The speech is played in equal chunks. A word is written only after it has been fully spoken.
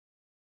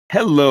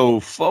Hello,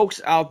 folks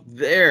out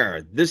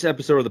there. This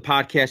episode of the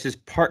podcast is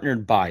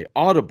partnered by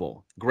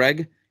Audible.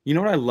 Greg, you know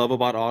what I love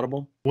about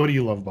Audible? What do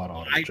you love about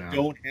Audible, I John?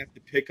 don't have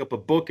to pick up a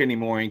book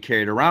anymore and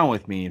carry it around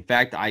with me. In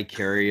fact, I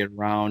carry it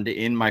around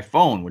in my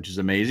phone, which is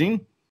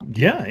amazing.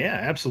 Yeah,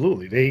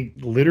 absolutely. They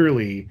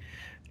literally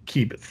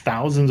keep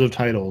thousands of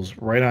titles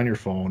right on your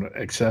phone,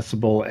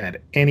 accessible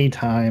at any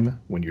time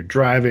when you're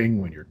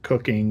driving, when you're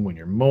cooking, when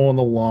you're mowing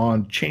the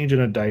lawn, changing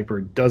a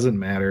diaper, doesn't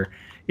matter.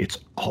 It's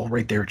all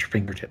right there at your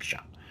fingertips,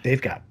 John. They've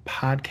got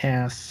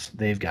podcasts,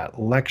 they've got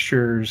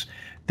lectures,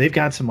 they've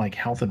got some like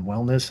health and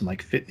wellness and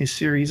like fitness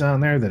series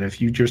on there that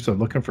if you just are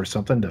looking for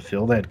something to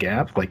fill that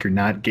gap, like you're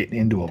not getting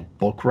into a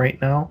book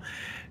right now,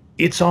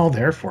 it's all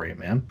there for you,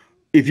 man.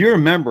 If you're a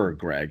member,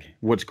 Greg,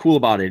 what's cool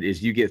about it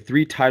is you get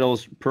 3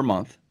 titles per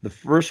month. The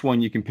first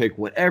one, you can pick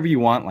whatever you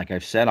want. Like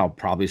I've said, I'll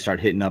probably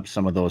start hitting up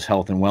some of those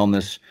health and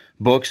wellness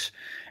books.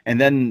 And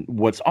then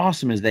what's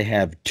awesome is they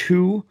have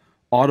 2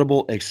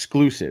 Audible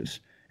exclusives.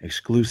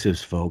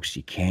 Exclusives, folks.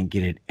 You can't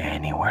get it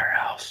anywhere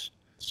else.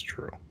 It's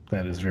true.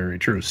 That is very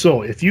true.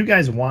 So if you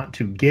guys want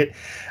to get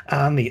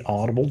on the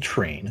Audible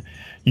train,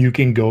 you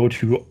can go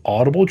to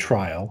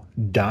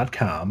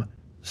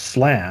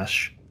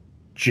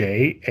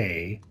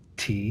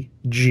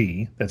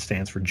audibletrial.com/JATG. That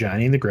stands for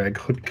Johnny and the Greg.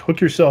 Hook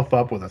yourself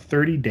up with a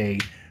 30-day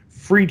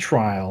free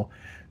trial.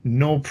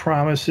 No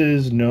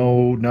promises,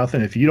 no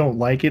nothing. If you don't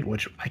like it,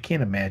 which I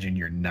can't imagine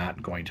you're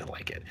not going to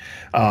like it,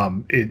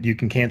 you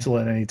can cancel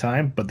at any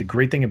time. But the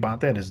great thing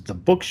about that is the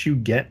books you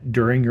get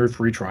during your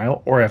free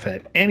trial, or if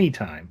at any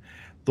time,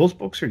 those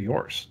books are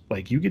yours.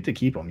 Like you get to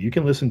keep them. You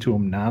can listen to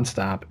them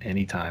nonstop,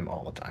 anytime,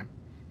 all the time.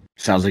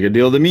 Sounds like a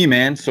deal to me,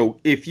 man. So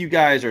if you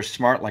guys are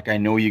smart, like I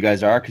know you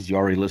guys are, because you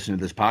already listen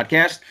to this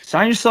podcast,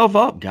 sign yourself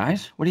up,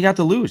 guys. What do you got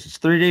to lose? It's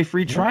 30-day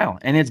free trial,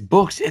 and it's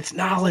books, it's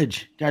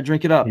knowledge. Gotta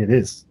drink it up. It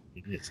is.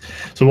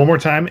 So one more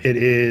time, it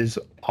is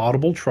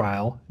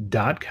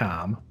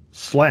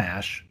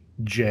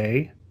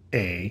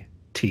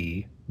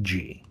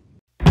audibletrial.com/JATG.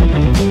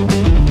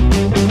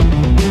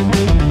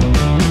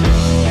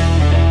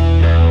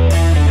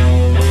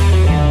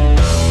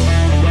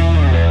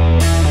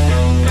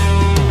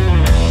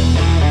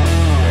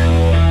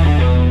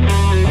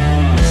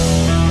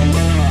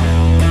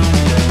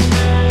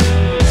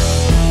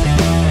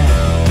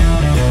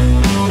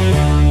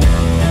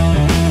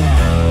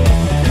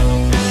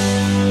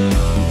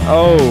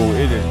 Oh,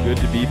 it is good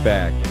to be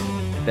back.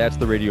 That's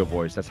the radio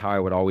voice. That's how I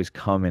would always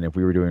come in if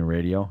we were doing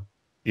radio.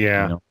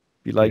 Yeah. You know,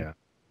 be like,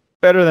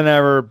 better than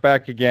ever,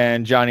 back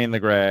again, Johnny and the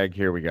Greg.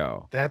 Here we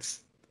go.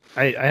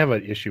 I have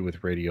an issue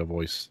with radio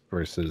voice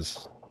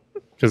versus,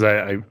 because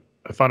I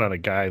found out a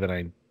guy that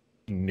I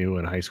knew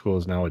in high school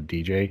is now a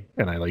DJ,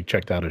 and I like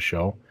checked out a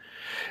show.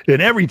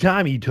 And every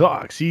time he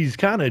talks, he's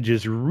kind of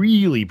just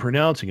really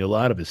pronouncing a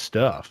lot of his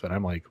stuff. And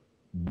I'm like,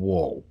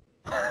 whoa.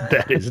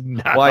 That is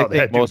not well, how I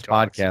think most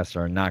talks. podcasts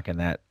are knocking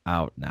that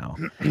out now.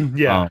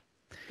 Yeah.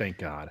 Thank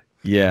God.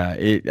 Yeah.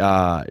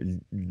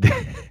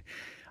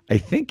 I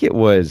think it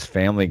was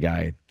Family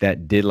Guy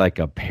that did like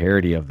a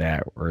parody of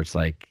that where it was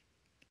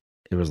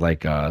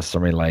like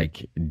somebody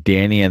like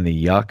Danny and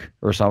the Yuck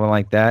or something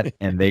like that.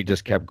 And they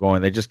just kept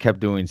going. They just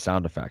kept doing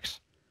sound effects.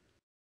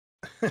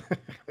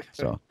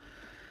 So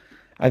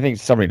I think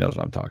somebody knows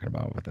what I'm talking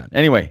about with that.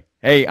 Anyway,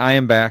 hey, I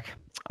am back.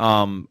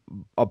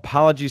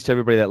 Apologies to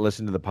everybody that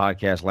listened to the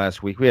podcast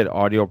last week. We had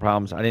audio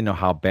problems. I didn't know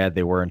how bad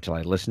they were until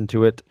I listened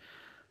to it.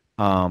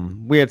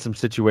 We had some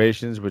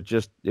situations, but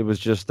it was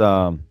just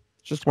one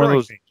of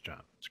those pains,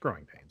 John. It's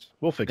growing pains.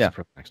 We'll fix it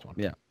for the next one.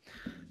 Yeah.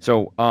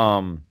 So,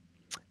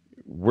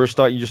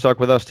 you're stuck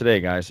with us today,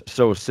 guys.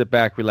 So sit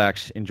back,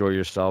 relax, enjoy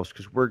yourselves,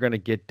 because we're going to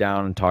get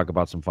down and talk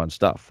about some fun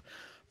stuff.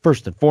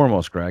 First and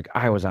foremost, Greg,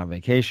 I was on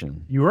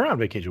vacation. You were on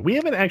vacation. We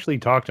haven't actually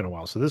talked in a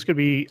while, so this could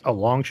be a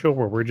long show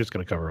where we're just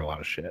going to cover a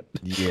lot of shit.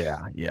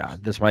 Yeah.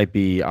 This might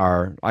be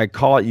I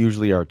call it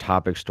usually our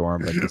topic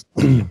storm, but this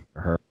is a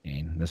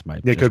hurricane. This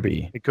might It could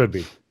be. It could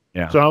be.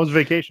 Yeah. So how was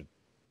vacation?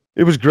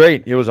 It was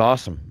great. It was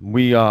awesome.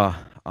 We I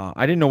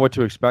didn't know what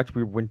to expect.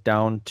 We went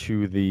down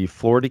to the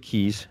Florida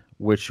Keys,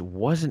 which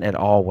wasn't at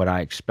all what I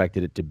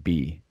expected it to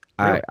be.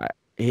 Really?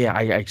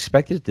 I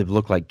expected it to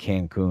look like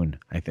Cancun,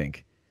 I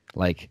think.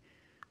 Like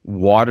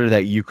water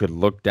that you could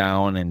look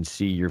down and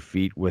see your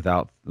feet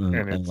without. And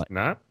it's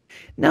not?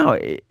 No,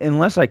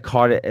 unless we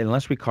caught it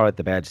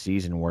the bad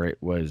season where it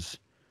was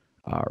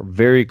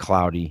very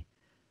cloudy,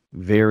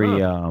 very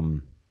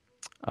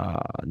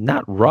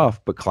not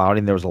rough, but cloudy.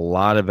 And there was a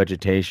lot of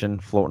vegetation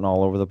floating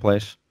all over the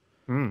place.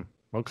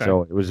 Okay.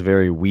 So it was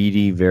very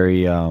weedy,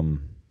 very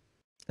in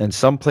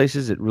some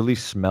places it really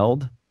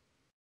smelled.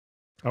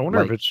 I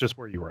wonder if it's just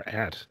where you were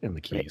at in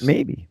the Keys.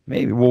 Maybe.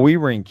 Well, we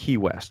were in Key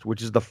West,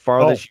 which is the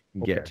farthest you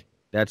can get.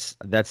 That's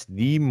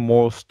the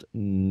most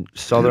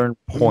southern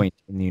point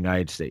in the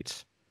United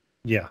States.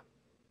 Yeah.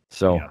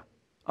 So,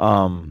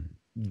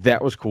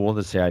 that was cool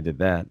to say I did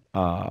that.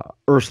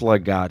 Ursula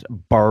got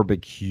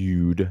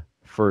barbecued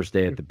first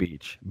day at the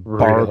beach.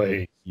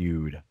 Really?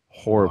 Barbecued.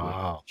 Horrible.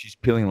 Wow. She's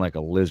peeling like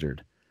a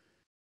lizard.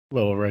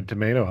 Little red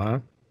tomato, huh?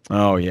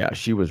 Oh yeah,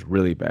 she was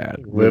really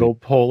bad. Little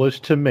Polish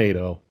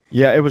tomato.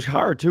 Yeah, it was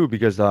hard too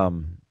because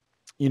when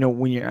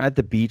you're at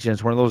the beach and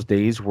it's one of those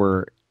days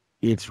where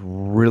it's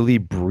really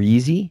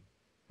breezy,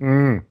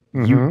 you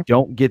Mm-hmm.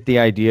 don't get the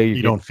idea you're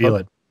You getting don't feel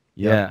it.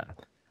 Yep.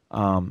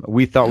 Yeah.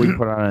 We thought we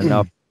put on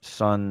enough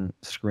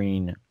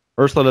sunscreen.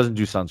 Ursula doesn't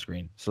do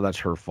sunscreen, so that's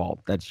her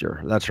fault. That's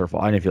her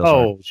fault. I didn't feel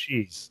sorry. Oh,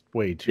 she's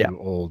way too Yeah.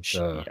 old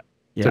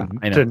Yeah,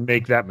 I know. to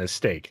make that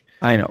mistake.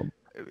 I know.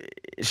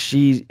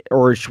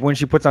 When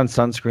she puts on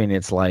sunscreen,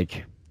 it's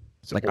like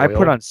I oil.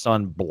 put on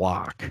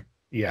sunblock.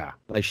 Yeah.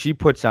 Like she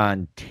puts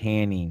on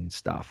tanning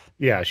stuff.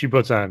 Yeah, she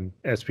puts on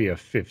SPF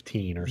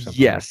 15 or something.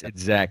 Yes,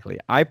 exactly.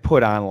 I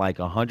put on like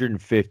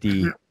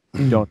 150.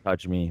 Don't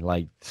touch me,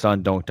 like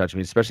sun. Don't touch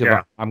me, especially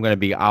if I'm going to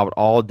be out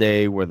all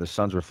day where the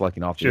sun's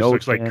reflecting off the ocean. Just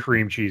looks like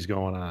cream cheese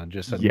going on.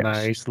 Just a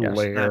nice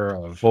layer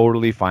of.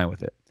 Totally fine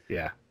with it.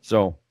 Yeah.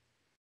 So,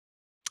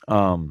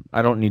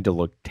 I don't need to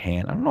look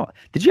tan. I don't know.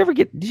 Did you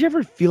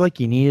ever feel like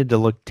you needed to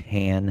look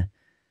tan?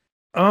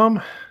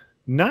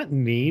 Not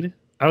need.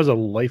 I was a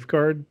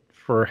lifeguard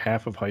for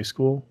half of high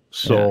school,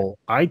 so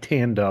I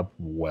tanned up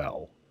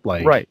well.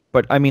 Right,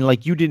 but I mean,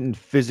 like you didn't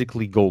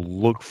physically go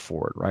look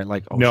for it, right?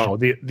 Like, no,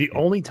 the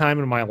only time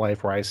in my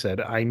life where I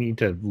said I need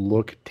to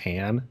look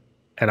tan,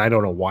 and I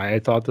don't know why I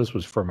thought this,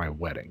 was for my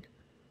wedding.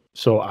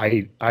 So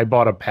I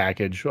bought a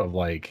package of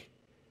like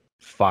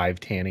 5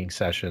 tanning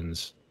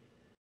sessions,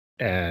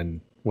 and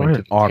went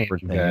to the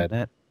awkward tanning bed.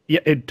 That. Yeah,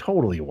 it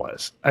totally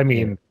was. I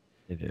mean,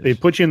 it is. They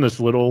put you in this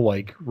little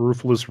like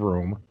roofless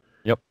room.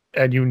 Yep.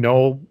 And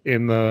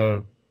in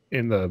the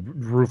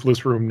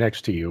roofless room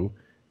next to you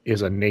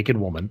is a naked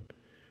woman.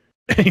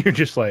 And you're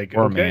just like,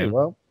 or okay, man.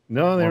 well,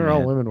 no, they were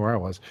all women where I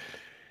was.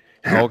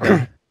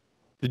 Okay.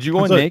 Did you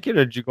go in naked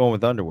or did you go in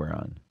with underwear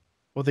on?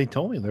 Well, they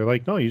told me. They're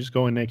like, no, you just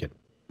go in naked.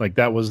 Like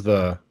that was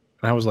and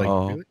I was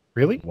like,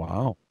 really?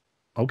 Wow.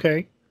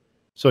 Okay.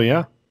 So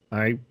yeah,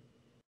 I'm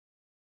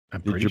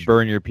Did you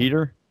burn your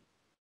Peter?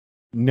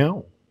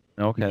 No.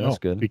 Okay, that's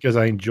good. Because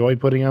I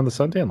enjoyed putting on the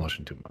suntan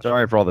lotion too much.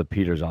 Sorry for all the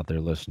Peters out there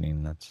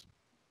listening. That's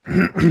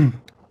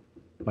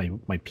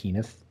my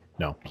penis.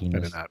 No,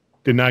 penis. I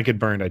did not get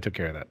burned. I took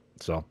care of that.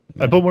 So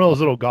I put one of those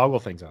little goggle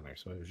things on there,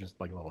 so it was just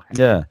like a little.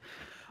 Yeah,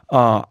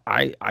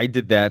 I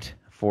did that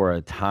for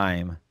a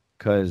time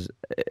because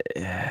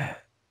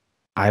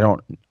I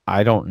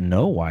don't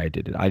know why I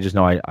did it. I just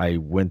know I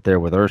went there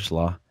with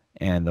Ursula,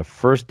 and the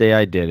first day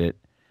I did it,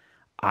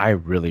 I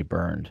really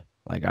burned.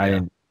 Like I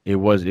didn't. It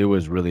was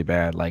really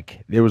bad.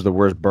 Like it was the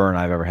worst burn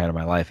I've ever had in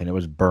my life, and it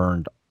was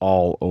burned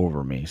all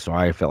over me. So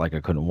I felt like I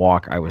couldn't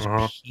walk. I was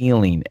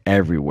peeling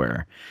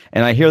everywhere.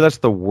 And I hear that's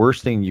the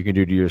worst thing you can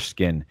do to your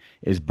skin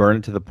is burn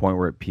it to the point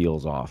where it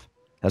peels off.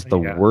 That's the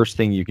worst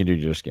thing you can do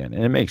to your skin.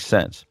 And it makes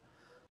sense.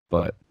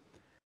 But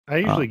I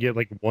usually get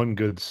like one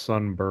good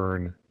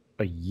sunburn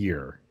a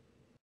year.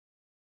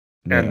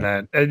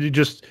 And and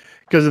just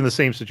because in the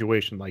same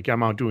situation, like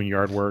I'm out doing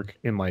yard work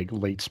in like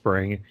late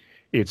spring,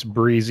 it's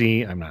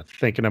breezy. I'm not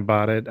thinking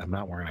about it. I'm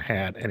not wearing a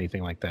hat,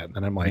 anything like that.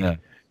 And I'm like,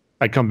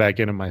 I come back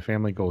in and my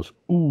family goes,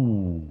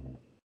 "Ooh,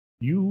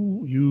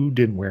 you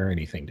didn't wear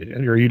anything, did you?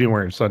 Or you didn't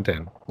wear a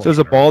suntan." So as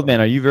a bald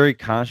man, are you very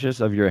conscious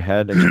of your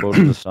head exposed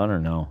to the sun or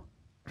no?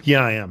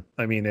 Yeah, I am.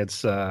 I mean,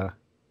 it's one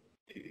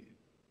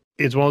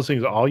of those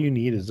things. All you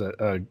need is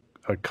a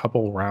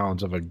couple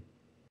rounds of a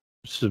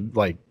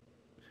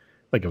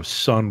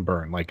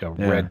sunburn, like a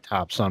red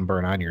top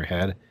sunburn on your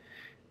head.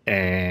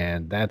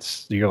 And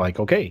you're like,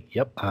 okay,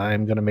 yep,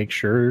 I'm going to make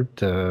sure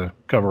to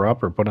cover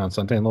up or put on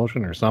suntan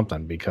lotion or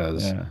something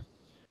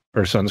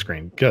or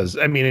sunscreen. Because,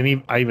 I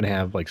mean, I even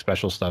have like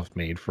special stuff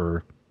made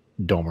for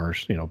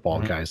domers,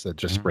 bald guys that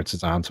just spritz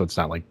it on. So it's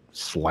not like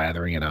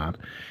slathering it on.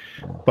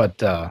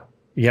 But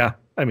yeah,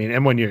 I mean,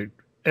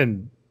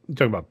 and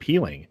talking about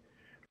peeling,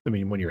 I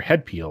mean, when your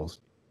head peels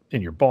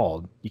and you're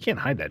bald, you can't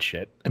hide that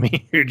shit. I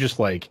mean, you're just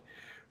like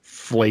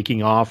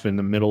flaking off in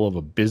the middle of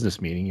a business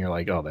meeting. You're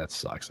like, oh, that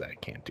sucks. I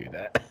can't do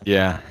that.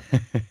 Yeah,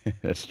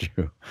 that's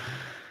true.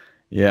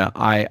 Yeah,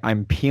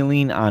 I'm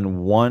peeling on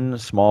one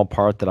small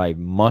part that I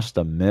must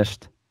have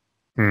missed.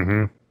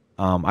 I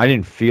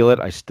didn't feel it.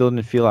 I still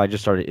didn't feel it. I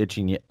just started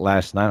itching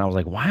last night. I was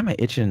like, why am I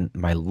itching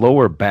my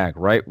lower back,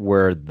 right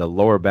where the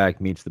lower back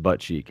meets the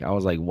butt cheek? I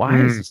was like, why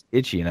is this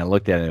itchy? And I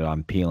looked at it.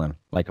 I'm peeling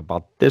like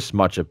about this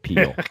much of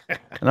peel.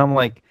 And I'm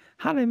like,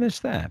 how did I miss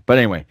that? But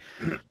anyway,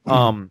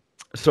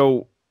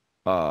 so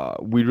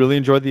we really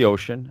enjoyed the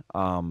ocean.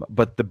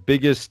 But the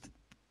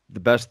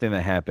best thing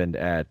that happened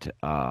at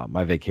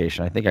my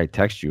vacation, I think I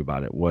texted you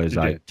about it, was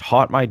I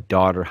taught my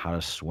daughter how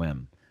to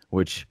swim,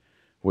 which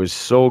was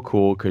so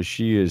cool because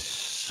she was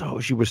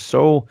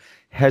so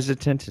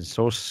hesitant and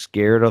so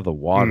scared of the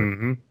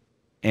water.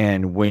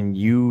 And when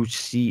you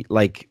see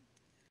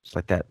it's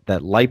like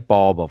that light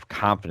bulb of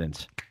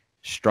confidence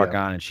struck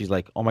on, and she's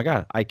like, oh my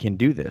God, I can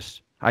do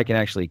this. I can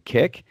actually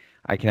kick.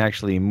 I can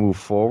actually move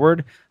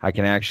forward. I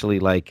can actually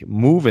like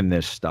move in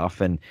this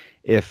stuff. And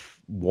if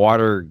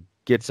water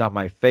gets on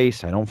my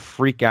face, I don't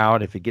freak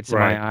out. If it gets in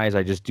my eyes,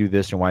 I just do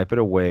this and wipe it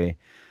away.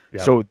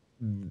 So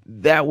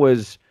that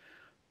was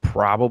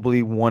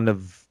probably one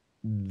of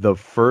the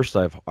first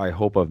I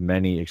hope of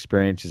many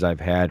experiences I've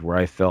had where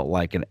I felt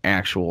like an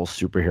actual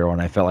superhero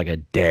and I felt like a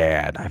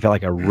dad. I felt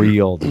like a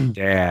real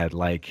dad.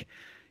 Like,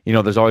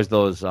 there's always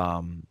those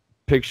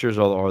pictures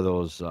or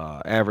those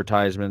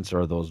advertisements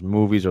or those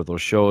movies or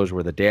those shows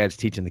where the dad's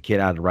teaching the kid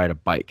how to ride a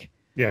bike.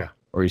 Yeah.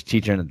 Or he's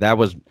teaching. That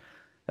was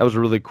a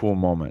really cool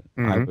moment.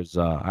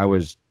 I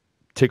was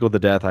tickled to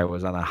death. I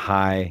was on a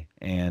high,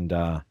 and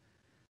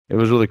it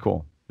was really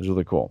cool. It was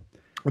really cool.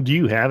 Do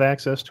you have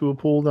access to a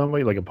pool down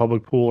way, like a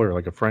public pool, or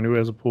like a friend who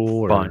has a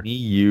pool? Or... Funny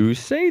you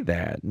say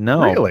that.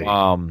 No. Really?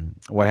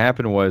 What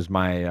happened was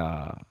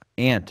my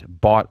aunt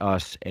bought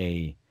us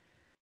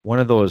one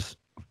of those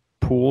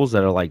pools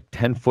that are like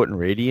 10 foot in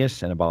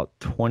radius and about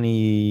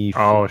 20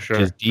 sure.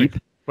 deep.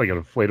 Like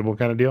an inflatable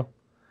kind of deal?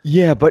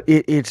 Yeah, but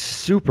it's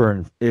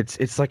super.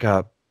 It's like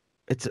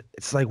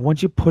it's like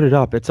once you put it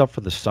up, it's up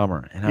for the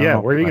summer. And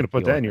where are you going to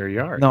put that in your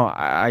yard? No,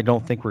 I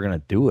don't think we're going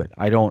to do it.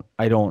 I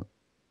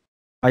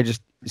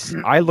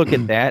look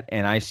at that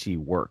and I see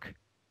work.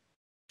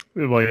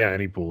 Well, yeah,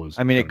 any pool is.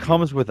 I mean, it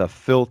comes with a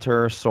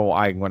filter, so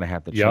I'm going to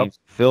have to change the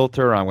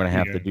filter. I'm going to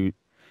have to do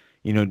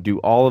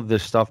all of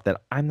this stuff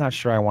that I'm not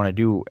sure I want to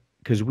do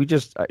because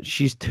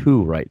she's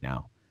 2 right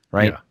now,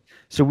 right? Yeah.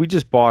 So we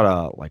just bought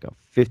a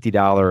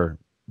 $50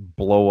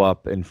 blow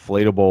up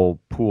inflatable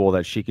pool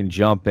that she can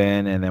jump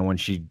in, and then when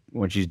she's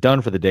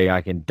done for the day,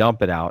 I can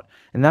dump it out.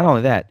 And not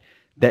only that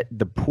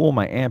the pool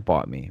my aunt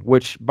bought me,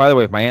 which by the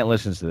way, if my aunt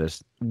listens to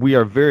this, we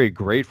are very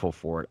grateful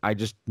for it. I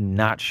just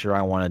not sure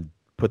I want to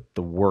put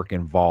the work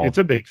involved. It's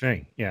a big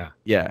thing. Yeah.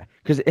 Yeah.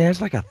 Because it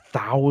has like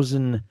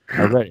 1,000,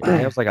 I read it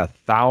has like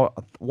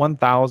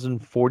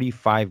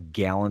 1,045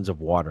 gallons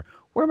of water.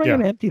 Where am I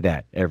going to empty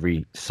that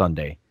every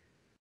Sunday?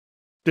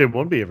 It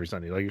won't be every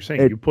Sunday. Like you're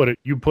saying, you put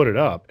it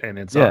up and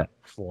it's up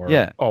for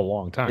a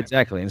long time.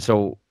 Exactly. And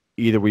so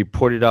either we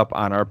put it up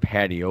on our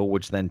patio,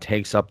 which then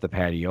takes up the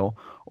patio,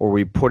 or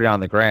we put it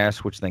on the grass,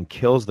 which then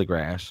kills the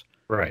grass.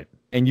 Right.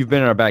 And you've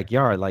been in our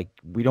backyard. Like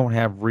we don't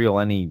have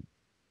any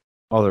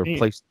other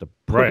place to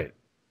put it.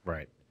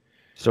 Right.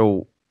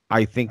 So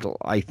I think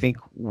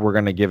we're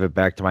going to give it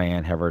back to my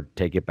aunt, have her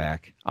take it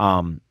back.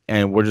 And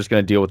we're just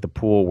going to deal with the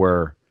pool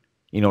where,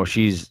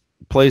 she's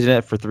plays in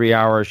it for 3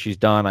 hours. She's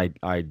done. I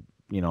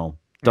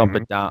dump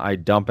it down. I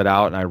dump it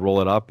out and I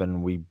roll it up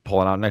and we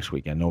pull it out next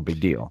weekend. No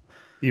big deal.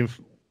 We had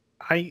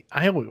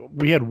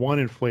one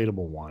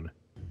inflatable one,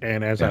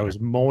 and as I was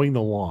mowing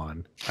the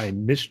lawn, I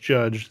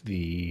misjudged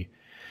the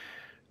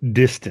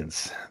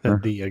distance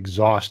that the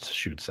exhaust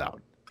shoots out,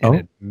 and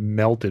it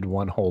melted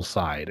one whole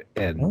side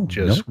and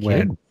just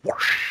went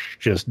whoosh,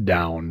 just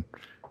down.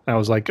 I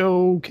was like,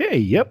 okay,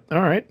 yep,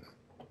 all right.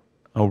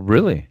 Oh,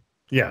 really?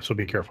 Yeah. So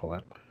be careful of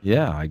that.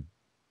 Yeah, I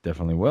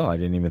definitely will. I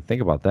didn't even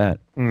think about that.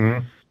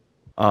 Mm-hmm.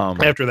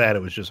 After that,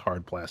 it was just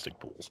hard plastic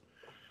pools.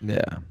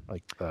 Yeah,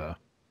 like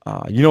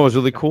what's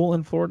really cool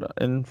in Florida?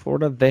 In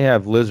Florida, they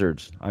have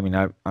lizards. I mean,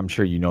 I'm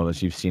sure you know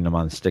this. You've seen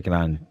them sticking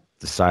on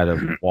the side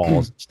of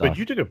walls and stuff. But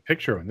you took a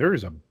picture and there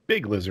is a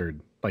big lizard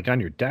like on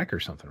your deck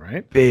or something,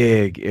 right?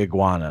 Big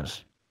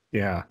iguanas.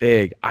 Yeah,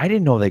 big. I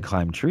didn't know they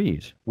climbed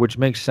trees, which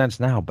makes sense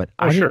now. But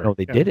I didn't know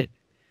they did it.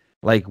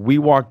 Like we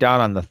walked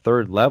out on the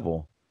 3rd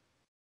level,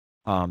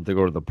 to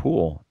go to the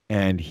pool,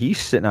 and he's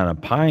sitting on a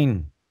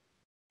pine.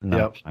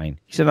 Pine.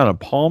 He's sitting on a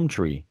palm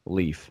tree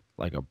leaf,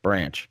 like a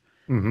branch.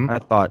 Mm-hmm. I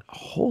thought,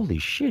 holy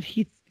shit,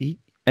 he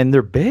and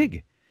they're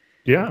big.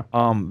 Yeah.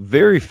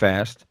 Very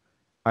fast.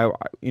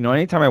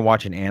 Anytime I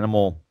watch an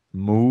animal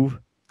move,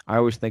 I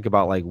always think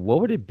about like,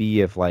 what would it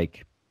be if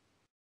like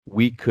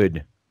we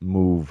could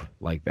move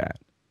like that?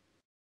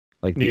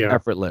 Like the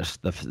effortless,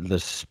 the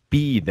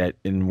speed that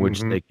in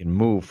which they can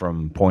move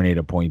from point A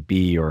to point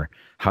B, or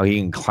how he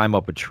can climb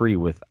up a tree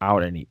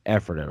without any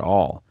effort at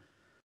all.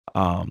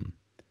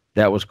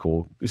 That was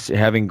cool.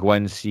 Having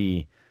Gwen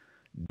see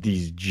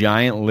these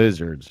giant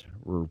lizards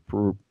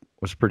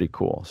was pretty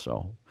cool.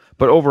 So,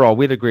 but overall,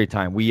 we had a great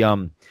time. We you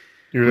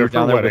were there for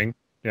a wedding.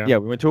 Yeah,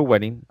 we went to a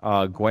wedding.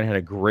 Gwen had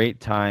a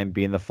great time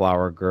being the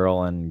flower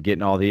girl and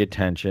getting all the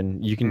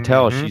attention. You can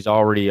tell she's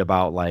already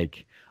about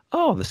like,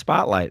 oh, the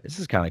spotlight. This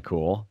is kind of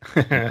cool.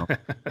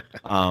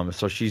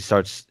 So she's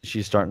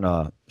starting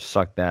to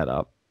suck that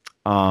up.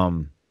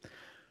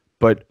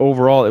 But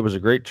overall, it was a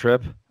great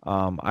trip.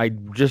 I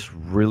just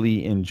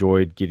really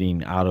enjoyed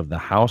getting out of the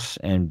house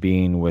and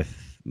being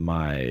with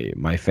my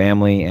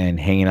family and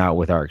hanging out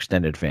with our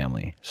extended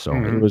family. So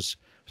it was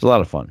a lot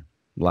of fun.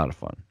 A lot of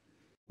fun.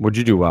 What'd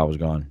you do while I was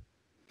gone?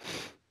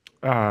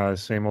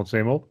 Same old,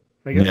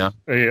 I guess.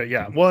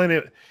 Yeah. Well,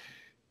 and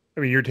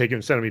you're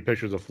sending me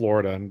pictures of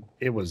Florida, and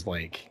it was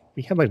like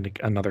we had like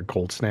another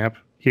cold snap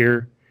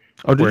here.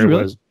 Oh, did you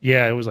really?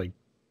 It was like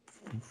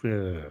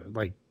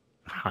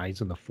highs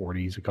in the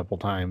 40s a couple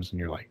times, and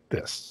you're like,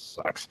 this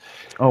sucks.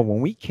 Oh,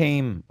 when we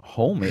came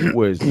home, it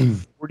was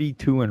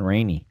 42 and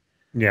rainy.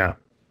 Yeah.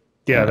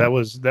 That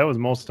was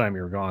most of the time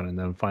you were gone, and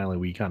then finally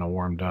we kind of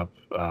warmed up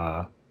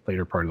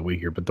later part of the week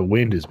here. But the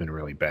wind has been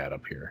really bad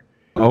up here.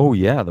 Oh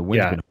yeah, the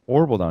wind's been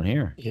horrible down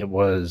here. It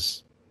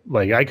was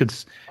like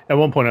at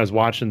one point I was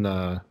watching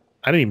the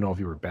I didn't even know if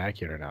you were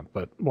back yet or not,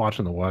 but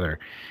watching the weather,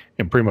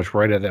 and pretty much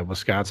right at that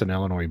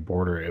Wisconsin-Illinois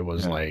border, it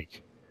was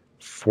like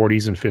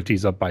 40s and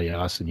 50s up by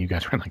us, and you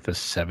guys were in like the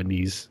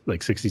 70s,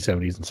 like 60s,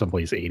 70s, and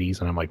someplace 80s,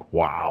 and I'm like,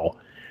 wow.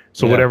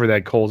 So whatever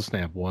that cold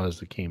snap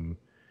was, it came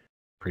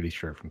pretty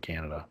sure from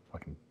Canada,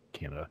 fucking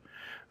Canada.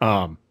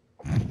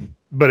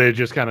 But it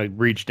just kind of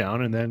reached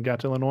down and then got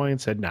to Illinois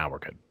and said, "Nah, we're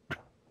good."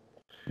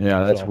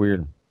 Yeah, that's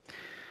weird.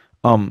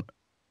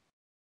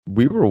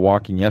 We were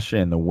walking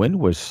yesterday and the wind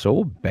was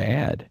so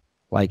bad.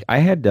 Like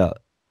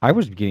I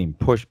was getting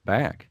pushed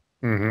back.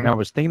 And I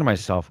was thinking to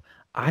myself,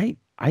 I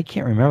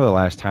can't remember the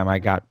last time I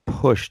got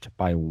pushed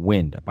by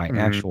wind, by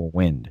actual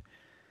wind.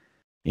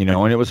 You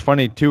know, and it was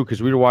funny too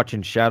because we were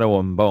watching Shadow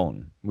and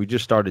Bone. We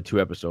just started 2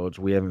 episodes.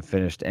 We haven't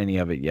finished any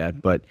of it yet,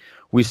 but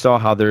we saw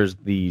how there's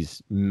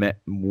these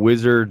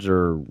wizards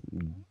or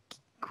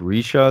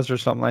Grishas or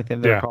something like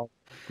that they're called.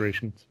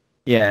 Grecians.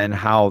 Yeah, and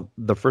how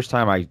the first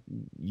time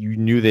you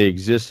knew they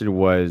existed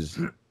was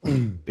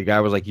the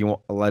guy was like,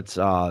 let's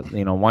why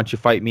don't you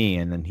fight me?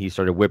 And then he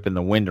started whipping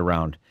the wind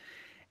around.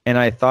 And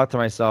I thought to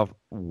myself,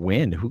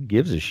 wind, who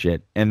gives a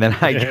shit? And then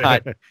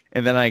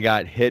I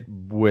got hit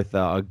with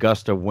a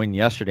gust of wind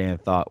yesterday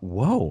and thought,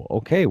 whoa,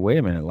 okay, wait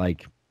a minute,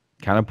 like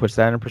kind of puts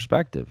that in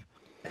perspective.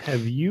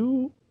 Have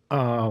you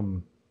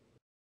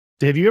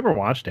ever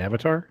watched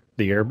Avatar,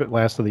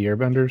 Last of the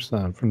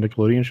Airbenders from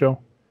Nickelodeon show?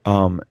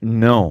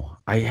 No.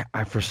 I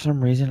for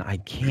some reason I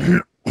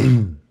can't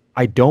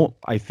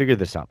I figured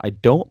this out. I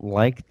don't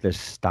like the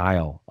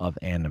style of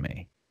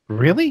anime.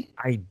 Really?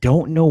 I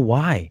don't know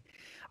why.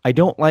 I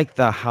don't like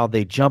how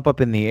they jump up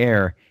in the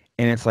air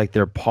and it's like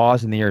their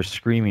paws in the air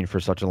screaming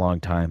for such a long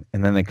time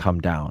and then they come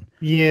down.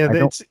 Yeah,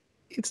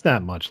 it's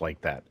not much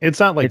like that. It's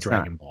not like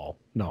Dragon Ball.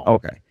 No.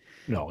 Okay.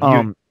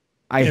 No.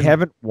 I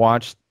haven't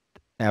watched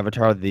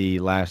Avatar: The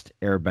Last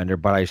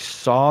Airbender, but I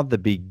saw the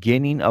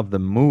beginning of the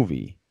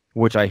movie,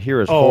 which I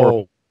hear is horrible.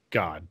 Oh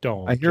God,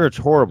 don't. I hear it's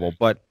horrible,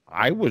 but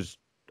I was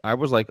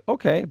like,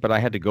 okay, but I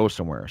had to go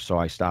somewhere, so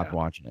I stopped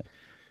watching it.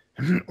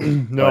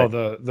 No,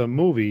 the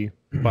movie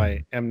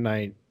by M.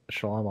 Night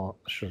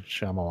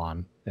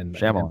Shyamalan and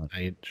Shyamalan,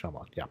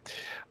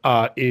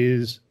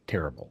 is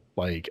terrible.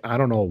 Like, I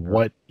don't know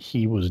what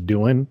he was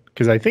doing,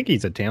 because I think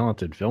he's a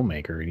talented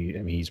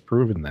filmmaker. He's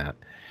proven that,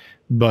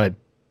 but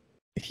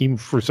he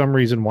for some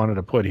reason wanted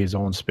to put his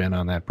own spin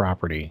on that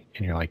property,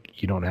 and you're like,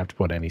 you don't have to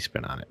put any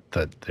spin on it.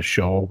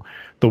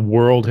 The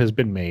world has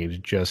been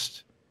made.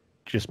 Just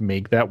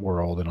make that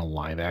world in a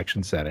live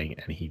action setting,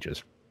 and he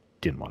just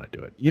didn't want to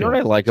do it. You know what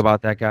I like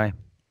about that guy?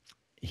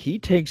 He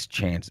takes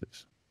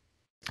chances.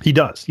 He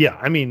does. Yeah.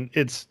 I mean,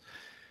 it's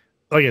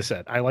like I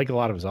said, I like a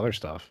lot of his other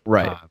stuff.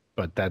 Right.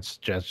 But that's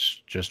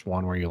just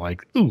one where you're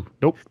like, ooh,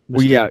 nope.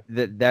 Well, yeah,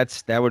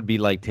 that would be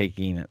like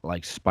taking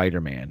like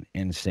Spider-Man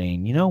and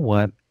saying, you know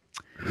what?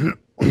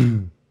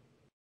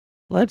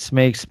 Let's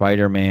make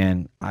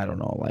Spider-Man, I don't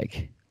know,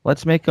 like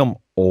let's make him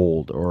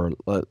old or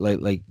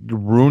like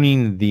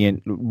ruining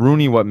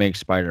what makes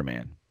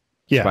Spider-Man.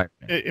 Yeah.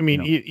 Spider-Man, I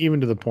mean,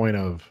 even to the point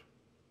of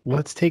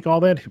let's take all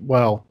that.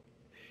 Well,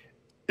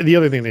 the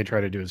other thing they try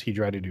to do is he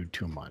tried to do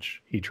too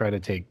much. He tried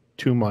to take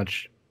too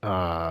much. He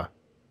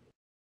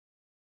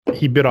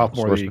bit off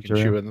more than he can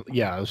chew. And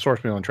the source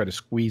material, and try to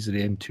squeeze it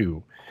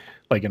into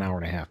like an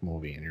 1.5-hour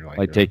movie. And you're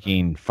like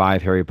taking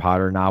 5 Harry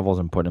Potter novels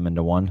and putting them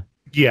into one.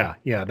 Yeah.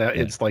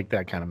 It's like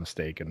that kind of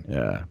mistake.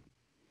 And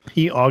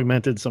he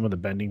augmented some of the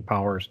bending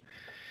powers.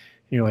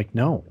 And you're like,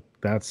 no,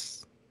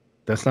 that's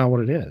not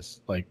what it is.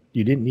 Like,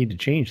 you didn't need to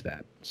change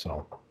that.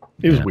 So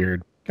it was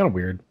weird. Kind of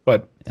weird,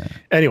 but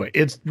anyway,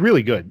 it's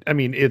really good. I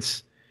mean,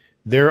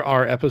 there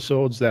are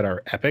episodes that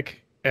are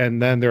epic,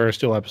 and then there are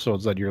still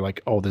episodes that you're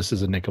like, oh, this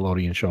is a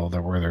Nickelodeon show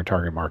where their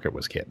target market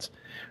was kids.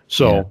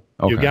 So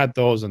you've got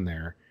those in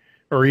there,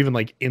 or even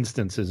like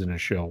instances in a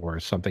show where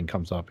something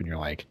comes up and you're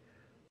like,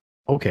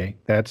 okay,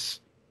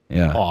 that's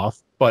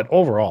off. But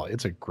overall,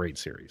 it's a great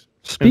series.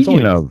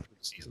 Speaking of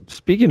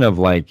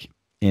like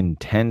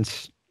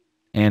intense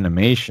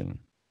animation,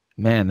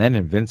 man, that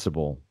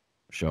Invincible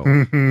show.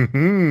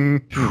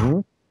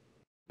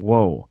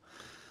 Whoa.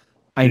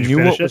 I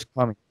knew what was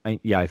coming.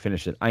 I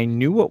finished it. I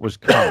knew what was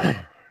coming.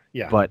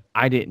 But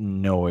I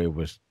didn't know it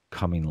was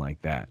coming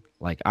like that.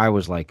 Like, I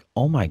was like,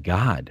 oh my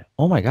God.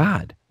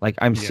 Like,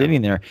 I'm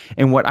sitting there.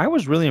 And what I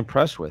was really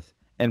impressed with,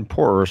 and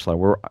poor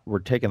Ursula, we're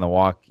taking the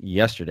walk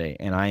yesterday,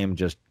 and I am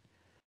just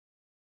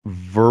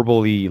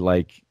verbally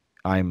like,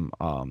 I'm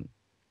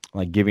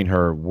like giving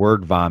her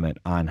word vomit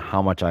on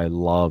how much I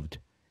loved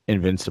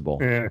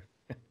Invincible.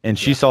 And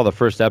she saw the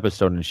first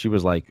episode and she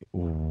was like,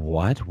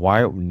 what?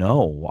 Why?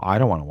 No, I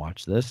don't want to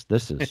watch this.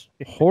 This is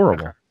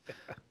horrible.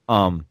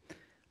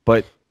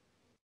 But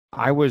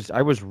I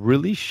was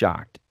really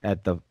shocked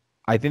at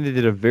I think they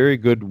did a very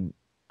good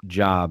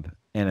job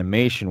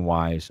animation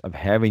wise of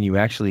having you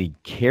actually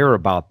care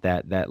about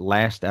that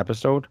last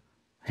episode,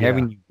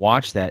 having you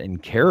watch that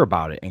and care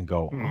about it and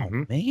go,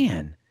 oh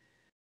man,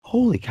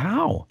 holy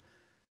cow.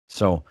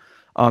 So,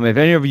 if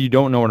any of you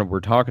don't know what we're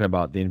talking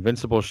about, the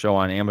Invincible show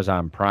on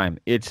Amazon Prime,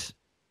 it's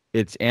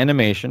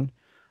animation.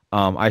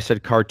 I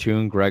said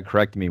cartoon. Greg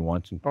corrected me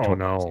once and Oh told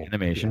me it's no,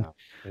 animation.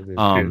 yeah, it is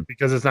Um,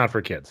 because it's not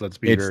for kids. Let's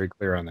be it's very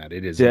clear on that.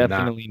 It is not.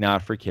 definitely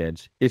not for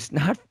kids. It's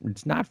not.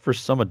 It's not for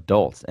some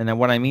adults. And then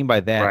what I mean by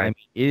that, I Right. mean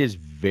it is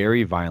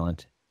very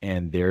violent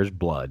and there's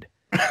blood.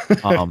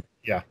 Um,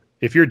 Yeah.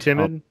 If you're um,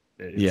 timid,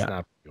 it's yeah,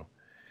 not for you.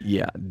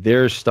 yeah.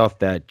 There's stuff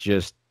that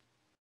just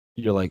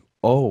you're like,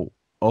 oh,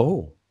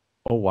 oh,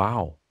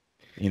 wow.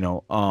 You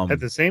know, At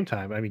the same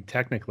time, I mean,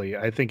 technically,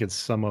 I think it's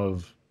some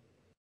of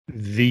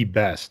the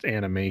best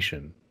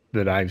animation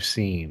that I've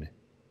seen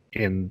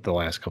in the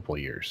last couple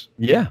of years.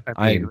 yeah, I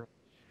I mean, agree.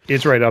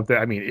 it's right up there.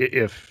 I mean,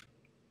 if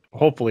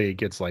hopefully it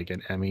gets like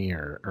an Emmy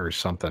or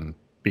something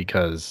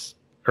because,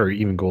 or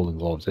even Golden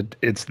Globes,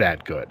 it's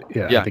that good.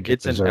 Yeah, I Yeah, think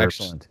it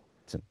deserves.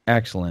 it's an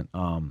excellent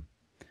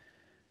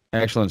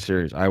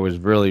series. I was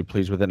really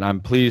pleased with it. And I'm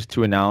pleased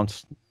to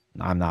announce,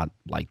 I'm not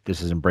like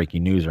this isn't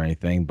breaking news or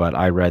anything, but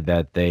I read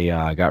that they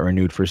got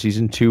renewed for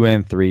season 2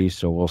 and 3.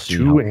 So we'll see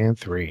Two how. and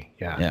three.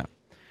 Yeah. Yeah.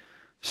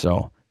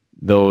 So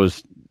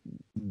those,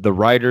 the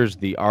writers,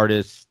 the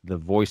artists, the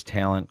voice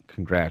talent,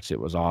 congrats. It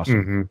was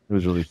awesome. Hmm. It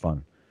was really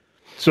fun.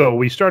 So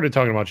we started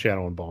talking about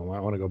Shadow and Bone. I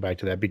want to go back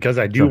to that because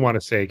I do Sure. want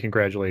to say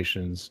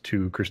congratulations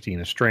to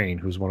Christina Strain,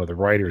 who's one of the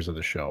writers of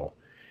the show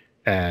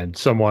and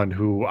someone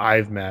who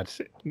I've met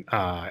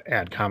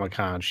at Comic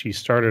Con. She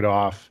started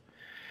off,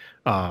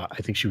 I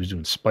think she was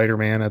doing Spider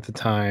Man at the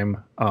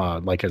time,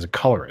 like as a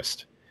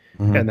colorist,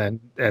 Mhm.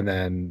 and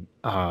then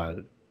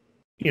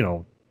you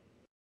know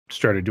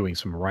started doing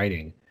some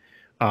writing.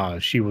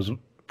 She was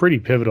pretty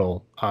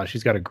pivotal.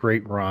 She's got a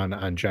great run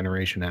on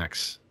Generation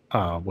X,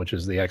 which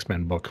is the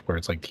X-Men book where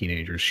it's like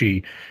teenagers.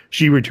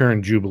 She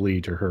returned Jubilee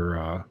to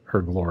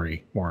her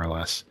glory, more or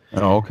less,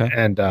 Oh, okay.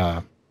 and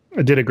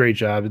did a great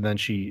job. And then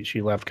she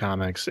left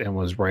comics and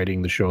was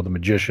writing the show The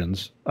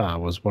Magicians.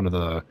 Was one of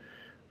the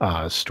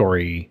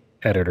story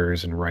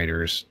editors and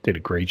writers. Did a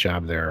great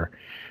job there.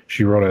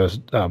 She wrote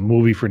a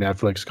movie for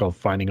Netflix called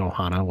Finding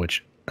Ohana,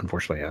 which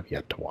unfortunately I have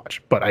yet to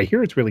watch, but I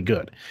hear it's really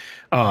good.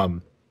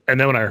 And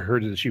then when I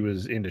heard that she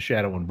was into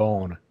Shadow and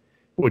Bone,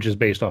 which is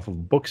based off of a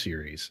book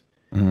series,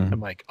 I'm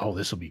Mhm. like, oh,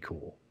 this will be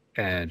cool.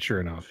 And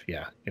sure enough,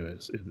 yeah, it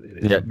is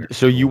Yeah. very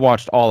So you cool.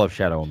 watched all of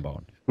Shadow and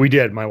Bone. We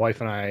did. My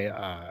wife and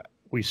I,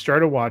 we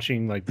started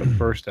watching like the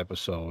first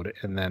episode,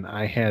 and then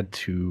I had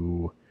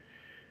to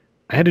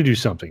do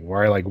something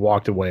where I like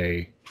walked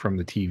away from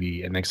the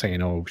TV, and next thing I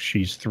know,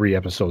 she's 3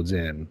 episodes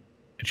in,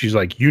 and she's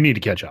like, "You need to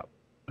catch up,"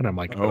 and I'm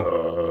like,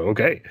 Oh.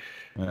 okay."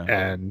 Yeah.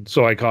 And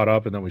so I caught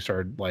up, and then we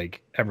started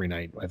like every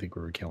night. I think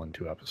we were killing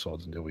 2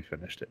 episodes until we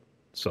finished it.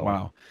 So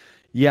Wow.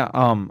 Yeah,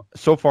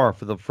 so far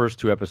for the first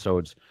 2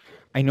 episodes,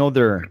 I know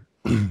they're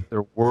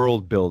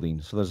world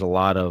building, so there's a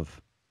lot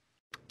of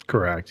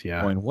correct,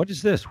 yeah, going, what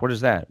is this? What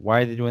is that?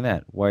 Why are they doing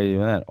that? Why are they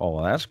doing that? Oh,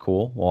 well, that's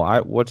cool.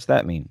 Well, what's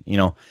that mean? You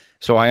know,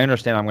 so I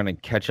understand I'm going to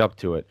catch up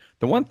to it.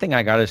 The one thing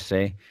I got to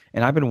say,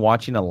 and I've been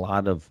watching a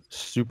lot of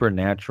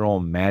supernatural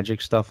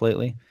magic stuff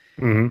lately.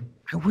 hmm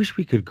I wish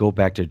we could go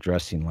back to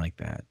dressing like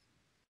that.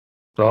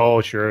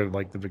 oh sure,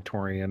 like the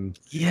Victorian,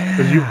 Yeah.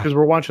 because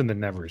we're watching the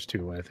Nevers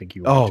too. I think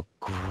you are too.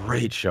 Oh,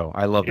 great show.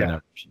 I love the Yeah,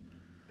 Nevers.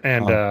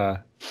 and Um,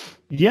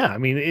 yeah, I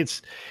mean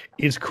it's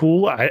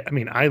cool. I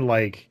mean I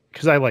like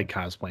because I like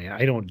cosplaying.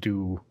 I don't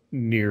do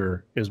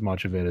near as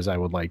much of it as I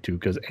would like to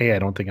because I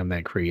don't think I'm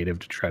that creative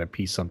to try to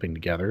piece something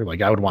together.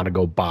 Like I would want to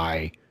go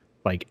buy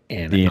like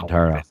an the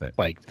entire outfit. outfit.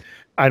 Like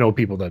I know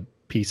people that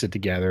piece it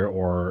together,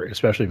 or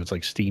especially if it's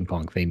like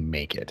steampunk, they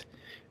make it.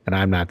 And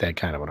I'm not that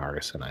kind of an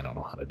artist, and I don't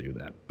know how to do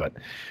that. But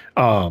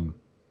um,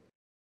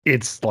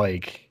 it's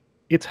like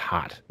it's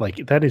hot.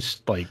 Like that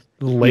is like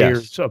Yes.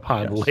 layers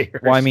upon Yes.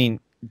 Well, I layers. mean,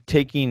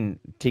 taking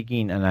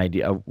an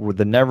idea of with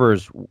the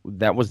Nevers,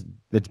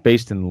 that's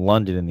based in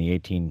London in the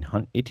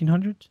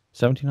 1800s,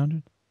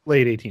 1700s,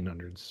 Late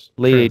 1800s,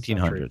 late turn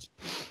of the century. 1800s,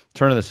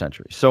 turn of the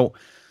century. So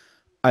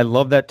I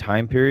love that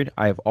time period.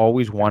 I've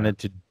always Yeah, wanted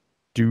to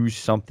do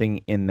something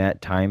in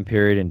that time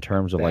period in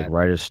terms of like that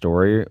write a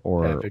story that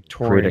or create a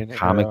Victorian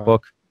comic era.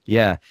 book.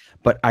 Yeah,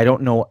 but I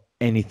don't know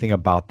anything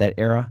about that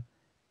era.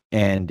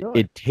 And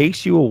Really? it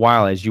takes you a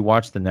while as you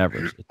watch the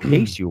Nevers. It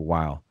takes you a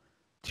while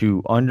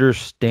to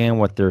understand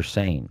what they're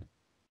saying.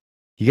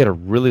 You got to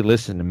really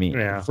listen to me.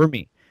 Yeah. For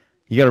me,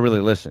 you got to really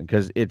listen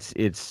because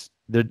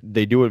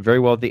they do it very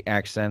well with the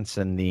accents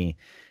and the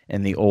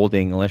old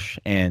English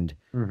and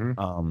Hmm.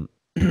 um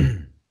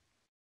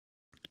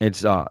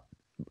it's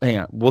hang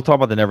on, we'll talk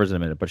about the Nevers in a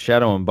minute, but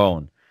Shadow and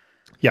Bone.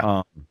 Yeah.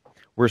 Um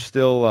we're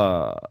still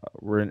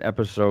we're in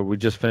episode we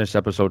just finished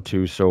episode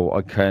 2, so Oh,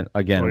 again,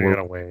 you we're got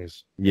a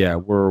ways. yeah,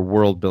 we're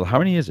world build. How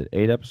many is it?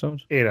 8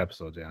 episodes? 8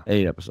 episodes. Yeah.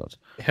 8 episodes.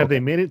 Have Okay. they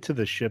made it to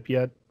the ship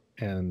yet?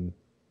 And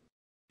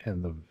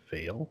the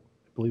Veil,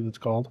 I believe it's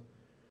called.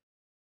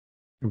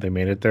 Have they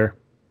made it there?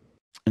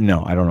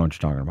 No, I don't know what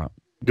you're talking about.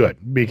 Good,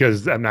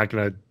 because I'm not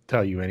going to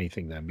tell you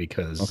anything then,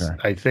 because Okay.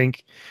 I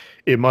think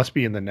it must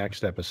be in the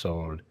next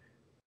episode.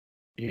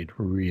 It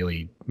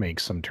really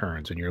makes some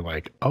turns, and you're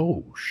like,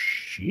 "Oh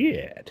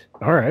shit!"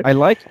 All right. I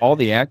like all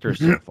the actors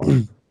so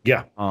far.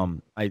 Yeah,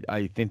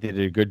 I think they did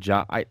a good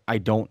job. I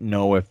don't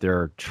know if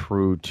they're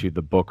true to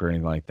the book or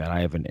anything like that. I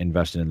haven't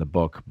invested in the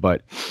book,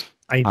 but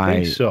I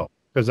think so,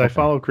 because I okay.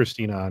 follow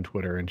Christina on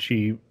Twitter, and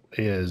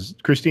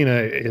Christina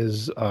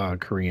is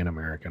Korean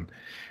American,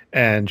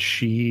 and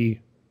she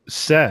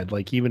said,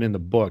 like, even in the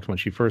books when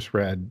she first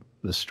read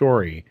the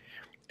story,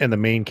 and the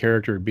main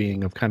character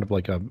being of kind of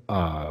like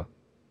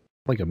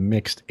a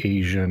mixed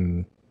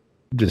Asian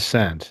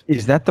descent.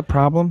 Is that the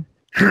problem?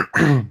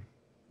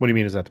 What do you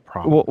mean? Is that the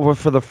problem? Well,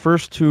 for the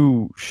first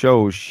two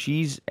shows,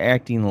 she's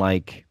acting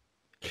like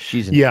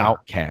she's an Yeah.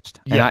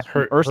 outcast, and Yes.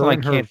 Ursula Her and I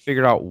and her can't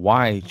figure out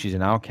why she's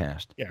an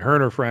outcast. Yeah, her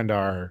and her friend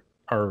are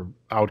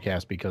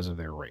outcast because of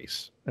their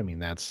race. I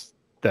mean, Is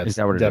that's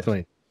that what it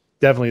is?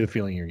 definitely the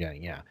feeling you're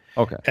getting. Yeah.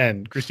 Okay.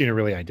 And Christina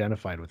really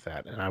identified with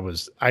that. And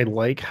I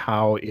like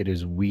how it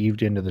is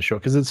weaved into the show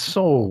because it's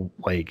so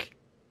like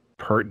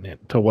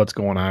pertinent to what's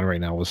going on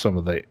right now with some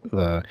of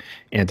the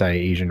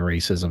anti-Asian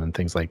racism and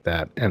things like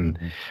that. And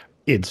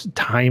it's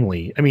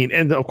timely. I mean,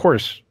 and of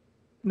course,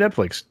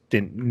 Netflix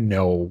didn't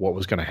know what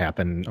was going to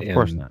happen Of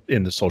course not.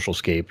 in the social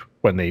scape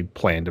when they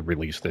planned to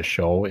release this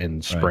show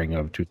in spring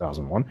of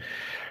 2001.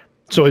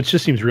 So it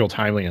just seems real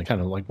timely and kind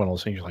of like one of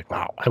those things you're like,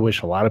 wow, I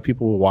wish a lot of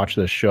people would watch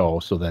this show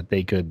so that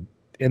they could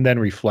and then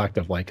reflect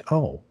of like,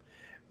 oh,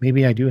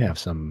 maybe I do have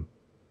some,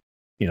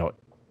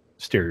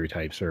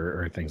 stereotypes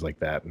or things like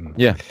that.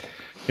 And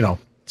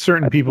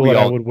certain people that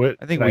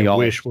I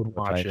wish would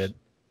watch it,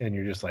 and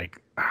you're just like,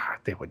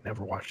 they would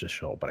never watch this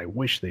show, but I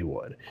wish they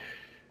would.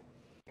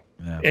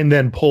 Yeah. And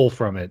then pull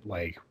from it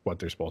like what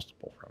they're supposed to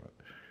pull from it.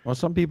 Well,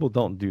 some people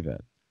don't do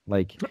that.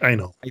 Like, I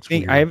know.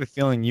 I have a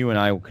feeling you and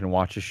I can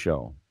watch a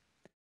show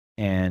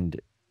and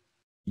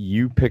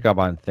you pick up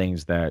on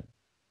things that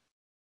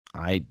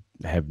I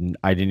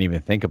didn't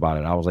even think about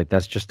it. I was like,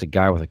 that's just a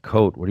guy with a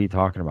coat. What are you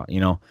talking about?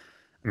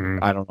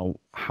 I don't know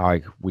how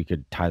we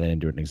could tie that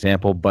into an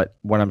example, but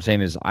what I'm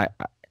saying is I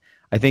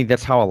think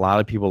that's how a lot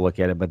of people look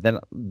at it. But then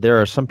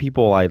there are some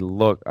people I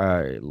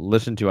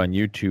listen to on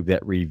YouTube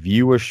that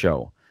review a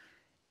show,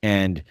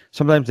 and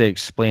sometimes they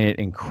explain it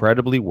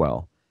incredibly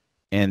well.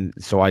 And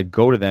so I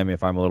go to them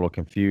if I'm a little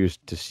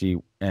confused to see,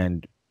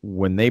 and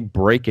when they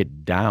break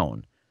it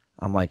down,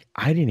 I'm like,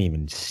 I didn't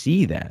even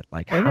see that.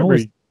 Like,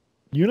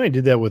 you and I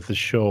did that with the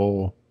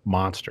show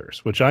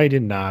Monsters, which I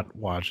did not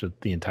watch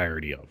the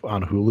entirety of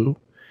on Hulu.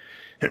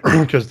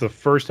 Because the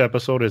first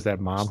episode is that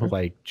mom who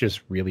like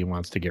just really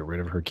wants to get rid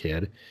of her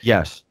kid.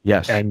 Yes.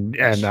 And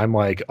I'm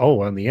like,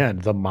 oh, in the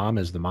end, the mom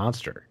is the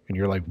monster. And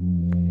you're like,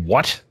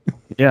 what?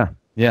 Yeah.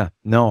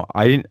 No,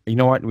 I didn't. You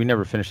know what? We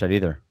never finished that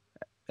either.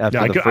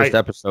 After the first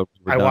episode,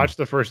 I watched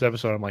the first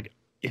episode. I'm like,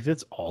 if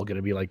it's all going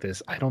to be like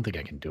this, I don't think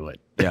I can do it.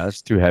 Yeah,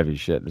 that's too heavy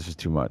shit. This is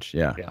too much.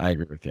 Yeah. I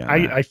agree with you.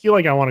 I feel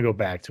like I want to go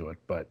back to it,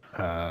 but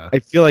I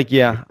feel like,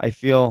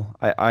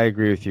 I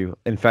agree with you.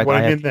 In fact,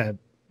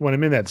 when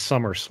I'm in that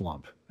summer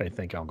slump, I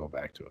think I'll go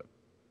back to it.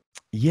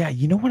 Yeah,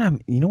 you know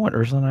what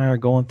Ursula and I are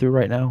going through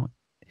right now?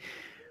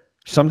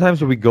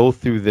 Sometimes we go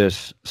through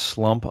this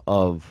slump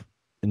of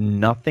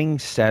nothing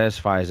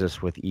satisfies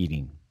us with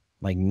eating.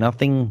 Like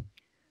nothing,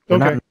 we're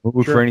not in the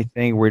mood for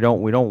anything. We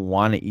don't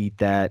want to eat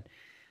that,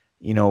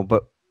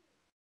 but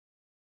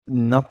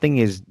nothing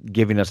is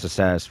giving us a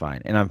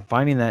satisfying. And I'm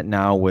finding that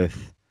now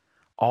with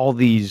all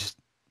these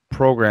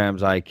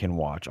programs I can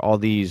watch, all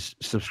these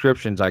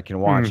subscriptions I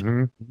can watch,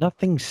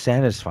 nothing's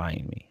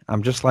satisfying me.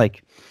 I'm just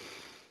like,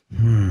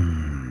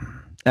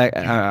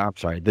 I'm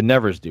sorry, the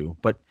nevers do,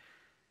 but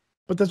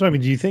that's what I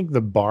mean. Do you think the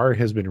bar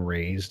has been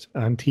raised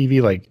on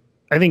TV? Like,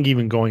 I think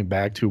even going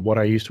back to what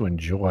I used to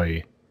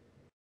enjoy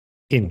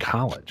in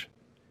college,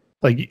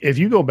 like if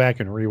you go back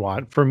and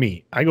rewatch, for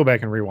me, I go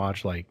back and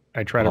rewatch, like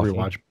I try to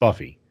rewatch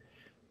Buffy,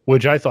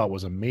 which I thought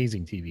was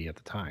amazing TV at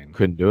the time.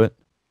 Couldn't do it.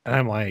 And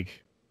I'm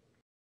like,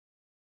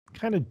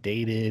 kind of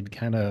dated,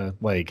 kind of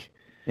like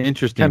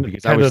interesting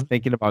because I was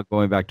thinking about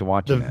going back to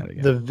watching that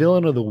again. The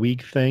villain of the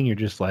week thing, you're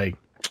just like,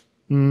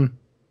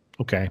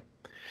 okay.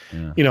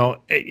 Yeah.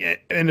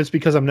 And it's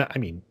because I'm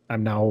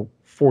now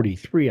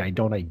 43. I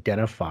don't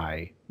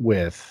identify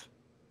with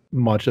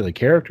much of the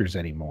characters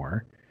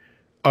anymore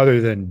other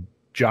than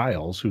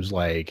Giles, who's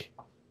like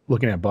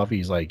looking at Buffy.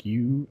 He's like,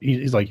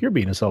 he's like, you're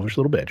being a selfish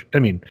little bitch. I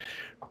mean,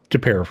 to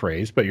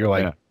paraphrase, but you're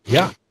like,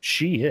 yeah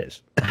she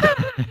is.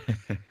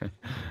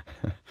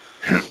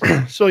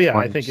 So yeah,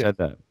 I think you said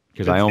that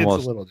because I almost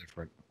it's a little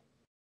different.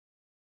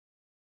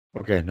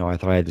 Okay, no, I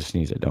thought I had to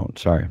sneeze. I don't.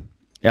 Sorry.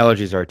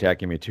 Allergies are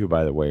attacking me too,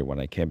 by the way, when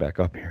I came back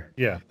up here.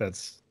 Yeah,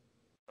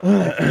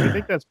 I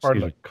think that's part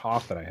of the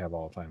cough that I have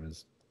all the time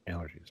is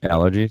allergies.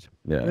 Allergies?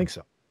 Yeah. I think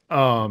so.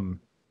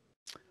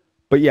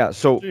 But yeah,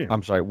 so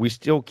I'm sorry, we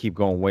still keep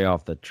going way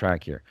off the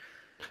track here.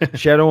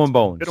 Shadow and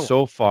Bone.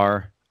 So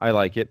far, I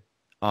like it.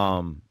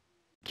 Can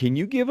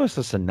you give us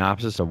a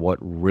synopsis of what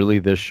really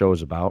this show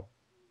is about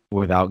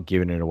without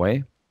giving it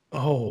away?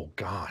 Oh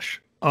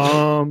gosh.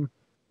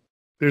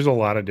 There's a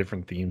lot of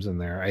different themes in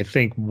there. I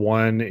think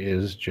one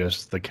is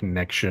just the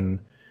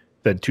connection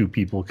that two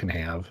people can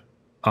have.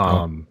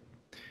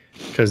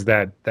 Because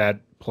that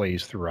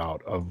plays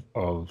throughout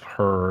of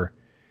her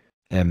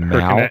And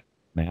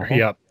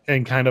Yep,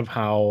 and kind of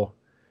how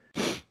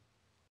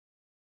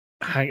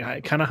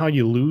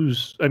you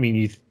lose. I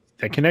mean,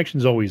 that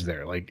connection's always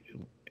there, like,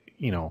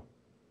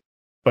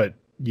 but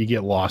you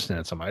get lost in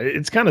it somehow.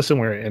 It's kind of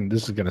similar, and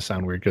this is going to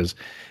sound weird because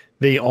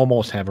they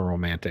almost have a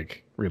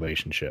romantic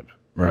relationship.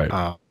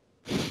 Right.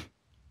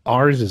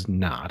 Ours is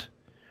not,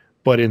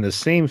 but in the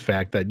same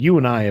fact that you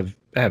and I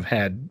have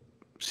had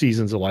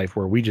seasons of life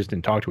where we just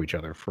didn't talk to each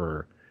other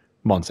for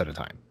months at a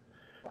time.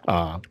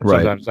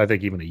 Sometimes I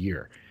think even a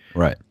year.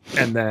 Right.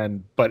 And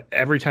then, but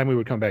every time we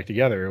would come back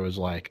together, it was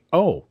like,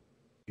 oh,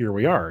 here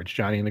we are. It's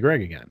Johnny and the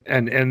Greg again.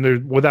 And they're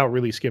without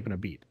really skipping a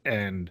beat.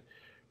 And,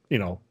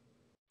 yeah.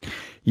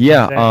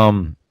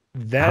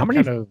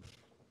 That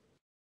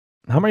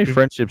how many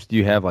friendships do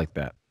you have like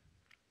that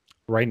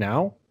right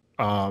now?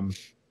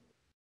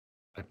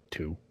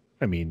 2.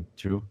 I mean,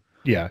 2.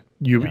 Yeah.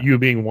 You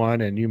being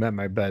one, and you met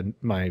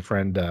my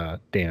friend,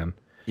 Dan.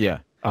 Yeah.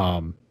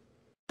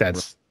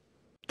 That's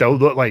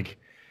like,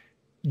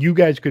 you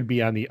guys could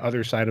be on the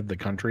other side of the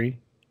country,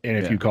 and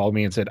if you called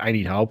me and said, I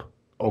need help,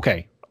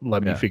 okay,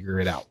 let me figure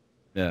it out.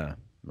 Yeah,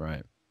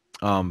 right.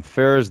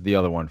 Farrah's the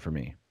other one for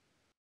me.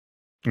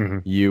 Mm-hmm.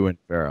 You and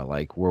Farrah,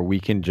 like, where we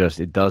can just,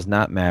 it does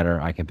not matter.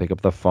 I can pick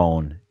up the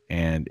phone,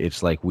 and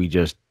it's like we're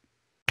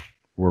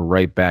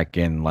right back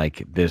in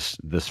like this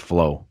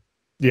flow.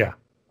 Yeah.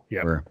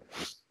 Yeah. Where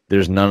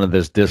there's none of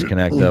this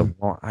disconnect of,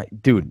 well,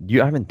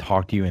 dude, I haven't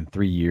talked to you in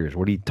 3 years.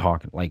 What are you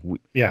talking? Like,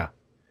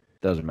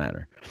 doesn't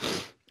matter.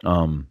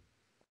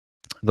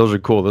 Those are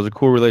cool. Those are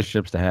cool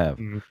relationships to have.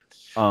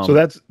 Mm-hmm. So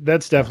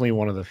that's definitely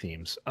one of the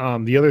themes.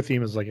 The other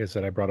theme is, like I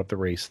said, I brought up the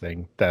race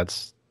thing.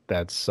 That's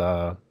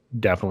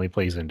definitely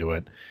plays into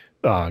it.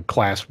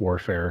 Class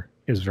warfare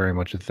is very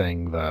much a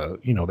thing. The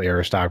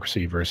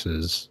aristocracy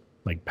versus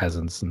like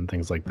peasants and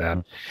things like that.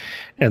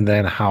 Mm-hmm. And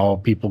then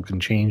how people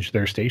can change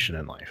their station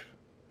in life.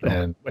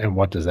 And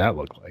what does that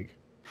look like?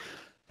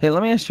 Hey,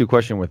 let me ask you a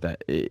question with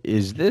that.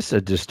 Is this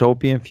a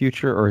dystopian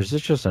future, or is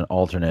this just an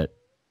alternate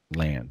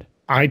land?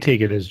 I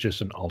take it as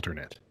just an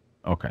alternate.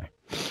 Okay.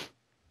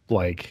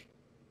 Like,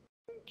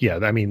 yeah,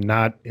 I mean,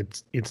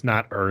 it's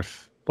not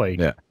Earth, like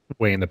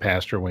way in the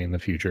past or way in the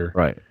future.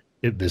 Right.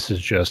 This is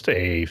just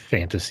a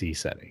fantasy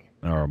setting.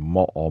 Or a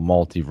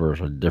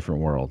multiverse, or a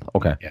different world.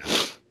 Okay. Yeah.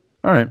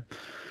 All right.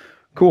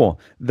 Cool.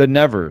 The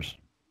Nevers.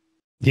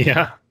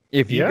 Yeah.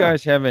 If you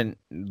guys haven't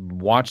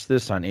watched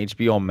this on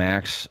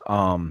HBOMAX,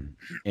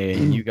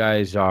 and you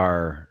guys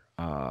are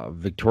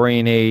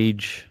Victorian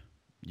age,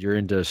 you're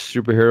into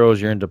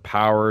superheroes, you're into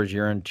powers,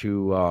 you're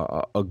into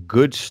a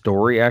good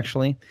story,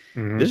 actually.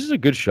 Mm-hmm. This is a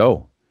good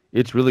show.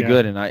 It's really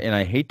good, and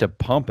I hate to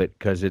pump it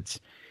because it's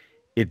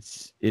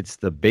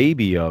the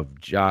baby of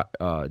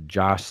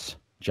Joss.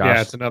 Yeah,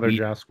 it's another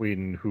Joss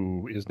Whedon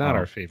who is not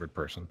our favorite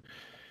person.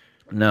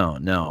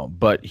 No,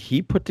 but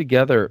he put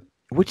together,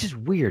 which is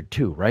weird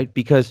too, right?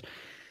 Because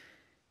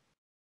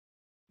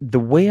the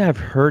way I've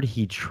heard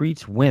he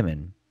treats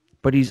women,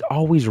 but he's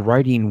always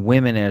writing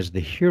women as the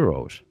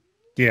heroes.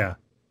 Yeah,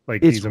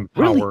 like it's he's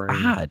empowering.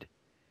 Really odd.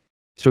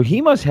 So he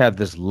must have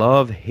this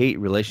love-hate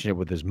relationship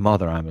with his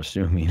mother, I'm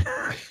assuming.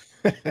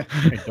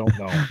 I don't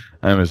know.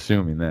 I'm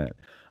assuming that.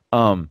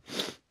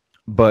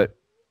 But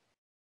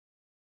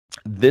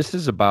this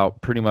is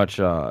about pretty much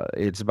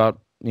it's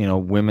about,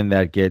 women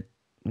that get,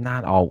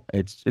 not all,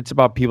 it's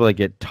about people that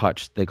get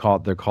touched. They're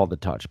called the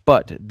touch.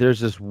 But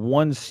there's this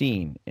one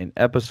scene in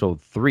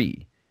episode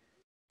 3.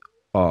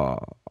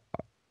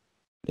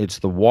 It's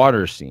the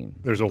water scene.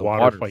 There's a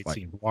water fight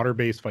scene,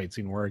 water-based fight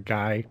scene where a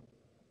guy,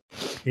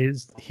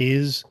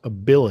 his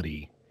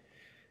ability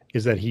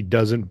is that he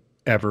doesn't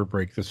ever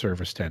break the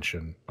surface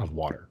tension of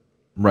water.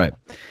 Right.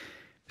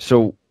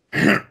 So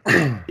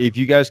if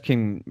you guys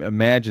can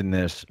imagine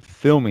this,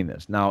 filming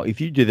this. Now,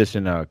 if you do this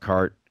in a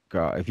cart,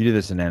 if you do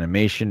this in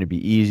animation, it'd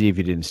be easy. If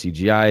you did in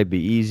CGI, it'd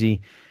be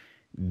easy.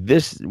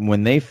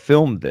 When they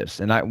filmed this,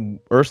 and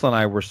Ursula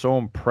and I were so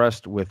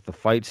impressed with the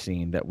fight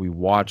scene that we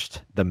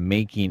watched the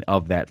making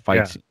of that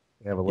fight scene.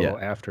 They have a little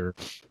after.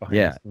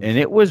 Yeah, and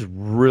it was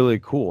really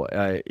cool.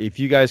 If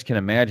you guys can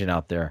imagine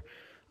out there,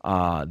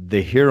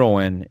 the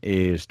heroine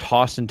is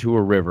tossed into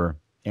a river,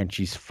 and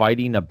she's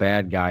fighting a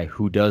bad guy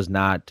who does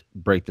not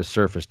break the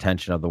surface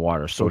tension of the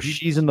water. So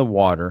she's in the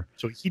water.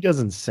 So he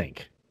doesn't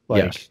sink.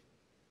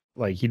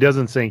 Like he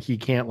doesn't sink. He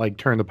can't like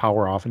turn the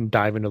power off and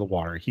dive into the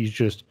water. He's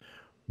just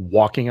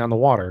walking on the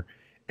water.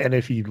 And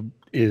if he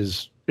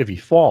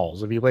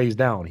falls, if he lays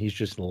down, he's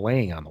just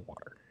laying on the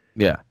water.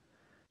 Yeah.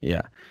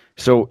 Yeah.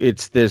 So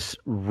it's this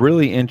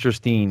really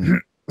interesting,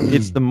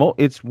 it's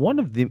one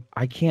of the,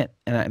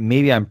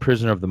 maybe I'm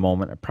prisoner of the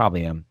moment. I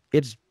probably am.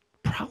 It's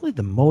probably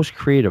the most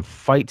creative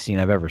fight scene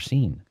I've ever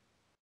seen.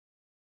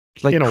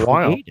 Like in a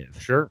while.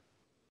 Sure.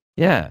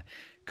 Yeah.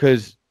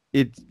 Cause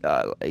if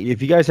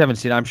you guys haven't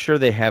seen it, I'm sure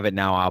they have it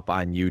now up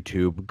on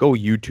YouTube. Go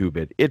YouTube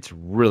it. It's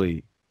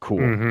really cool.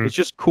 Mm-hmm. It's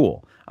just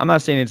cool. I'm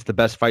not saying it's the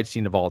best fight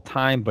scene of all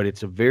time, but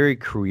it's a very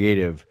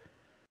creative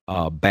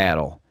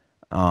battle.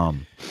 What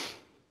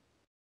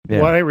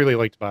I really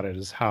liked about it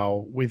is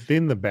how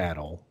within the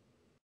battle,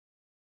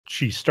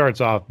 she starts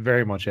off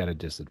very much at a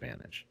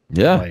disadvantage.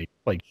 Yeah.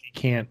 Like she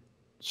can't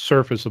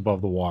surface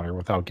above the water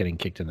without getting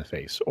kicked in the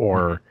face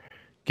or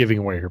giving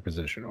away her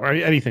position or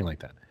anything like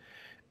that.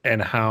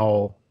 And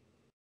how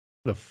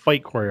the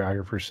fight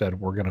choreographer said,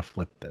 we're going to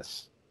flip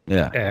this.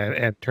 Yeah.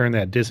 And turn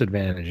that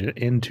disadvantage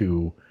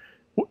into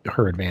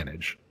her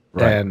advantage.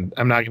 Right. And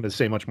I'm not going to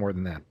say much more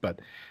than that,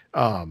 but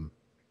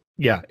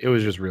yeah, it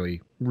was just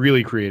really,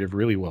 really creative,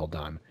 really well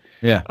done.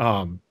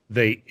 Yeah.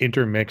 They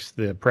intermixed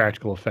the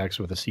practical effects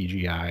with the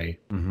CGI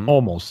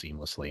almost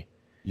seamlessly.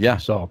 Yeah.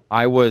 So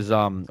I was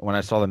when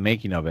I saw the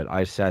making of it,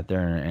 I sat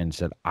there and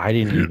said, I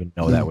didn't even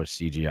know that was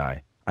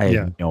CGI. I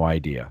had no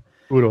idea.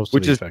 Kudos to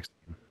the effects.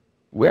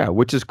 Yeah,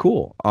 which is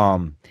cool.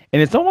 And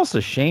it's almost a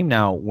shame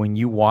now when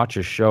you watch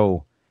a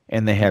show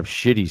and they have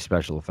shitty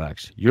special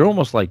effects. You're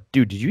almost like,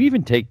 dude, did you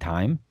even take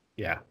time?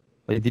 Yeah.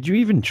 Like, did you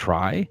even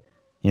try?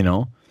 You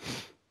know?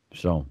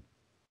 So.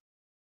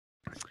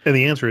 And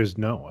the answer is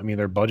no. I mean,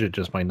 their budget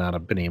just might not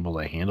have been able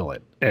to handle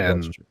it.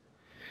 And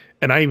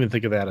I even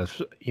think of that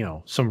as, you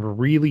know, some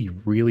really,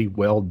 really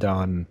well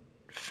done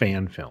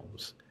fan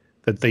films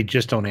that they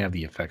just don't have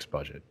the effects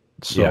budget.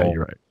 So yeah,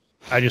 you're right.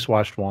 I just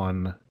watched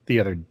one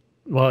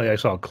I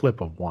saw a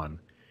clip of one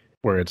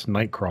where it's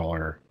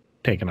Nightcrawler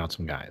taking out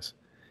some guys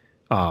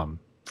from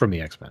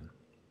the X-Men.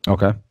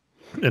 Okay.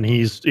 And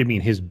his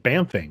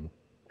bamfing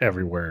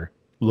everywhere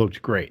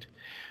looked great.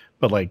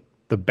 But like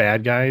the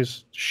bad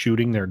guys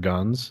shooting their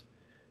guns,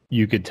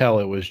 you could tell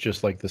it was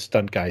just like the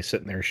stunt guy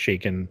sitting there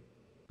shaking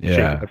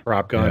the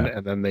prop gun,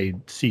 and then they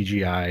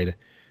CGI'd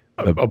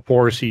a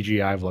poor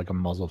CGI of like a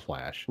muzzle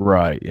flash.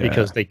 Right, yeah.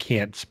 Because they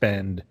can't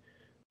spend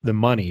the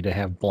money to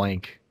have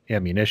blank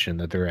ammunition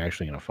that they're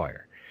actually going to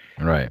fire.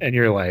 Right. And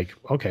you're like,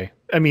 okay.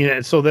 I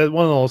mean, so that's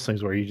one of those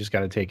things where you just got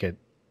to take it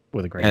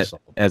with a grain of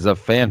salt. As a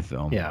fan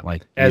film. Yeah.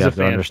 Like, as you a have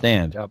fan, to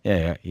understand. Yep.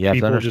 Yeah, you have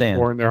People to understand. Just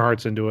pouring their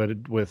hearts into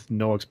it with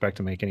no expect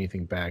to make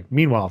anything back.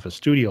 Meanwhile, if a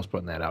studio's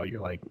putting that out,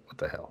 you're like, what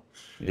the hell?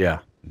 Yeah,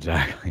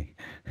 exactly.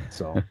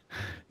 So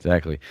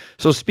exactly.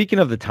 So speaking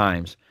of the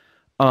times,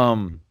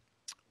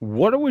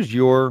 what was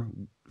your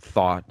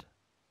thought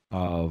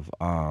of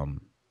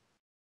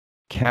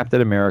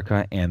Captain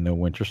America and the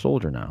Winter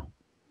Soldier now?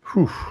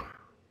 Whew.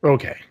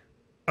 Okay.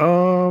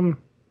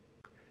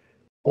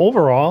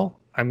 Overall,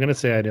 I'm gonna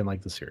say I didn't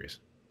like the series.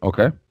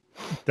 Okay.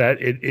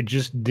 That it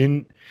just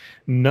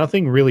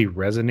nothing really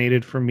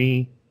resonated for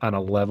me on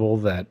a level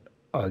that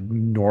a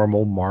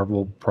normal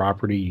Marvel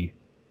property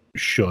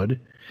should.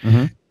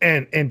 Mm-hmm.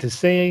 And to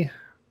say,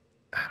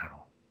 I don't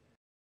know,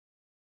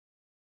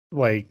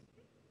 like,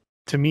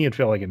 to me it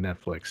felt like a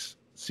Netflix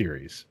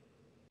series,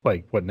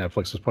 like what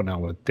Netflix was putting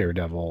out with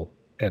Daredevil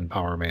and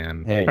Power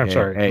Man.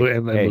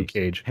 And Luke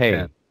Cage.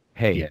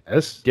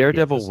 Yes,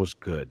 Daredevil was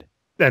good.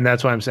 And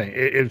that's what I'm saying.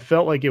 It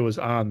felt like it was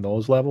on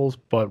those levels,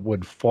 but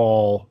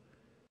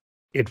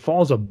it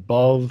falls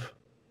above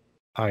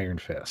Iron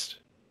Fist.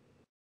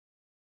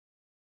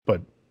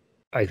 But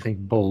I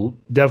think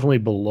definitely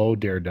below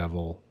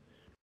Daredevil.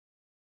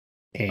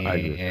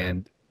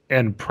 And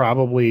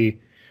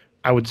probably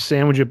I would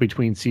sandwich it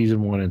between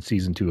season 1 and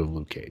season 2 of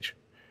Luke Cage.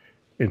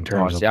 In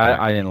terms of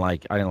I didn't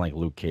like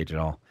Luke Cage at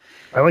all.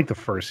 I like the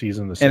first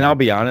season. And I'll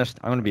be honest.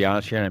 I'm going to be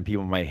honest here, and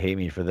people might hate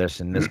me for this,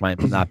 and this might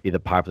not be the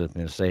popular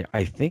thing to say.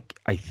 I think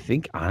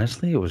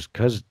honestly, it was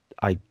because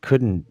I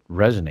couldn't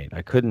resonate.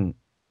 I couldn't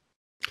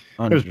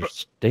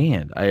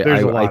understand.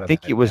 I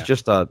think it was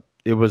just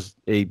it was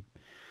a.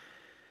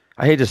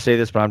 I hate to say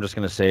this, but I'm just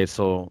going to say it.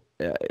 So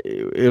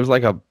it was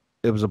like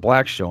it was a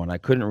black show, and I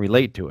couldn't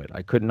relate to it.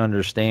 I couldn't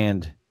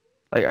understand.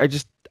 Like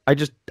I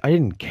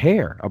didn't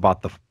care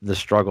about the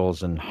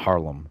struggles in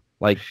Harlem.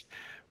 Like.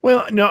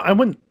 Well, no, I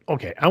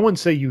wouldn't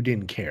say you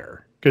didn't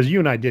care, because you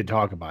and I did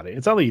talk about it.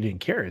 It's not that you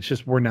didn't care. It's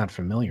just we're not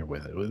familiar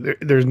with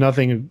it. There's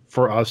nothing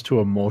for us to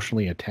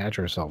emotionally attach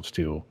ourselves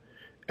to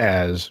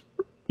as,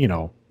 you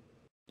know,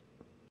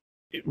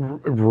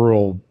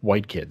 rural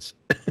white kids.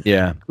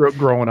 Yeah.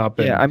 growing up.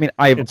 I mean,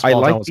 I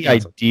like the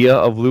idea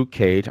of Luke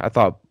Cage. I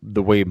thought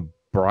the way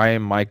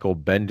Brian Michael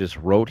Bendis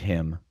wrote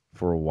him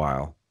for a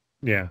while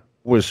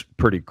was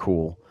pretty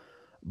cool.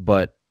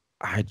 But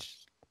I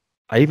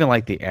even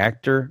like the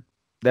actor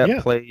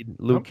that played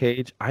Luke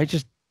Cage. I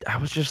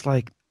was just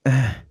like,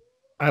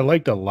 I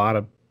liked a lot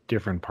of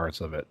different parts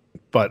of it,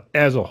 but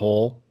as a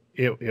whole,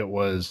 it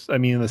was. I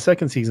mean, the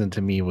second season to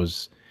me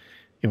was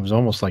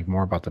almost like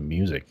more about the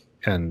music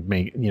and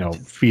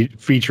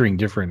featuring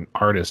different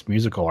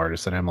musical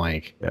artists. And I'm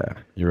like, yeah,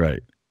 you're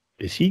right.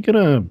 Is he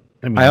gonna?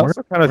 I mean, I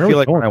also kind of feel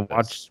like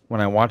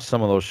when I watch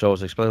some of those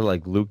shows, especially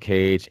like Luke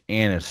Cage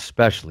and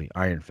especially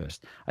Iron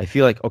Fist, I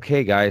feel like,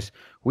 okay, guys,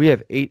 we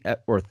have 8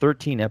 or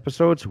 13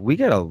 episodes. We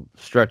got to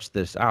stretch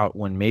this out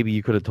when maybe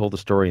you could have told the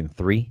story in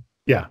 3.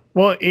 Yeah.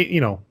 Well,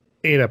 8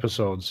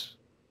 episodes.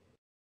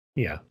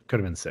 Yeah.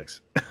 Could have been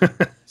 6.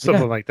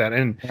 Something like that.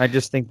 And I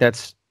just think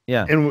that's,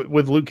 And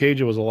with Luke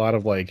Cage, it was a lot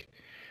of like,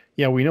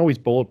 yeah, we know he's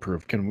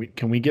bulletproof. Can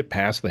we get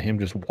past him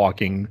just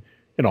walking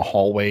in a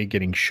hallway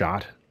getting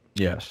shot?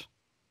 Yes.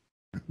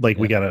 Like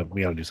we gotta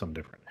do something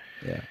different.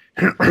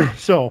 Yeah.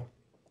 So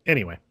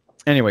anyway,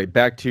 Anyway,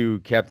 back to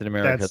Captain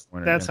America.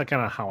 That's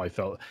kind of how I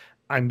felt.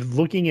 I'm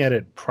looking at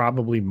it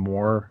probably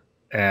more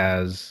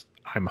as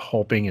I'm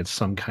hoping it's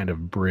some kind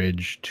of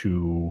bridge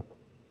to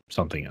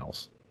something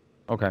else.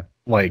 Okay.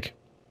 Like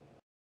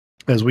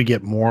as we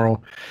get more,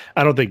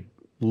 I don't think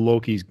I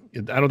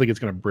don't think it's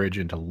going to bridge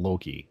into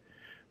Loki,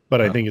 but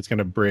I think it's going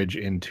to bridge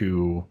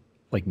into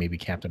like maybe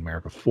Captain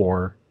America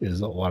 4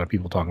 is a lot of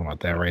people talking about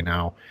that right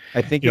now.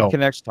 I think it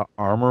connects to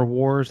Armor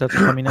Wars that's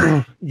coming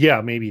out. Yeah,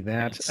 maybe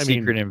that.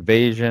 Secret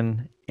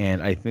Invasion,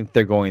 and I think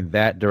they're going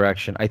that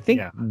direction. I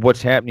think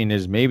what's happening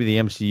is maybe the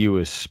MCU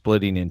is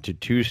splitting into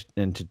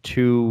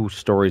two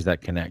stories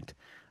that connect.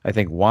 I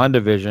think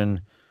WandaVision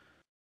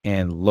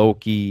and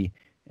Loki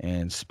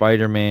and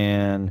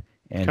Spider-Man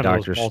and kind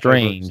Doctor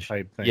Strange.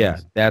 Yeah,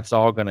 that's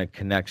all going to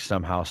connect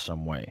somehow,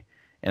 some way.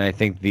 And I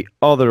think the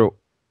other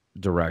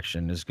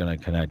direction is going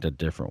to connect a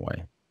different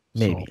way.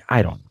 Maybe. So,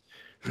 I don't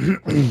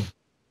know.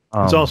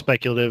 It's all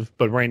speculative,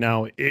 but right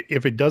now,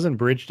 if it doesn't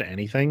bridge to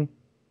anything,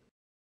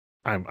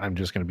 I'm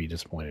just going to be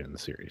disappointed in the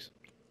series.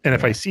 And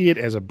if I see it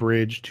as a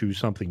bridge to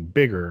something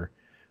bigger,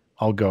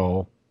 I'll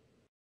go,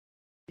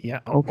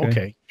 yeah,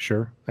 okay,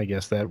 sure. I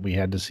guess that we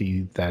had to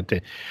see that,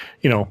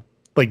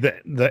 like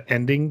the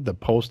ending, the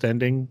post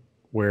ending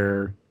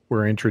where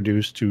we're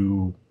introduced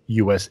to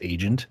U.S.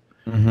 Agent.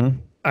 Mm-hmm.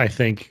 I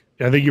think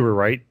you were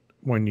right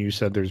when you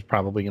said there's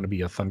probably going to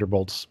be a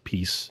Thunderbolts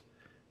piece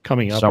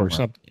coming up or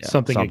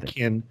something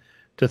akin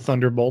to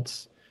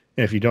Thunderbolts.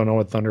 And if you don't know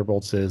what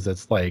Thunderbolts is,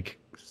 it's like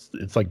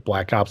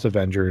Black Ops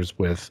Avengers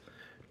with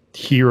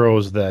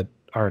heroes that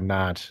are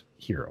not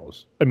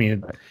heroes. I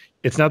mean,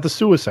 it's not the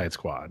Suicide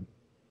Squad,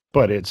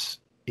 but it's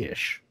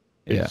ish.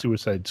 It's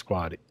Suicide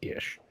Squad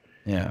ish.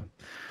 Yeah.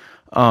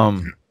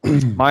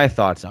 My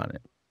thoughts on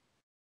it.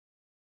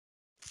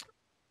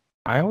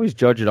 I always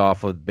judge it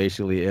off of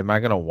basically, am I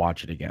going to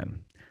watch it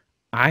again?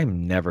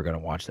 I'm never going to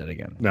watch that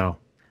again. No.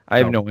 I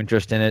have no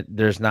interest in it.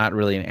 There's not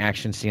really an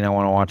action scene I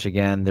want to watch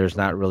again. There's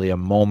not really a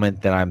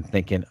moment that I'm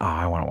thinking, oh,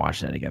 I want to watch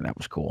that again. That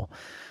was cool.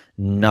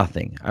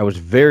 Nothing. I was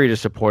very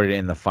disappointed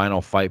in the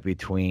final fight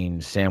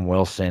between Sam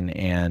Wilson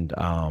and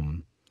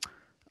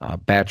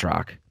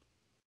Batroc.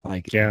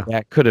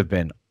 That could have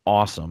been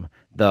awesome.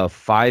 The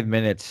 5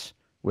 minutes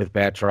with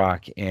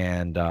Batroc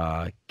and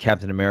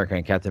Captain America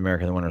and Captain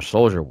America the Winter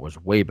Soldier was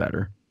way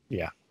better.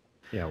 Yeah.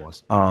 Yeah, it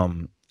was.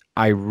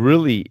 I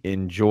really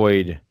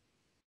enjoyed,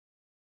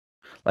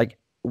 like,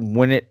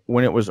 when it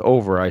was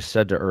over, I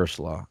said to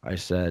Ursula, I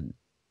said,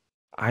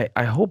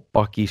 I hope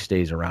Bucky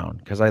stays around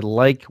because I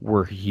like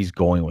where he's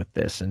going with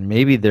this. And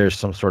maybe there's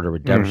some sort of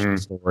redemption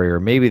story, or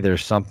maybe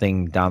there's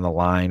something down the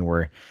line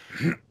where,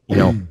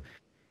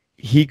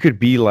 he could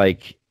be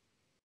like,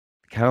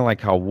 kind of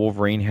like how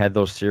Wolverine had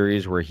those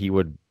series where he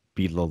would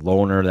be the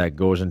loner that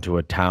goes into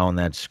a town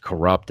that's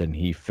corrupt and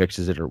he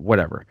fixes it or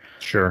whatever.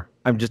 Sure.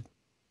 I'm just,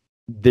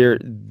 I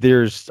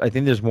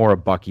think there's more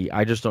of Bucky.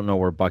 I just don't know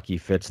where Bucky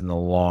fits in the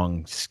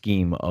long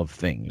scheme of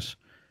things.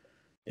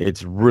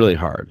 It's really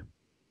hard.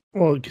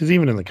 Well, because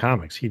even in the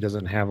comics, he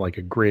doesn't have like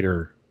a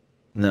greater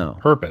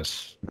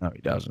purpose. No,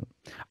 he doesn't.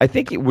 I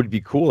think it would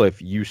be cool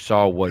if you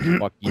saw what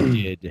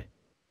Bucky did,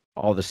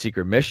 all the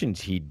secret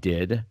missions he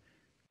did,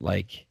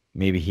 like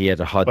maybe he had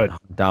to hunt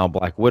down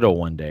Black Widow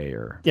one day,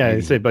 or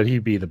they say, but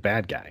he'd be the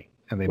bad guy,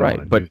 and they don't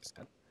want to do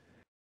that.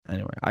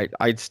 Anyway,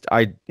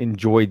 I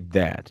enjoyed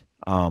that.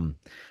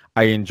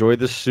 I enjoyed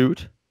the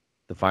suit,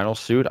 the final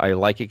suit. I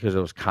like it because it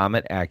was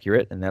comet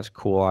accurate, and that's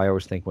cool. I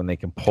always think when they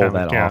can pull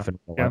that off, and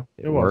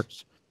it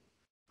works.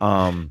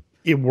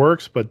 It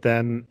works, but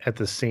then at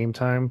the same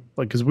time,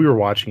 like, because we were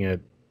watching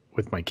it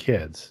with my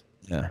kids,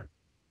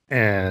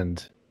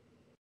 and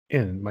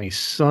my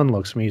son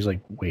looks at me, he's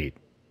like, "Wait,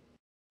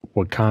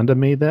 Wakanda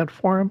made that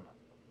for him?"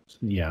 I said,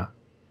 yeah.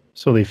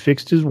 So they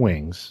fixed his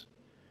wings,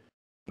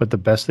 but the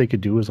best they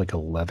could do was like a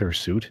leather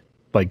suit.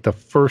 Like the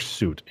first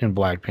suit in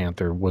Black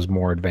Panther was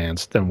more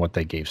advanced than what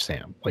they gave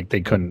Sam. Like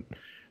they couldn't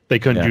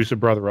juice a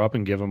brother up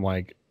and give him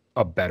like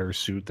a better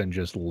suit than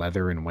just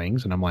leather and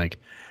wings. And I'm like,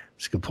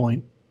 it's a good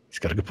point. He's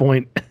got a good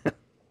point.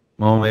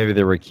 Well, maybe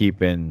they were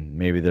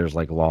maybe there's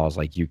like laws,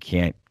 like you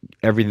can't,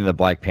 everything the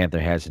Black Panther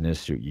has in his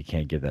suit, you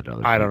can't give that to other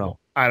people.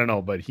 I don't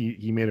know, but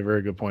he made a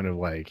very good point of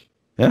like,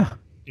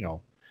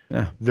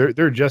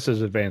 they're just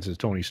as advanced as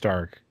Tony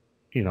Stark,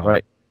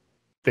 right.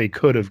 They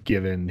could have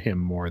given him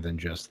more than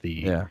just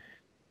the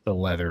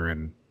leather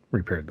and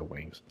repaired the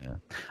wings. Yeah.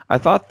 I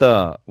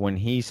thought when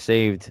he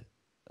saved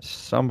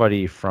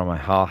somebody from a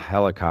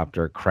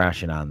helicopter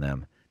crashing on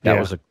them, that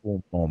was a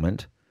cool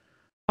moment.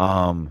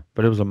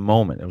 But it was a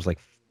moment. It was like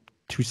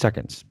 2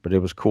 seconds, but it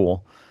was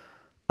cool.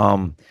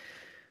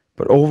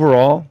 But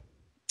overall,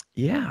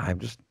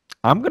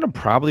 I'm going to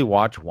probably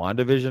watch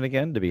WandaVision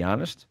again, to be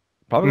honest.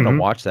 Probably going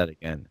to watch that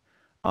again.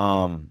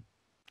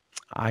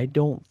 I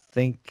don't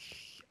think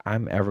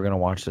I'm ever going to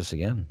watch this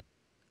again.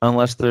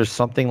 Unless there's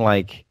something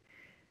like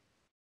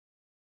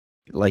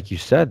you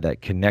said,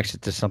 that connects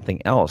it to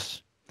something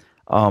else.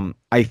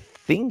 I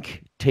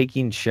think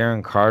taking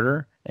Sharon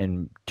Carter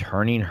and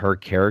turning her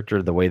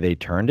character the way they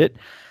turned it,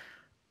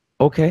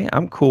 okay,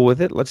 I'm cool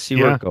with it. Let's see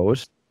where it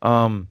goes.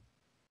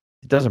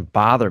 it doesn't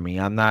bother me.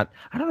 I don't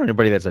know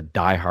anybody that's a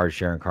diehard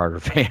Sharon Carter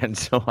fan,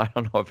 so I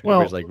don't know if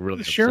anybody's Well, like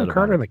really Sharon upset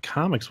Carter about in the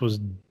comics was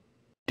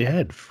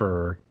dead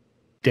for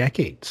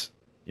decades.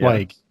 it.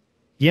 Like,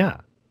 yeah.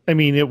 I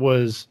mean, it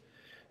wasn't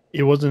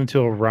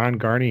until Ron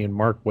Garney and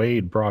Mark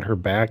Waid brought her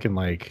back in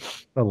like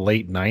the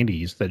late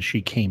 90s that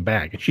she came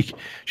back. And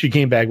she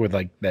came back with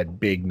like that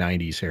big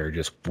 90s hair,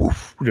 just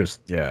woof,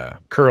 just Yeah.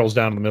 curls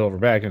down in the middle of her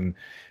back, and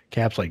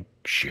Cap's like,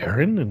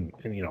 Sharon, and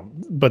you know,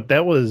 but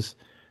that was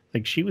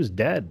like she was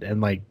dead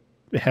and like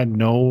had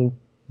no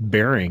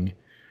bearing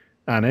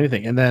on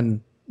anything. And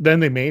then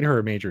they made her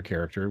a major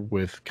character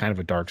with kind of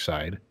a dark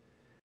side.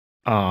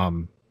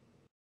 And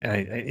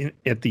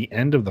at the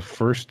end of the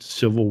first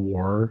Civil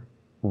War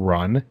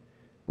run,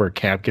 where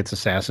Cap gets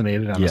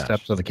assassinated on the Yes.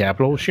 steps of the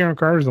Capitol, Sharon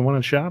Carter's the one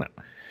that shot him.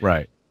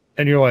 Right.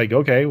 And you're like,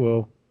 okay,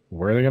 well,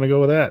 where are they going to go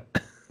with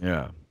that?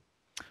 Yeah.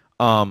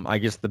 I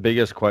guess the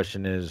biggest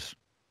question is,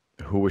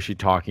 who was she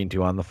talking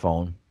to on the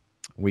phone?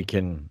 We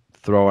can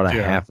throw out a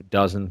half a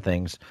dozen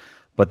things,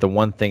 but the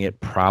one thing it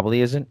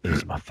probably isn't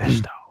is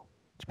Mephisto.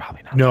 It's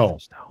probably not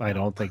Mephisto. I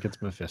don't think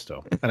it's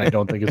Mephisto. And I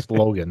don't think it's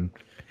Logan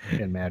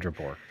in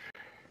Madripoor.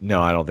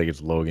 No, I don't think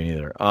it's Logan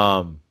either.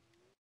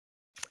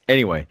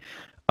 Anyway,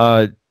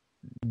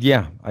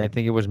 yeah, I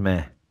think it was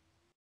meh.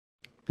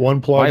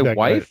 One plug.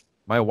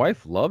 My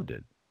wife loved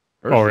it.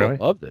 Oh, really?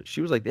 Loved it.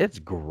 She was like, "It's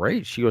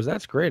great." She goes,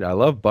 "That's great. I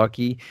love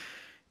Bucky."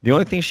 The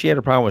only thing she had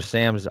a problem with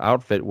Sam's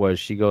outfit was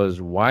she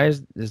goes, "Why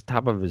is this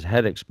top of his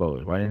head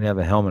exposed? Why didn't he have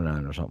a helmet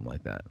on or something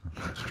like that?"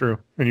 It's true.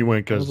 And you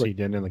went because he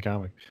didn't in the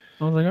comic.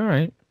 I was like, "All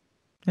right,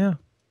 yeah."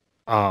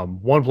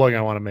 One plug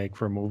I want to make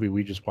for a movie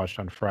we just watched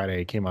on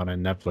Friday. It came out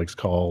on Netflix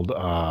called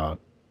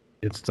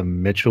it's the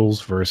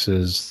Mitchells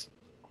versus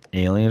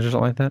Aliens or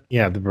something like that.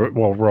 Yeah,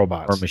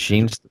 robots or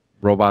machines.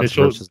 Robots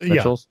versus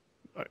Mitchells.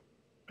 Yeah.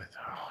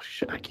 Oh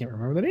shit, I can't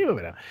remember the name of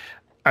it now.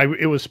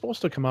 It was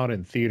supposed to come out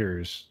in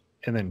theaters,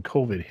 and then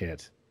COVID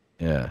hit.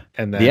 Yeah,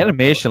 and then, the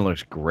animation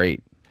looks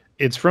great.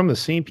 It's from the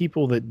same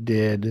people that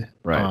did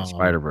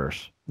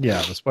Spider-Verse.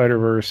 Yeah, the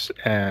Spider-Verse,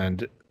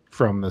 and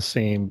from the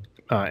same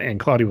and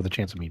Cloudy with a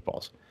Chance of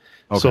Meatballs.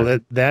 Okay. So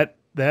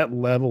that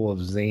level of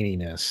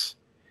zaniness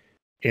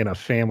in a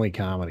family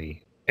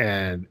comedy,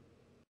 and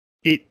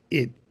it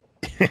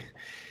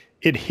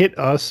it hit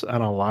us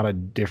on a lot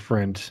of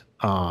different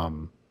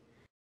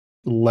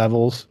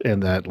levels, in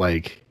that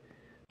like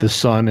the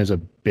son is a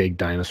big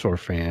dinosaur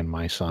fan.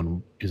 My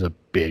son is a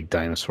big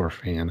dinosaur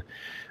fan.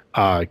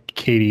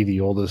 Katie, the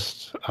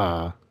oldest,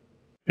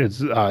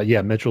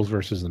 Mitchells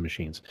versus the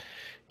Machines.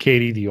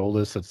 Katie, the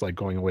oldest, that's like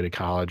going away to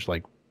college,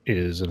 like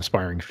is an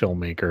aspiring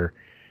filmmaker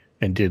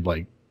and did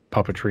like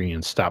puppetry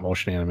and stop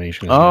motion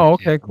animation. Oh,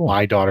 okay, cool.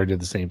 My daughter did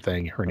the same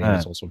thing. Her name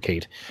is also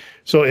Kate.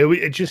 So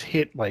it just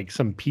hit like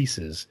some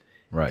pieces.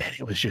 Right. And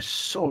it was just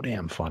so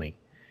damn funny.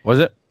 Was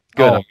it?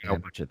 Good. I'll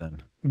watch it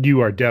then. You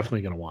are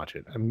definitely going to watch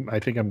it. I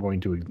think I'm going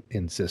to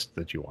insist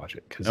that you watch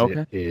it, because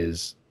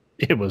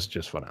it was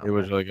just phenomenal. It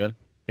was really good.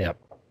 Yep.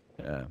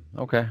 Yeah.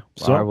 Okay.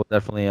 So I will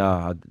definitely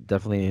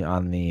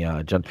on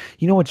the jump.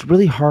 You know, it's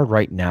really hard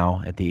right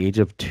now at the age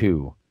of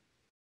 2.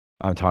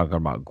 I'm talking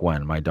about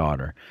Gwen, my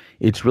daughter.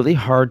 It's really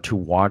hard to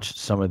watch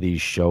some of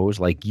these shows.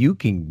 Like, you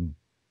can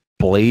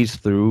blaze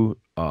through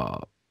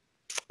what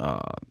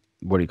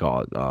do you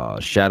call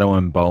it? Shadow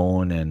and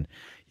Bone, and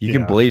you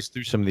can blaze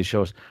through some of these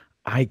shows.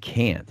 I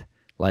can't.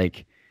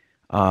 Like,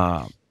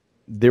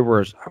 there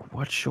was,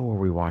 what show were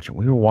we watching?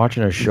 We were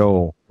watching a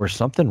show where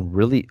something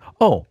really,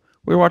 we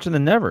were watching The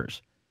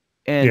Nevers.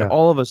 And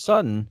all of a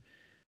sudden,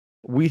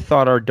 we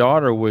thought our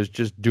daughter was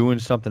just doing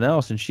something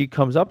else. And she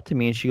comes up to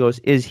me and she goes,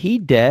 "Is he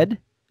dead?"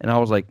 And I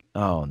was like,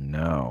 "Oh,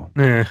 no."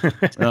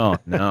 Oh,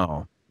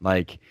 no.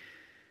 Like,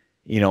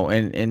 you know,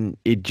 and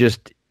it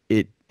just,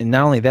 and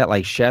not only that,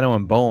 like Shadow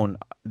and Bone,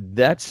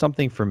 that's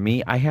something for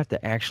me. I have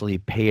to actually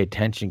pay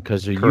attention,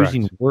 because they're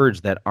using words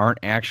that aren't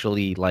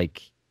actually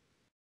like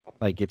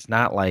it's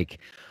not like,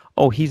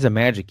 oh, he's a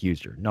magic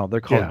user. No,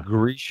 they're called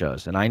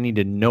Grishas, and I need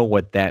to know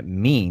what that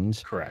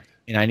means. Correct.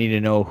 And I need to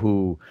know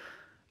who,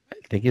 I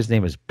think his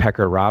name is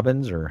Pecker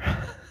Robbins or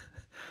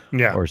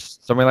or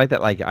something like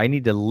that. Like, I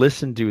need to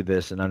listen to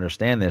this and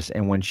understand this.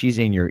 And when she's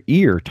in your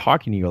ear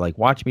talking to you, like,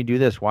 watch me do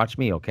this, watch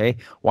me, okay?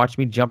 Watch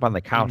me jump on the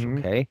couch,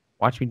 okay?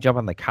 Watch me jump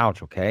on the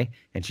couch, okay?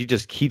 And she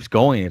just keeps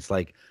going. It's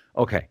like,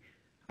 okay,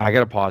 I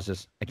gotta pause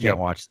this. I can't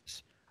watch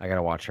this. I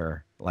gotta watch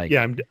her. Like,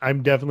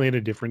 I'm definitely at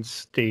a different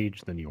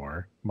stage than you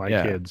are. My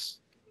kids,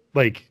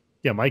 like,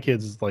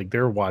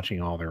 they're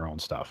watching all their own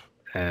stuff,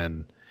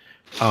 and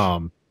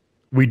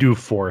we do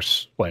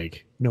force,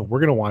 like, no, we're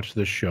gonna watch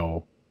this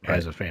show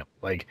as a family.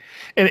 Like,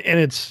 and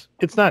it's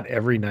not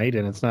every night,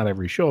 and it's not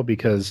every show,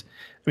 because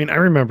I mean, I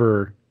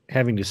remember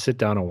having to sit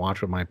down and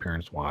watch what my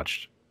parents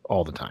watched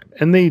all the time,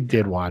 and they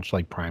did watch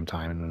like prime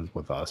time and it was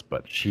with us,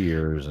 but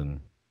Cheers and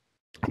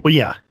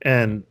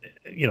and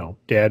you know,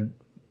 Dad,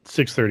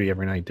 6:30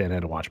 every night, Dad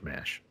had to watch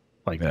MASH,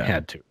 like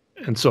had to,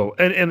 and so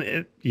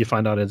you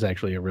find out it's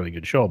actually a really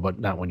good show, but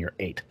not when you're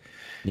 8.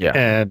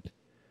 And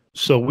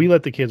so we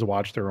let the kids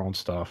watch their own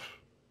stuff,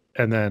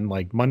 And then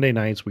like Monday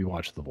nights we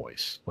watch The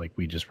Voice. Like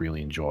we just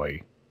really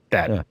enjoy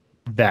that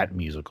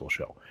musical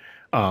show.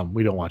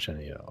 We don't watch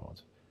any of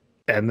those.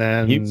 And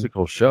then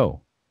musical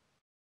show.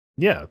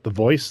 Yeah, The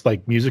Voice,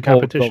 like music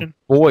competition.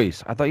 The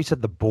Boys. I thought you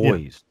said The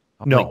Boys.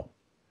 Yeah. No.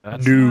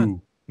 Like,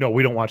 no,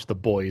 we don't watch The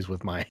Boys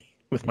with my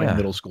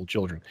middle school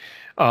children.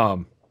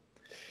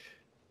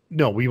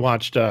 No, we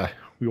watched The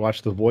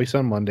Voice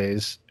on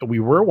Mondays. We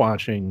were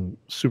watching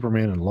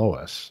Superman and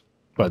Lois,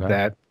 but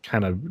that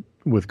kind of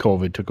with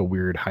COVID took a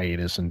weird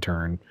hiatus and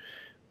turn.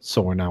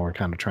 So we're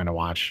kind of trying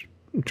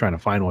to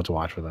find what to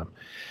watch for them.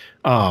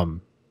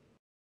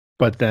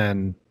 But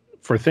then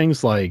for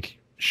things like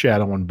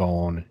Shadow and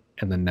Bone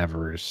and The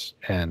Nevers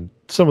and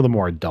some of the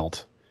more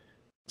adult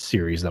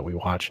series that we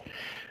watch,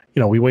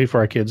 we wait for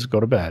our kids to go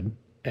to bed,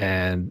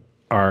 and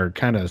our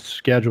kind of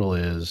schedule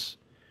is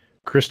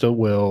Krista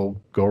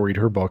will go read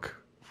her book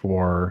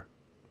for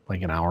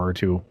like an hour or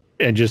two,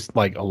 and just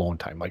like alone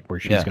time, like where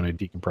she's going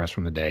to decompress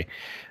from the day.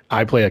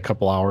 I play a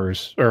couple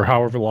hours, or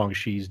however long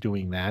she's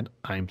doing that.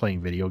 I'm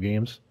playing video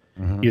games,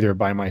 either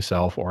by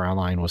myself or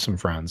online with some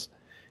friends.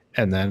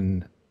 And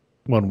then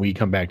when we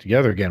come back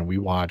together again, we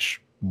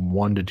watch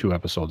 1 to 2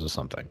 episodes of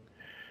something.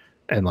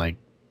 And like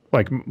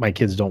my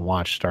kids don't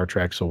watch Star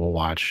Trek, so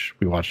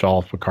we watched all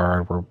of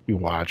Picard. I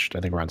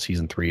think we're on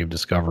season 3 of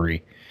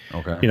Discovery.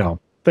 Okay.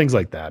 Things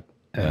like that.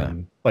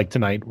 And like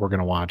tonight we're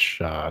gonna watch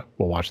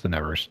we'll watch The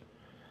Nevers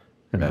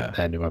and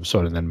that new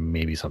episode, and then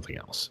maybe something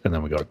else, and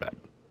then we go to bed.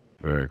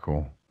 Very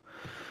cool.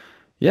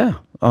 Yeah.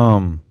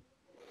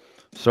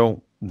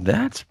 So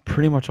that's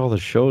pretty much all the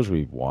shows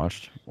we've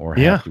watched or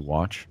have to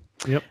watch.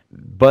 Yep.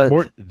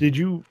 But did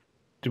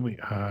we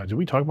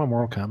talk about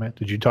Mortal Kombat?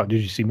 Did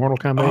you see Mortal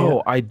Kombat? Oh,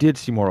 yet? I did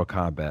see Mortal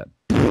Kombat.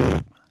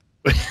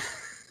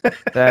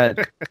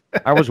 That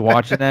I was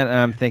watching that and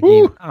I'm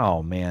thinking,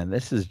 oh man,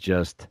 this is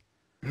just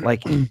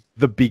like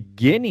the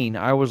beginning.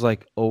 I was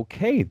like,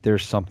 okay,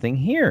 there's something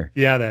here.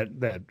 Yeah,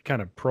 that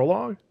kind of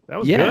prologue, that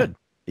was good.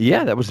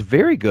 Yeah, that was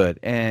very good.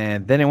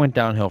 And then it went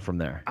downhill from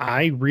there.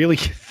 I really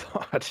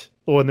thought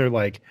when they're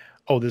like,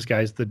 oh, this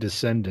guy's the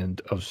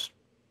descendant of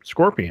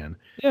Scorpion.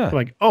 Yeah. I'm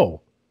like, oh,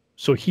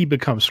 so he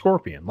becomes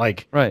Scorpion.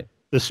 Like,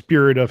 the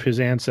spirit of his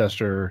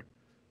ancestor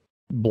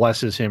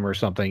blesses him or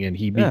something, and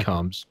he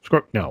becomes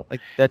Scorpion. No.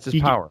 Like, that's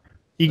his power.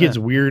 He gets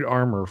weird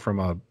armor from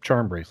a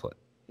charm bracelet.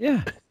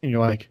 Yeah. And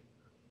you're like,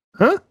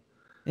 huh?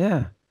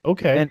 Yeah.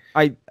 Okay. And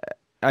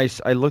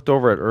I looked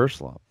over at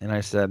Ursula, and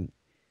I said,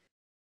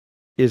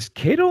 is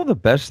Kato the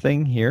best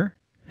thing here?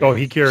 Oh,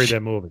 he carried that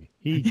movie.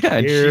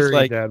 And she's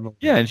like,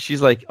 and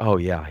she's like, oh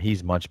yeah,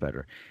 he's much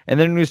better. And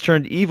then when he was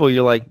turned evil,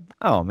 you're like,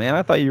 oh man,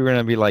 I thought you were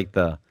gonna be like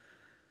the.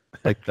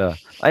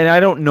 And I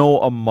don't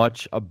know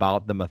much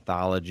about the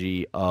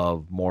mythology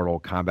of Mortal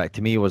Kombat.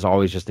 To me, it was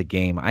always just a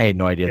game. I had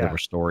no idea there were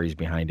stories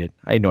behind it.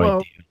 I had no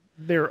idea.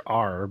 There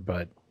are,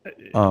 but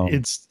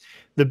it's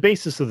the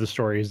basis of the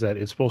story is that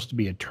it's supposed to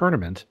be a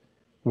tournament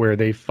where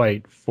they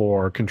fight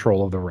for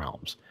control of the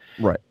realms.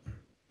 Right.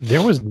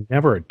 There was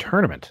never a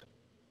tournament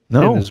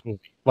in this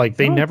movie. Like,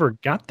 they never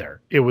got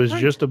there. It was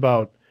just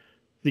about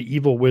the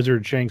evil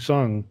wizard Shang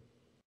Tsung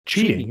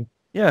cheating.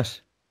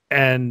 Yes.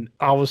 And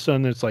all of a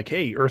sudden it's like,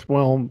 hey,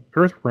 Earthrealm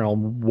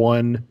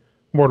won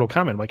Mortal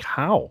Kombat. I'm like,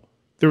 how?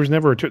 There was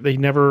never they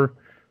never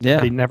got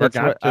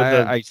to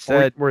the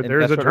point where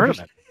there's a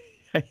tournament.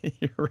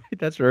 You're right.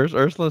 That's what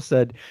Ursula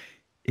said.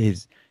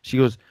 She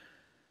goes,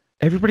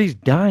 everybody's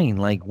dying.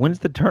 Like, when's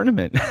the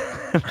tournament?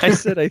 I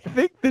said, I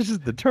think this is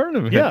the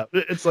tournament. Yeah,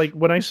 it's like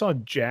when I saw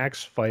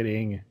Jax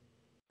fighting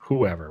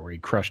whoever, where he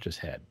crushed his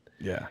head.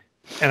 Yeah,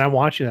 and I'm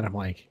watching that. I'm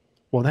like,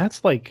 well,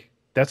 that's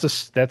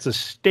a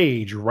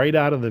stage right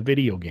out of the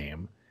video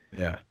game.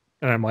 Yeah,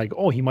 and I'm like,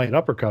 oh, he might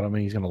uppercut him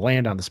and he's going to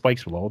land on the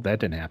spikes below. That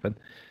didn't happen.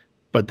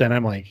 But then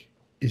I'm like,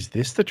 is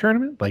this the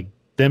tournament? Like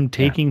them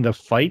taking the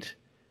fight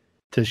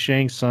to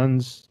Shang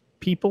Tsung's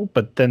people,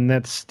 but then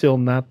that's still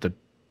not the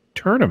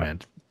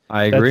tournament.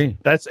 I agree.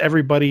 That's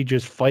everybody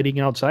just fighting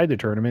outside the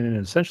tournament and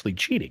essentially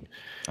cheating.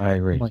 I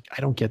agree. I'm like,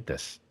 I don't get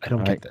this. I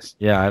don't get this.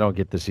 Yeah, I don't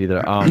get this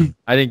either. I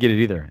didn't get it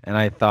either. And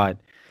I thought...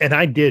 And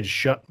I did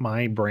shut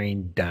my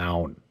brain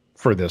down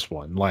for this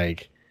one.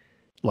 Like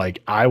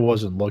I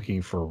wasn't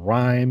looking for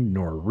rhyme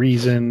nor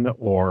reason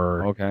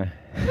or... Okay.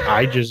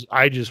 I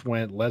just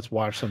went, let's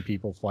watch some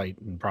people fight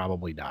and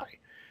probably die.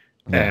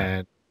 Yeah.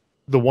 And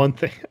the one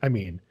thing... I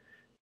mean,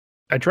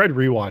 I tried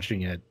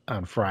rewatching it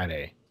on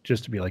Friday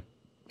just to be like,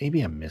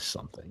 maybe I missed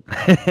something.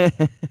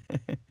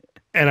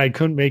 And I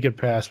couldn't make it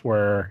past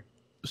where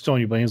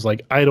Sonya Blaine's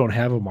like, I don't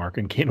have a mark.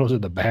 And Kano's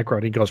in the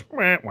background. He goes,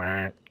 wah,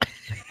 wah.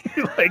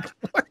 Like,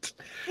 what?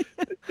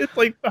 It's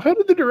like, how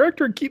did the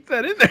director keep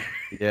that in there?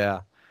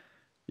 Yeah.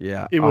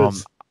 Yeah. It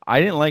was. I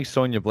didn't like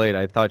Sonya Blade.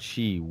 I thought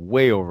she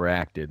way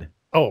overacted.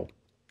 Oh,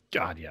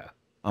 God, yeah.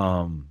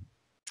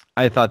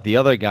 I thought the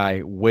other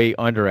guy way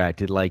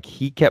underacted. Like,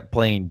 he kept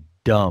playing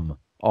dumb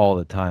all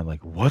the time.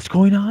 Like, what's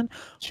going on?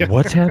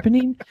 What's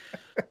happening?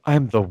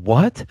 I'm the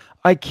what?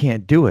 I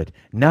can't do it.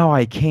 Now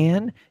I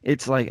can.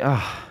 It's like,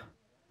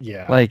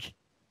 yeah. Like,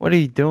 what are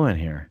you doing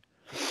here?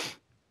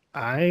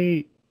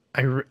 I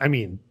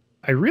mean,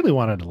 I really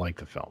wanted to like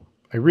the film.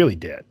 I really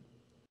did.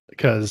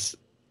 Because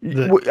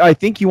I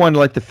think you wanted to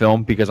like the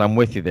film because I'm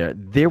with you there.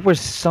 There was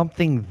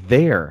something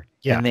there,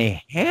 and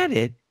they had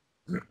it,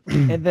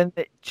 and then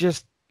it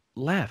just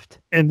left.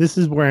 And this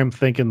is where I'm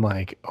thinking,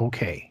 like,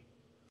 okay,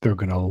 they're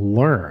going to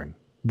learn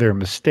their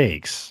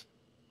mistakes,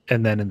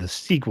 and then in the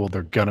sequel,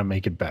 they're going to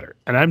make it better.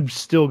 And I'm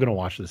still going to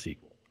watch the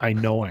sequel. I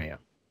know I am.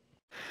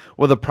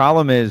 Well, the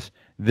problem is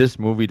this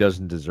movie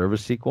doesn't deserve a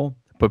sequel,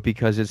 but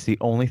because it's the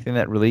only thing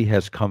that really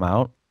has come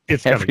out,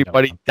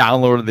 everybody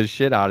downloaded the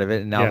shit out of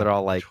it, and now they're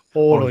all like,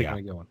 totally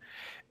going to go on.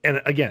 And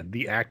again,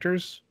 the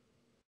actors,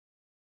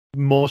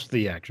 most of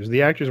the actors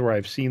where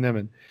I've seen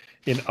them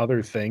in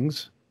other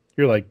things,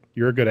 you're like,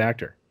 you're a good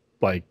actor.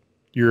 Like,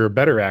 you're a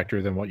better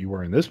actor than what you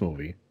were in this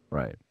movie.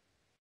 Right.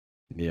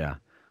 Yeah.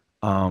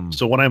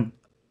 So when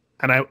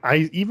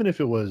I even if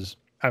it was,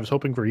 I was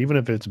hoping for, even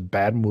if it's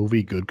bad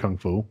movie, good kung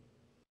fu,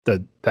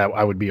 that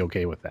I would be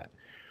okay with that.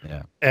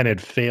 Yeah. And it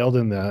failed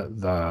in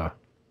the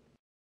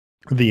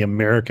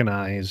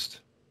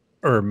Americanized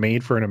or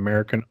made for an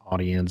American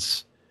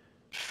audience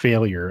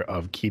failure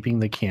of keeping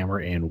the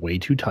camera in way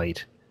too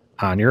tight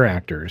on your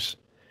actors,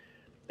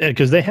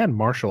 because they had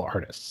martial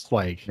artists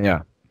like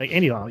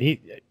Andy,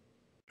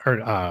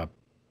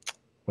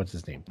 what's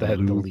his name,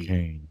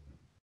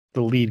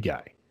 the lead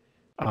guy,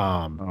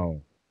 I don't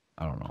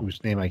know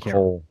whose name I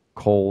can't.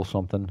 Cole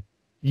something.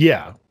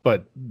 Yeah,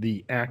 but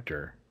the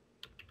actor,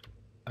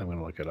 I'm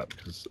gonna look it up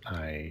because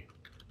I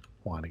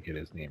want to get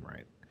his name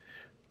right.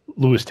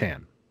 Louis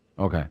Tan.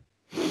 Okay.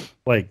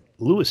 Like,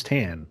 Louis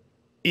Tan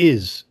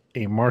is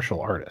a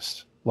martial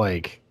artist.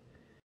 Like,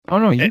 oh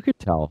no, you could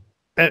tell.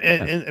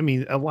 And I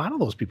mean, a lot of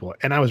those people.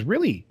 And I was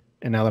really,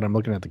 and now that I'm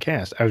looking at the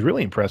cast, I was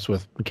really impressed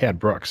with McCad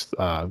Brooks,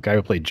 the guy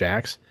who played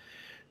Jax,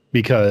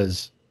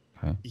 because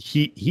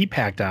he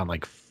packed on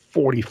like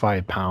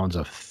 45 pounds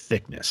of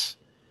thickness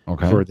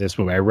for this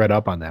movie. I read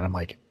up on that. I'm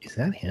like, is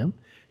that him?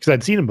 Because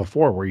I'd seen him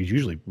before where he's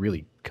usually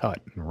really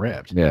cut and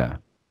ripped. Yeah.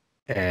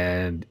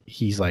 And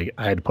he's like,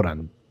 I had to put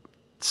on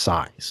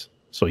size.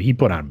 So he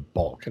put on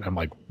bulk. And I'm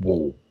like,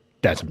 whoa,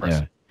 that's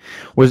impressive. Yeah.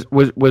 Was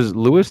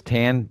Louis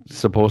Tan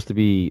supposed to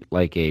be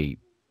like a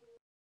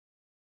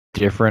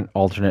different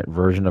alternate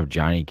version of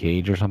Johnny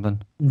Cage or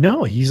something?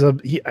 No,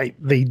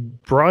 they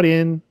brought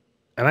in,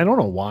 and I don't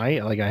know why,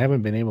 like, I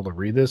haven't been able to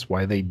read this,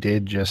 why they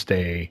did just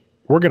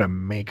we're going to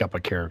make up a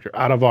character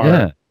out of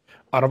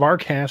our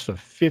cast of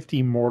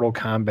 50 Mortal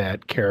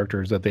Kombat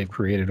characters that they've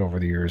created over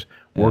the years.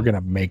 We're going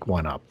to make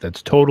one up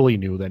that's totally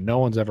new that no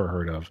one's ever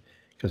heard of,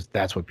 because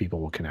that's what people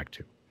will connect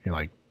to. You're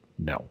like,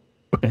 no.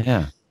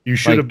 Yeah. You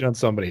should have done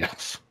somebody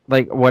else.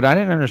 Like, what I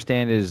didn't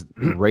understand is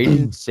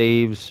Raiden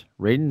saves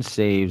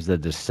the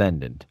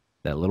descendant,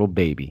 that little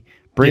baby,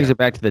 brings it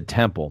back to the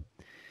temple.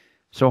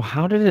 So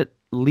how did it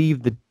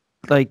leave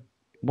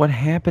what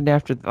happened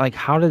after,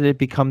 how did it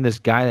become this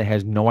guy that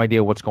has no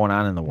idea what's going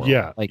on in the world?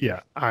 Yeah.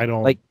 I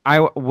don't,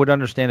 I would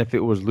understand if it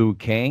was Liu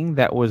Kang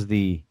that was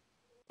the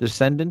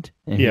descendant,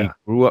 and he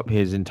grew up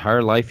his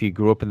entire life. He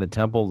grew up in the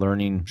temple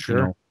learning.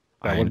 Sure.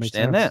 I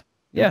understand that.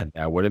 Yeah,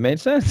 that would have made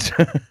sense.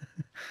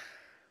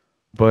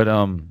 But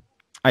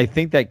I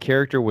think that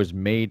character was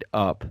made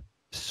up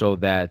so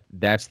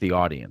that's the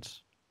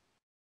audience.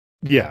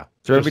 Yeah.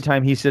 So every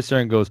time he sits there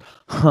and goes,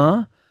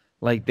 huh?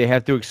 Like, they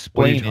have to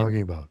explain what are you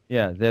talking about?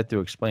 Yeah, they have to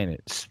explain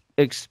it.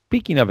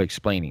 Speaking of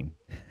explaining,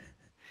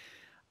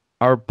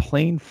 our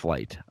plane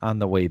flight on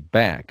the way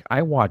back,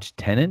 I watched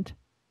Tenet.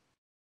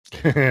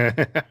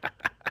 Yeah.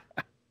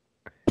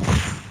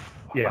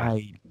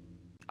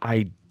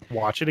 I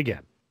watch it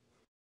again.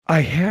 I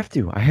have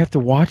to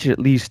watch it at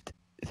least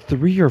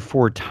 3 or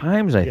 4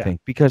 times, I think,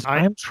 because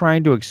I'm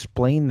trying to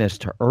explain this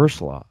to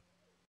Ursula.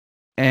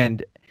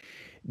 And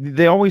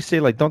they always say,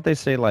 don't they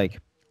say,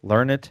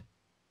 learn it,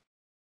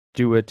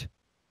 do it,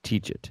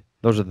 teach it.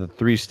 Those are the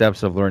 3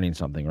 steps of learning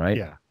something, right?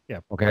 Yeah. Yeah.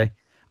 Okay.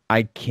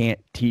 I can't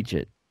teach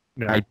it.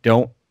 No. I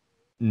don't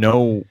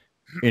know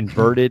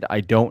inverted.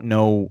 I don't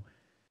know,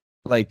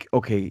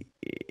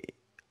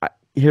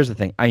 here's the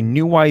thing. I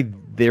knew why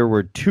there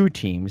were 2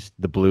 teams,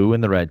 the blue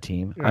and the red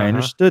team. I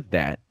understood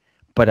that.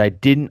 But I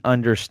didn't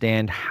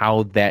understand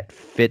how that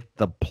fit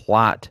the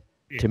plot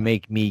to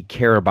make me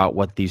care about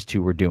what these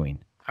 2 were doing.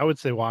 I would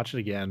say watch it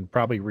again,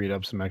 probably read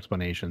up some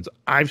explanations.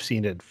 I've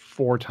seen it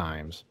 4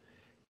 times,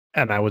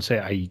 and I would say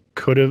I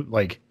could have,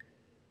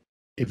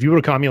 if you would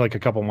have caught me a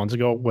couple months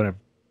ago when it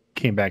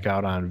came back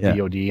out on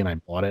VOD and I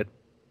bought it,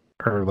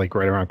 or right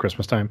around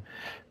Christmas time,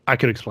 I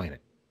could explain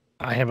it.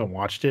 I haven't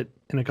watched it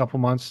in a couple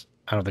months.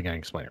 I don't think I can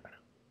explain it right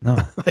now.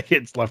 No.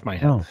 It's left my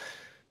head. No.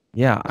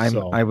 Yeah,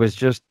 I was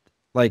just,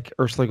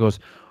 Ursula goes,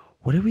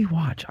 what did we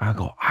watch? I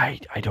go, I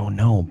don't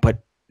know,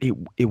 but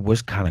it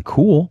was kind of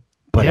cool,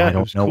 but I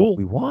don't know what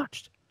we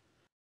watched.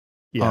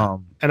 Yeah,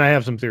 and I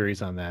have some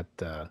theories on that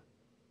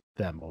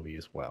movie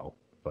as well.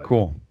 But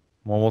cool.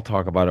 Well, we'll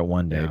talk about it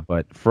one day. Yeah.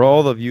 But for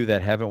all of you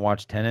that haven't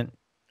watched Tenet,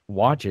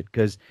 watch it,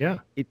 because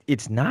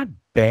it's not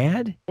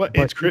bad. Well,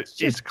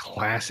 it's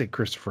classic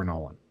Christopher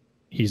Nolan.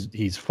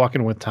 He's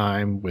fucking with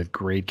time with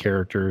great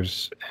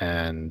characters,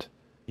 and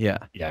Yeah.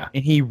 Yeah.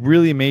 And he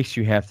really makes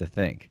you have to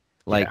think.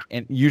 Like,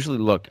 and usually,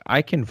 look,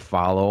 I can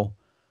follow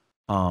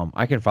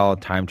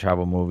time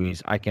travel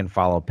movies. I can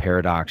follow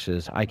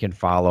paradoxes. I can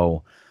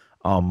follow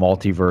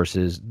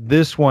multiverses.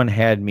 This one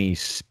had me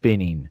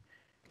spinning,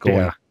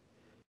 going,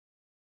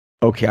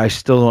 okay, I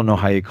still don't know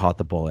how you caught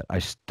the bullet. I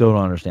still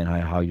don't understand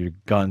how your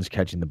gun's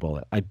catching the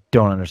bullet. I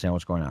don't understand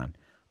what's going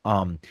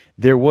on.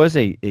 There was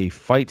a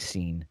fight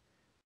scene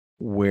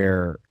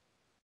where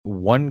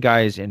one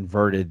guy's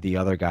inverted, the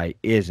other guy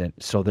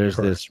isn't. So there's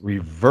this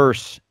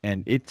reverse,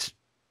 and it's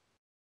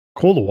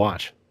cool to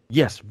watch.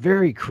 Yes,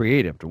 very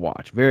creative to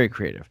watch. Very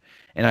creative.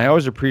 And I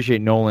always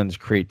appreciate Nolan's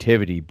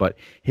creativity, but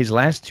his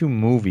last two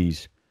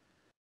movies,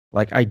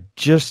 like, I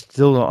just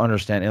still don't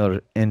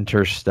understand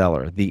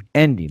Interstellar. The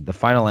ending, the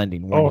final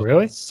ending. Oh,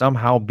 really?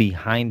 Somehow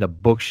behind a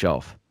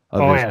bookshelf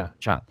of his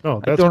child.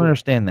 Oh, I don't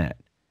understand that.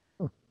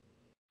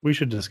 We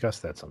should discuss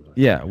that sometime.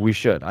 Yeah, we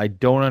should. I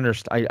don't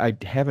understand. I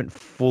haven't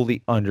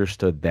fully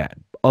understood that.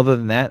 Other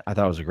than that, I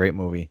thought it was a great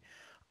movie.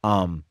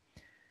 And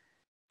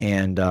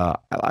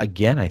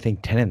again, I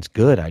think Tenet's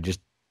good. I just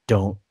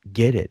don't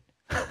get it.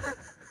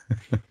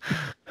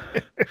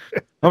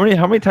 How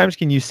many times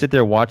can you sit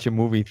there, watch a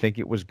movie, think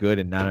it was good,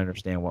 and not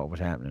understand what was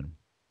happening?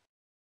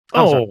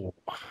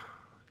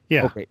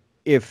 Yeah. Okay.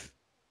 If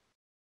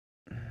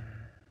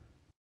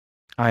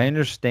I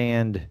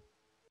understand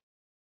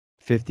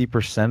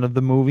 50% of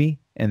the movie,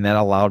 and that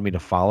allowed me to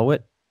follow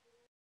it,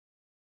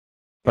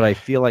 but I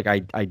feel like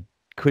I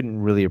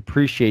couldn't really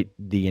appreciate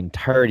the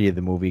entirety of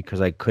the movie because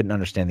I couldn't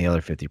understand the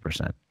other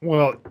 50%.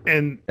 Well,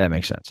 and that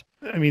makes sense.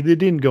 I mean, they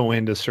didn't go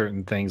into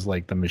certain things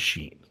like the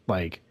machine,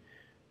 like,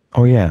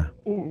 oh yeah,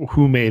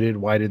 who made it?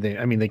 Why did they?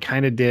 I mean, they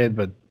kind of did,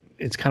 but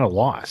it's kind of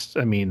lost.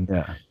 I mean,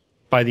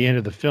 by the end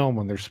of the film,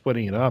 when they're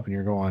splitting it up, and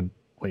you're going,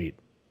 wait,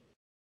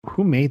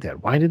 who made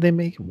that? Why did they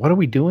make it? What are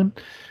we doing?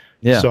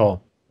 Yeah.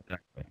 So,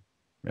 exactly.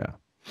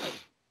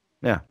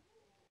 Yeah.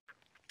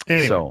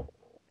 Anyway. So,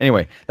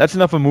 anyway, that's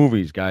enough of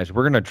movies, guys.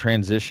 We're gonna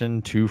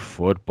transition to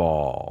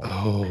football.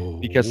 Oh,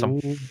 because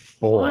some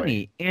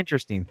funny,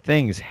 interesting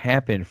things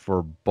happen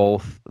for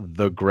both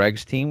the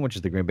Greg's team, which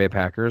is the Green Bay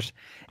Packers,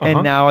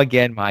 and now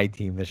again my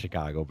team, the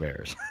Chicago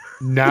Bears.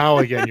 Now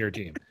again your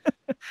team.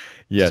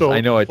 Yes, so,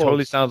 I know. It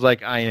totally sounds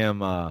like I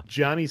am.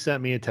 Johnny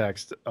sent me a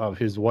text of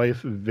his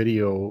wife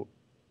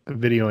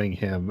videoing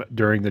him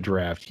during the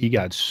draft. He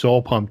got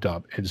so pumped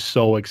up and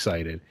so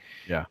excited.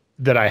 Yeah.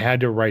 That I had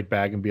to write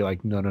back and be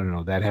like,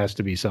 no, that has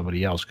to be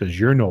somebody else because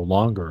you're no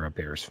longer a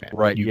Bears fan.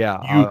 Right.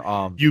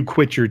 You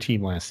quit your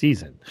team last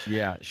season.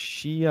 Yeah.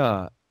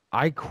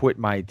 I quit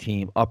my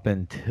team up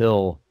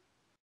until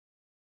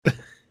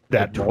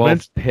that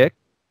 12th pick.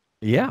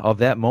 Yeah. Of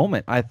that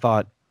moment, I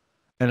thought,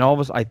 and all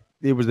of us,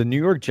 it was the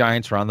New York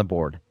Giants were on the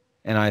board.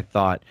 And I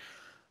thought,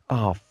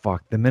 oh,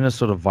 fuck, the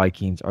Minnesota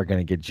Vikings are going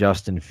to get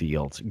Justin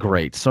Fields.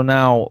 Great. So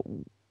now,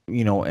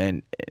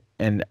 and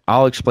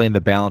I'll explain the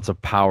balance of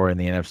power in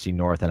the NFC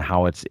North and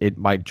how it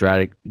might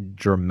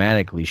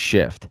dramatically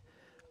shift.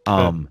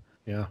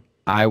 Yeah.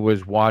 I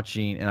was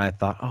watching and I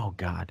thought, oh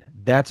God,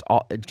 that's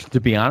all. To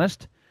be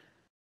honest,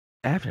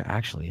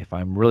 if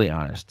I'm really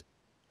honest,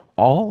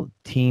 all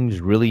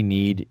teams really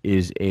need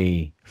is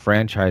a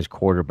franchise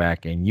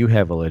quarterback, and you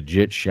have a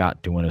legit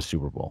shot to win a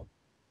Super Bowl.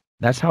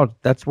 That's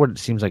what it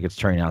seems like it's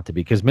turning out to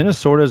be, because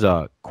Minnesota's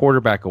a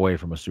quarterback away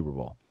from a Super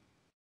Bowl.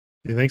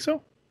 You think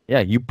so? Yeah,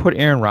 you put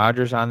Aaron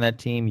Rodgers on that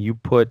team. You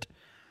put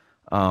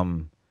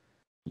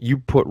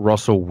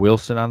Russell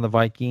Wilson on the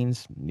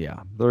Vikings.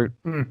 Yeah,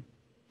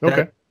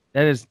 okay.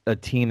 That is a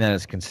team that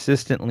is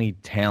consistently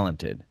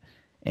talented,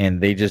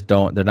 and they just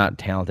don't. They're not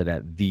talented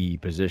at the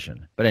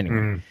position. But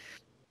anyway,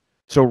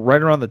 so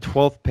right around the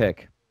 12th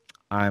pick,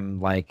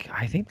 I'm like,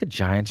 I think the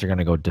Giants are going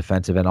to go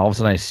defensive, and all of a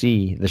sudden I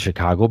see the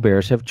Chicago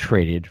Bears have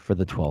traded for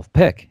the 12th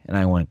pick, and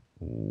I went,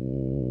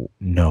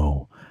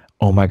 no.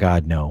 Oh my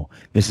God, no,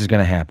 this is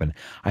going to happen.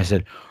 I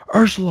said,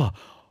 Ursula,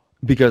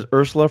 because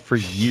Ursula for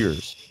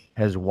years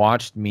has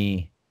watched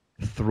me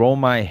throw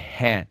my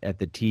hat at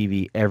the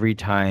TV every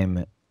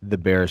time the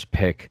Bears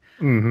pick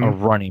a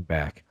running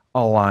back,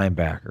 a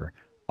linebacker,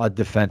 a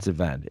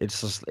defensive end.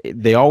 It's just,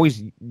 they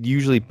always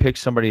usually pick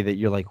somebody that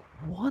you're like,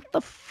 what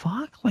the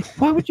fuck? Like,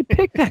 why would you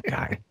pick that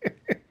guy?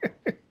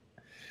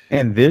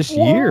 And this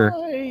year,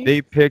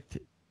 they picked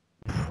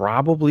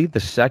probably the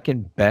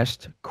second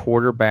best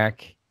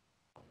quarterback,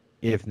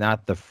 if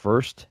not the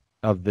first,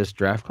 of this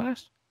draft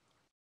class.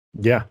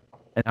 Yeah.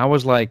 And I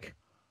was like,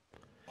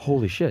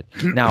 holy shit.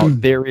 Now,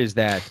 there is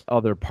that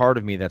other part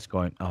of me that's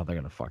going, oh, they're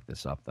going to fuck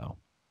this up, though.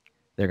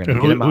 They're going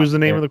to. Who's the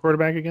name of the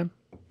quarterback again?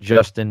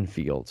 Justin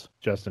Fields.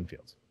 Justin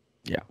Fields.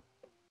 Yeah.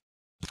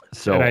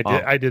 So and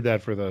I did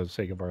that for the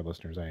sake of our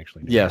listeners. I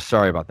actually did. Yeah,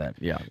 sorry about that.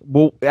 Yeah.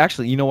 Well,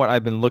 actually, you know what?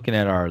 I've been looking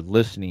at our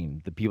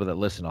listening, the people that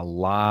listen. A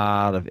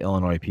lot of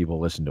Illinois people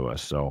listen to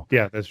us. So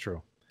yeah, that's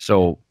true.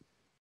 So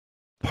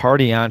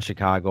party on,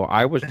 Chicago.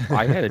 I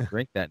had a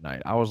drink that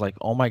night. I was like,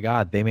 oh my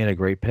God, they made a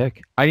great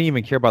pick. I didn't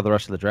even care about the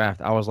rest of the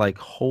draft. I was like,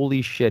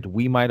 holy shit,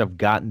 we might have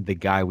gotten the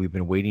guy we've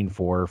been waiting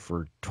for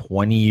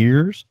 20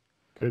 years.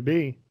 Could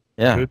be.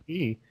 Yeah. Could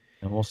be.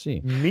 And we'll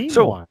see. Meanwhile,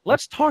 so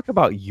let's talk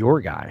about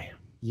your guy.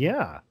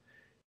 Yeah.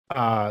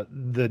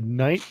 The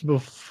night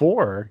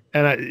before,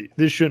 and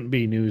this shouldn't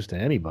be news to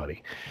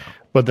anybody,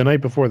 but the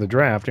night before the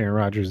draft, Aaron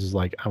Rodgers is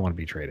like, I want to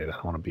be traded. I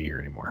don't want to be here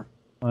anymore.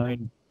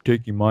 I'm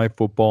taking my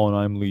football and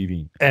I'm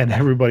leaving. And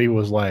everybody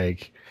was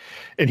like,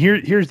 and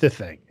here's the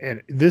thing,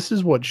 and this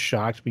is what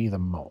shocked me the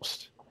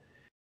most.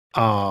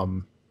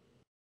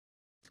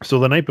 So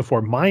the night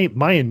before,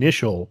 my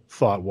initial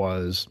thought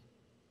was,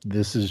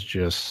 this is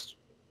just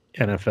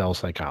NFL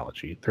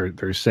psychology.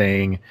 They're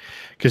saying,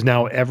 because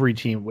now every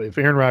team, if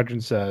Aaron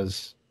Rodgers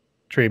says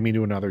trade me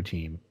to another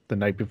team the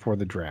night before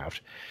the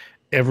draft,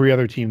 every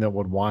other team that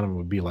would want him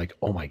would be like,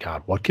 oh my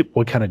God,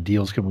 what kind of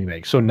deals can we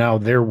make? So now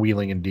they're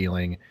wheeling and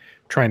dealing,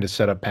 trying to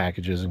set up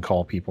packages and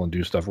call people and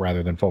do stuff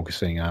rather than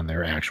focusing on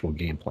their actual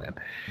game plan.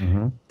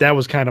 Mm-hmm. That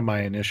was kind of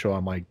my initial.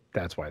 I'm like,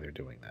 that's why they're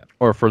doing that.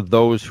 Or for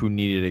those who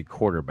needed a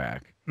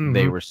quarterback,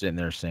 they were sitting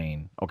there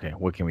saying, okay,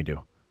 what can we do?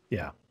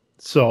 Yeah.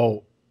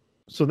 So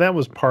that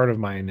was part of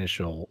my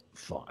initial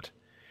thought.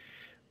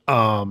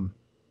 And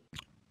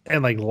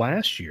like in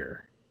last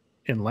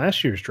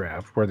year's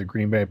draft, where the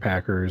Green Bay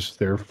Packers,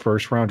 their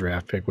first round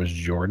draft pick was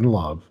Jordan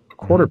Love, a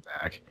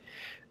quarterback.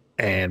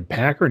 And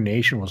Packer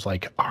Nation was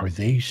like, are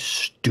they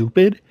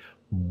stupid?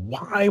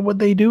 Why would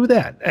they do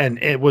that?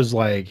 And it was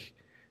like,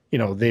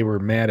 they were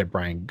mad at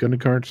Brian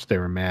Gutekunst. They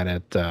were mad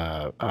at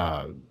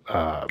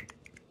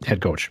head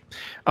coach.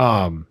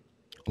 LaFleur.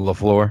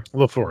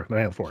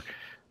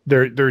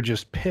 They're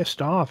just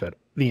pissed off at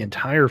the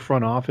entire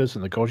front office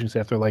and the coaching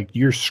staff. They're like,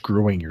 you're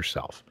screwing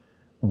yourself.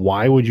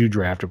 Why would you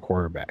draft a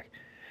quarterback?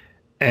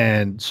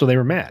 And so they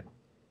were mad.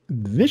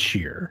 This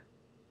year,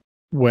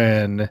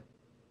 when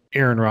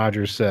Aaron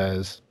Rodgers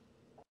says,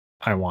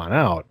 I want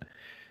out,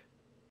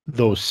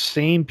 those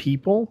same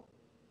people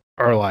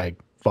are like,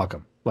 fuck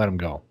him. Let him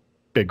go.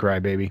 Big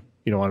crybaby.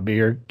 You don't want to be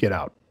here? Get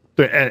out.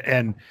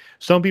 And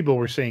some people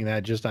were saying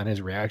that just on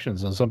his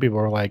reactions. And some people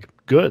are like,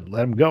 good,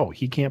 let him go.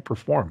 He can't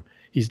perform.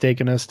 He's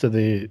taken us to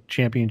the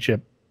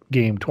championship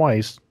game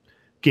twice,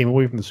 game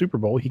away from the Super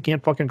Bowl. He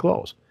can't fucking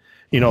close.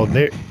 And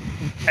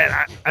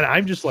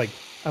I'm just like,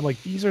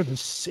 these are the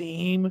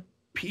same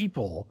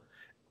people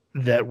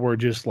that were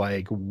just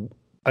like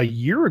a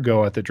year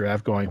ago at the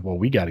draft going, well,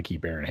 we got to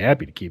keep Aaron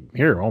happy to keep him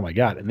here. Oh my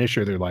God. And this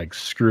year they're like,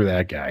 screw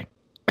that guy.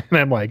 And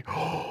I'm like,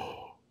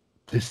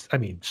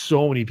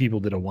 so many people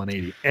did a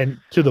 180. And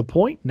to the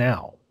point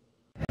now,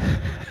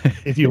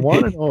 if you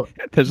want to know,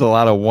 there's a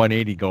lot of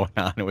 180 going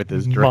on with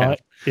this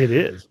draft. It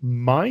is.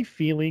 My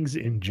feelings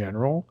in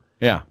general.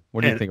 Yeah.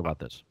 What do you think about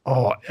this?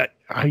 Oh,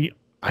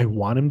 I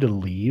want him to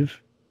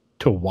leave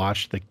to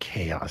watch the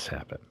chaos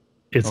happen.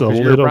 It's a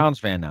little. You're a Browns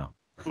fan now.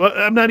 Well,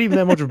 I'm not even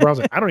that much of a Browns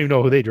fan. I don't even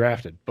know who they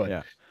drafted, but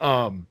yeah.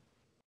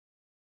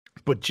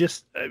 But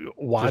just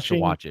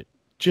watching,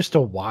 just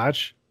to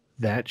watch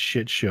that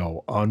shit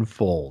show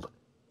unfold.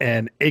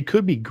 And it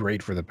could be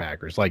great for the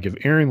Packers. Like if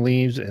Aaron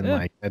leaves and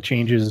like that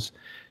changes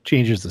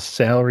the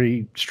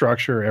salary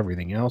structure,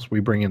 everything else, we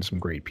bring in some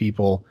great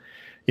people.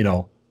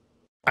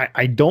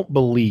 I don't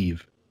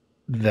believe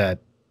that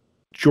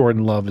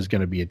Jordan Love is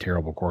going to be a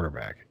terrible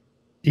quarterback.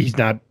 He's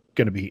not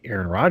going to be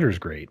Aaron Rodgers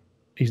great.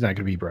 He's not going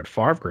to be Brett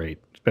Favre great,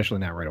 especially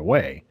not right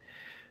away.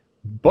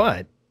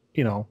 But,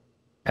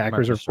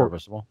 Packers are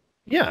serviceable.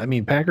 Yeah,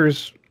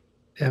 Packers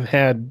have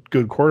had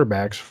good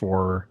quarterbacks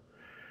for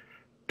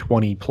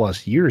 20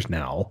 plus years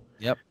now.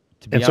 Yep.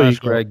 To be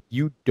honest, Greg,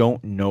 you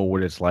don't know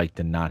what it's like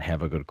to not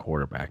have a good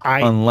quarterback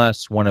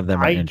unless one of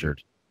them are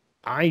injured.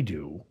 I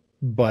do,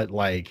 but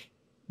like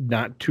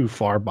not too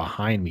far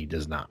behind me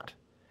does not.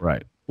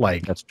 Right.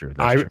 Like that's true.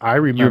 I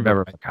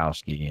remember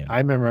Mikowski. Yeah. I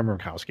remember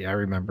Mikowski. I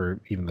remember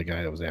even the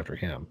guy that was after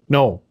him.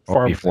 No,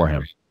 far before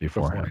him.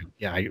 Before him.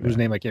 Yeah, whose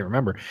name I can't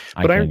remember.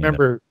 But I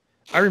remember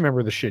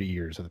the shitty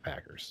years of the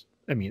Packers.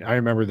 I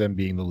remember them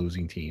being the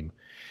losing team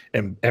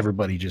and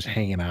everybody just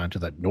hanging on to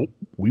that. Nope,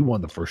 we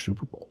won the first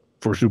Super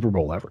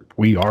Bowl ever.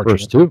 We are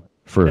first two.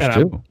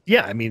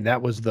 Yeah,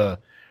 that was the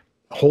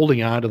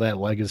holding on to that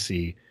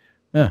legacy.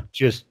 Yeah,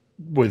 just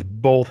with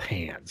both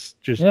hands,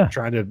 just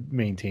trying to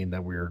maintain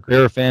that we were great.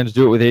 Bear fans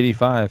do it with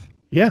 85.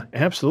 Yeah,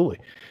 absolutely.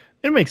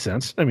 It makes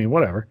sense.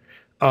 Whatever.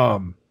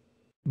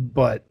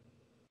 But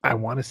I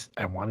want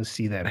to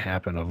see that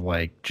happen of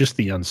like just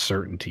the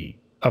uncertainty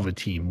of a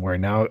team where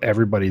now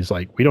everybody's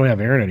like, we don't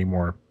have Aaron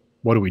anymore.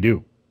 What do we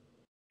do?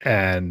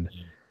 And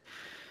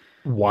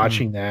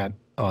watching that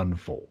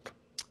unfold.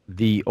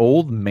 The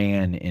old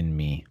man in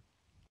me,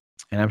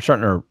 and I'm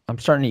starting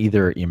to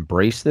either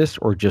embrace this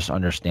or just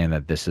understand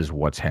that this is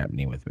what's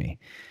happening with me,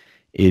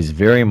 is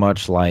very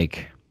much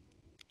like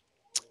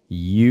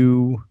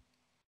you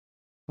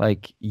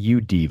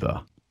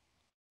diva.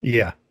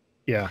 Yeah.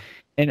 Yeah.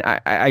 And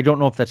I don't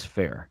know if that's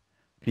fair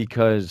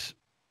because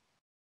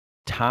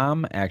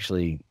Tom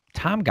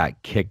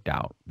got kicked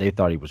out. They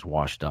thought he was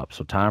washed up.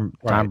 So Tom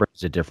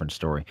Brady's a different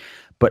story.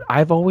 But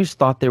I've always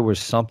thought there was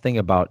something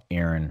about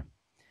Aaron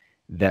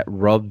that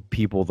rubbed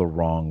people the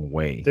wrong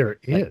way. There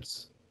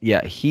is.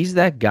 Yeah, he's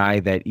that guy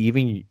that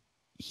even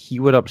he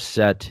would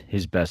upset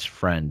his best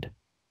friend.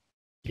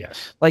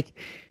 Yes.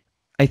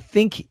 I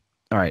think,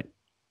 all right,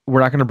 we're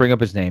not going to bring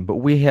up his name, but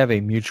we have a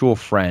mutual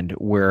friend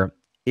where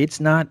it's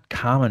not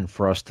common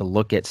for us to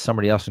look at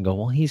somebody else and go,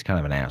 well, he's kind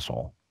of an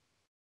asshole.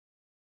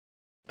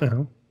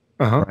 Uh-huh.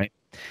 Uh-huh. Right.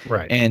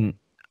 Right. And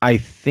I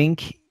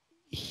think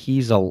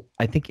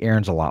I think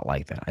Aaron's a lot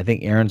like that. I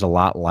think Aaron's a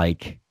lot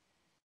like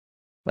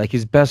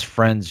his best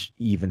friends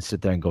even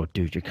sit there and go,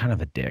 dude, you're kind of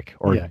a dick.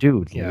 Or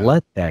dude,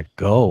 let that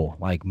go.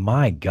 Like,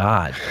 my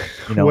God.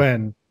 You know,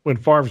 when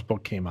Favre's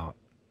book came out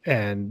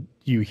and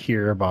you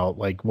hear about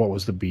like what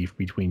was the beef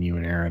between you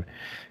and Aaron,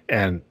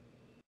 and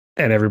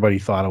everybody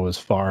thought it was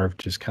Favre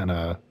just kind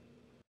of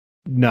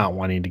not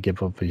wanting to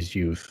give up his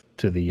youth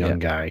to the young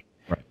guy.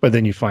 Right. But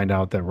then you find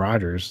out that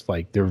Rodgers,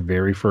 like their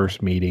very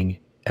first meeting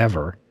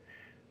ever,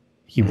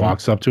 he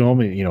walks up to him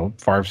and, you know,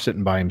 Favre's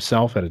sitting by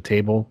himself at a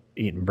table,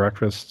 eating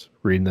breakfast,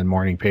 reading the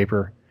morning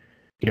paper,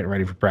 getting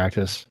ready for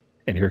practice.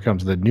 And here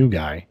comes the new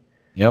guy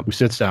who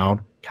sits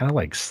down, kind of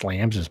like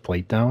slams his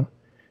plate down.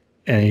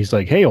 And he's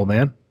like, hey, old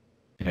man.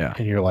 Yeah.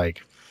 And you're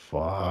like,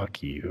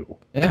 fuck you.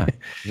 Yeah.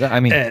 I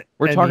mean,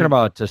 we're talking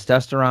about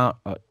testosterone.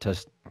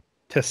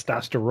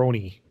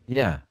 Testosterone.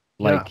 Yeah.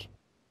 Like,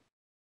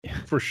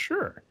 for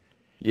sure.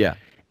 Yeah.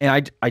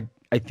 And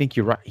I think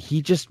you're right.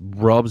 He just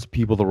rubs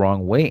people the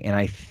wrong way. And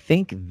I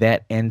think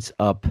that ends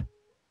up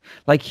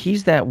like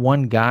he's that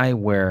one guy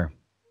where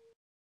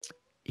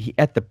he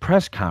at the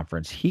press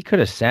conference, he could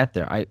have sat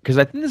there. Because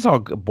I think this all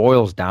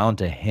boils down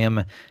to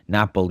him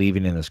not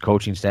believing in this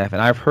coaching staff.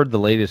 And I've heard the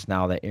latest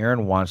now that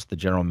Aaron wants the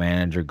general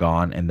manager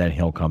gone and then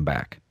he'll come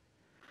back.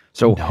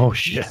 So no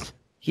shit.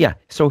 Yeah.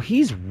 So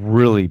he's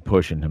really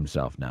pushing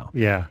himself now.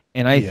 Yeah.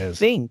 And I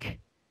think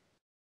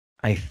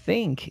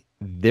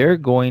they're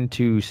going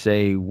to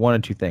say one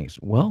of two things.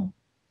 Well,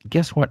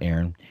 guess what,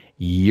 Aaron?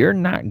 You're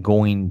not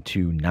going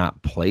to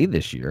not play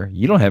this year.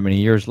 You don't have many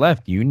years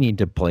left. You need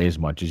to play as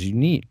much as you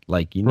need.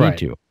 Like, you need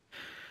to.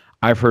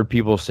 I've heard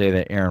people say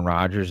that Aaron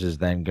Rodgers is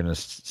then going to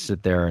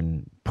sit there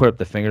and put up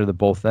the finger to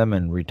both of them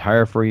and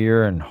retire for a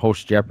year and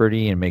host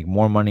Jeopardy and make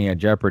more money at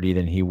Jeopardy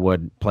than he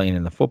would playing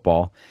in the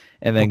football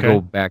and then go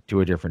back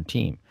to a different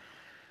team.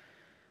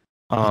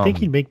 I think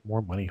he'd make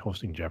more money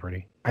hosting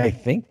Jeopardy. I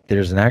think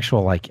there's an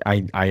actual, like,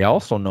 I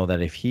also know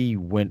that if he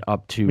went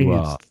up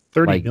to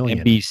 30 like million.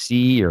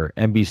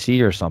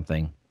 NBC or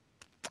something,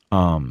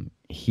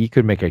 he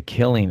could make a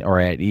killing, or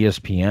at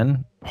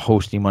ESPN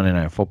hosting Monday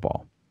Night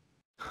Football.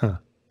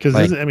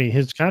 Because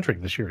his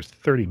contract this year is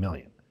 30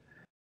 million.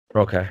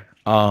 Okay.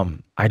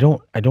 I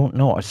don't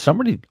know.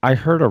 I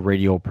heard a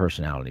radio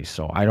personality,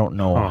 so I don't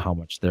know how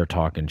much they're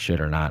talking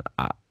shit or not.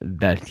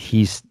 That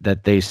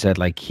they said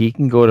like he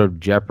can go to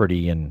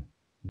Jeopardy and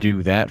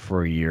do that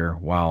for a year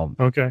while.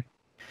 Okay.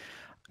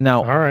 Now,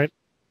 all right.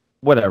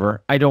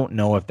 Whatever. I don't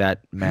know if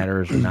that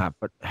matters or not,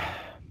 but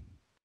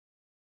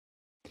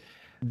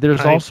there's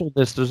also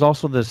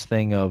this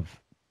thing of,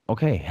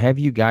 okay, have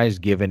you guys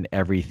given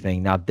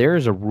everything? Now,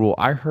 there's a rule.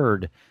 I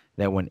heard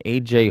that when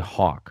AJ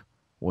Hawk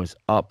was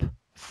up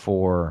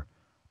for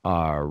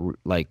to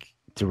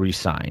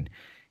resign,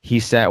 he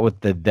sat with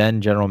the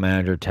then general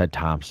manager Ted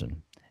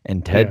Thompson,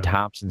 and Ted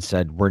Thompson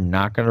said, we're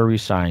not going to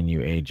resign you,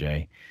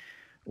 AJ.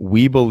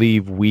 We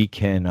believe we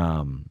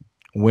can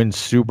win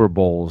Super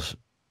Bowls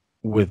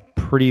with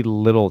pretty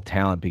little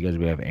talent because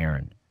we have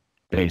Aaron,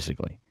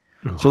 basically.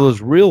 So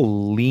those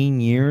real lean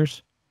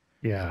years,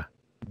 Ted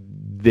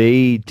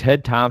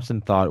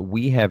Thompson thought,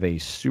 we have a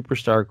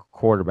superstar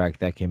quarterback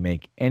that can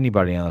make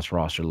anybody on this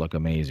roster look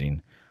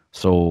amazing.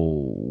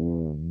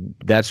 So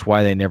that's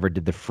why they never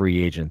did the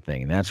free agent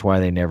thing. That's why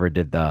they never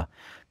did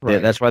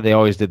that's why they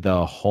always did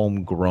the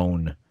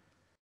homegrown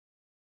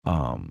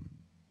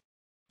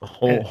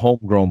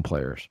homegrown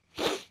players.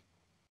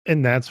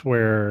 And that's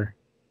where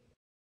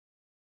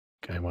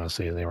I want to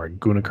say they were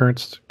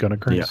Gunakurst,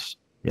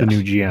 the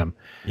new GM.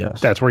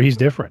 Yes. That's where he's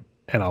different.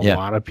 And a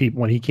lot of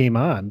people, when he came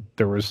on,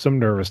 there was some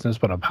nervousness,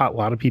 but a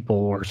lot of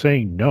people were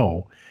saying,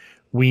 no,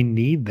 we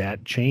need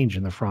that change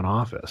in the front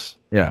office.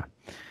 Yeah.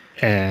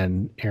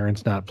 And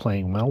Aaron's not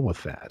playing well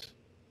with that.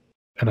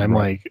 And I'm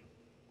like,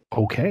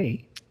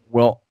 okay.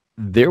 Well,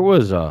 there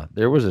was a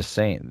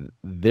saying,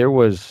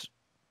 there's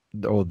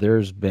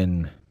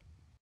been,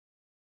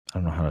 I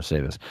don't know how to say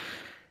this.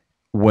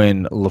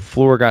 When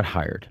LaFleur got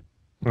hired,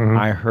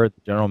 I heard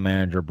the general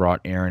manager brought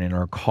Aaron in,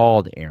 or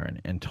called Aaron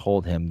and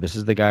told him, this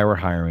is the guy we're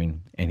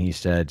hiring. And he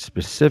said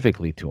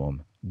specifically to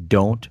him,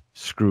 don't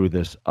screw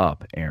this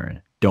up, Aaron.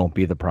 Don't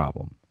be the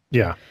problem.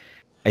 Yeah.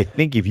 I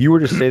think if you were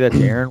to say that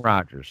to Aaron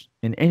Rodgers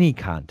in any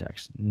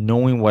context,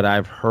 knowing what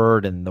I've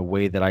heard and the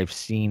way that I've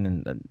seen,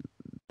 and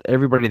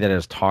everybody that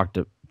has talked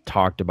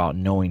about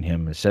knowing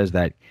him says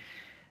that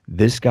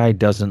this guy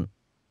doesn't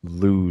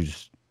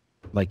lose,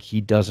 like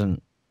he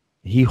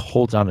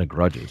holds on to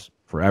grudges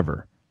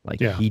forever. Like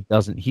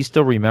he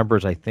still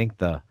remembers, I think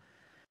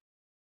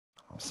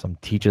some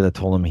teacher that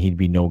told him he'd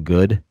be no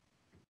good.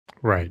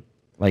 Right.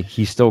 Like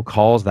he still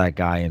calls that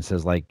guy and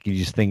says like,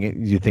 you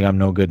think I'm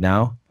no good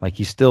now? Like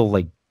he still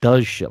like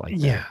does shit like that.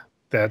 Yeah.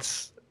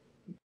 That's,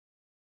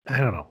 I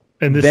don't know.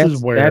 And this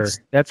is where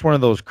that's one of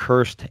those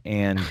cursed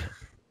and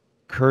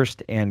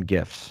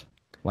gifts.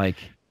 Like,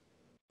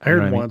 I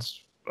heard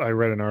once, I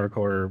read an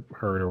article or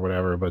heard or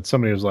whatever, but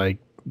somebody was like,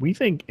 we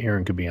think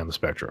Aaron could be on the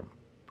spectrum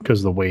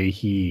because the way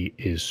he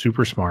is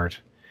super smart,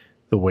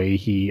 the way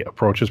he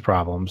approaches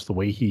problems, the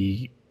way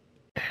he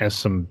has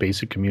some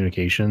basic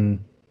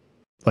communication,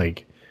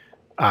 like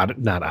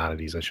not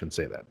oddities, I shouldn't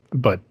say that,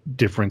 but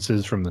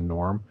differences from the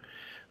norm.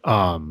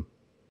 That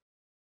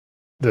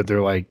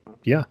they're like,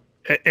 yeah.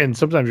 And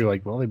sometimes you're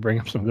like, well, they bring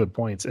up some good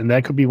points. And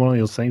that could be one of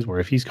those things where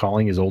if he's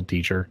calling his old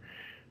teacher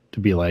to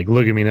be like,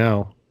 look at me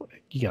now,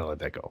 you gotta let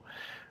that go.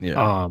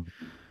 Yeah.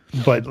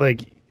 But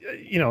like,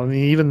 you know, I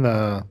mean, even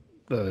the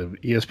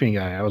ESPN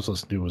guy I was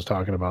listening to was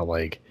talking about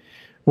like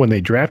when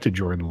they drafted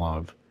Jordan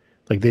Love,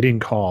 like they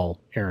didn't call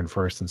Aaron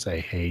first and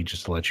say, hey,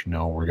 just to let you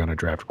know, we're going to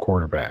draft a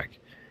quarterback.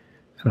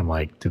 And I'm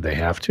like, did they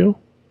have to?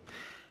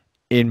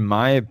 In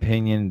my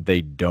opinion,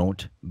 they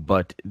don't,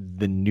 but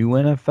the new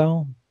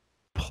NFL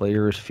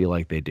players feel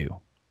like they do.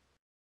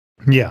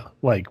 Yeah,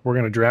 like we're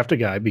going to draft a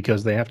guy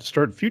because they have to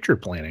start future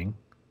planning.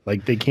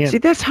 Like they can't. See,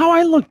 that's how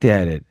I looked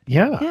at it.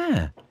 Yeah.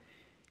 Yeah.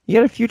 You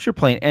got a future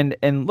plan.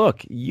 And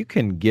look, you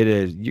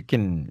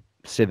can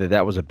say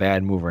that was a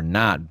bad move or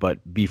not,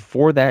 but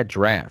before that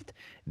draft,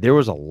 there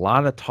was a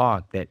lot of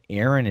talk that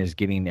Aaron is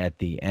getting at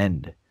the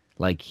end.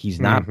 Like he's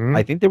not,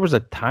 I think there was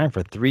a time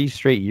for 3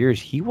 straight years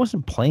he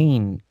wasn't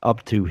playing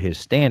up to his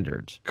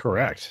standards.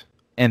 Correct.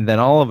 And then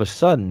all of a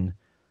sudden,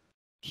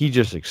 he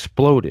just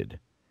exploded.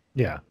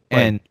 Yeah.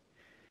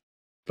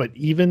 But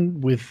even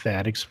with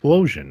that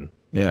explosion,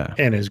 yeah,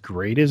 and as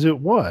great as it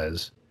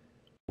was,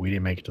 we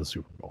didn't make it to the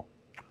Super Bowl.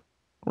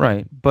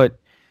 Right. But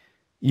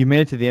you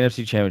made it to the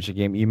NFC Championship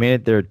game. You made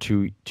it there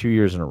two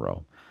years in a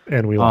row.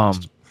 And we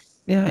lost.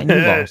 Yeah, and you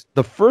lost.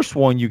 The first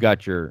one you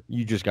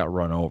just got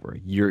run over.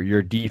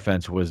 Your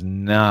defense was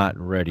not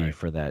ready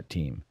for that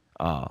team.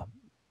 And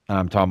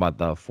I'm talking about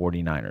the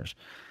 49ers.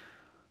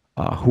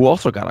 Who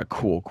also got a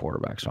cool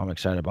quarterback, so I'm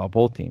excited about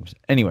both teams.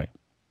 Anyway,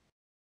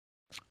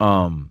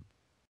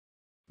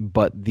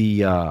 but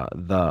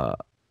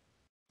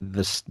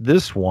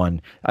this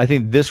one, I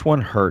think this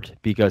one hurt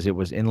because it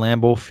was in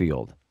Lambeau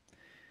Field,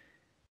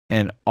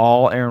 and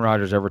all Aaron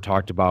Rodgers ever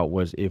talked about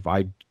was if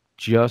I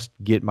just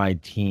get my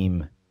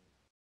team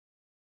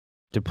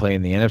to play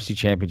in the NFC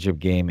Championship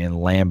game in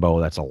Lambeau,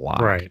 that's a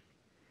lot, right?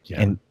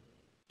 Yeah, and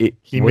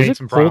he was made it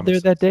some cold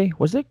promises. there that day?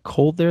 Was it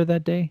cold there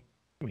that day?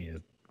 I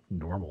mean,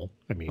 normal.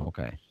 I mean,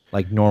 okay,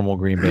 like normal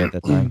Green Bay at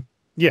that time.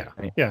 Yeah,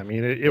 right? Yeah. I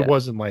mean, it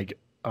wasn't like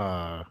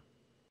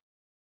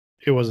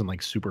it wasn't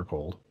like super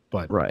cold,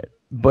 but right.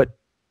 But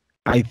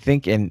I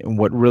think, and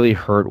what really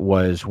hurt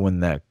was when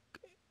the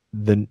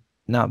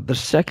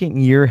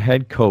second year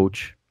head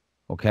coach,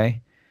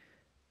 okay,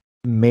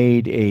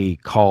 made a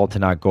call to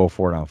not go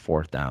for it on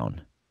 4th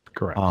down.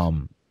 Correct.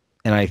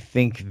 And I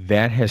think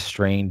that has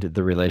strained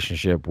the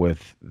relationship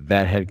with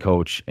that head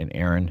coach and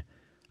Aaron.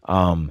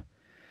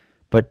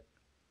 But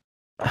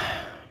I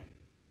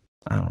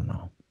don't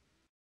know.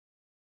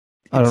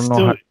 I don't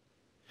know.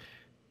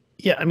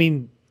 Yeah, I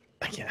mean,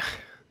 yeah,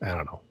 I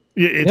don't know.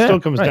 It still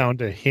comes down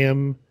to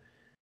him.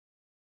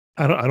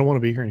 I don't want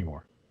to be here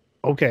anymore.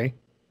 Okay.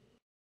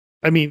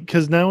 I mean,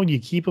 because now you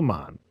keep him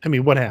on. I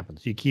mean, what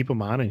happens? You keep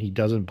him on and he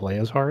doesn't play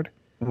as hard?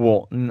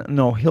 Well,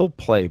 no, he'll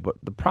play, but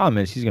the problem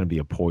is he's going to be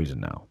a poison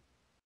now.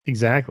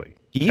 Exactly.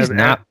 He's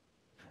not.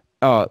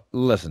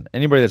 Listen,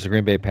 anybody that's a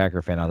Green Bay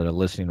Packer fan out there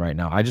listening right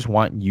now, I just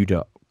want you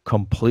to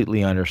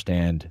completely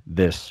understand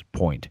this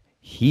point.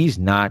 He's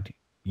not.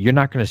 You're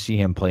not going to see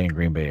him play in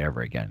Green Bay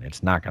ever again.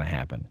 It's not going to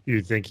happen.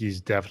 You think he's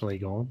definitely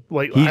going?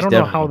 Like, I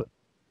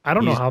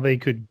don't know how they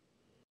could.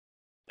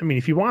 I mean,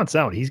 if he wants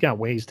out, he's got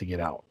ways to get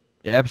out.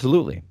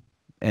 Absolutely.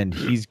 And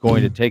he's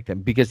going to take them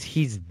because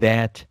he's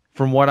that,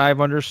 from what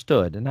I've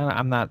understood, and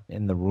I'm not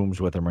in the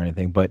rooms with him or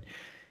anything, but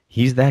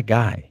he's that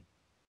guy.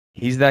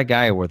 He's that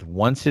guy with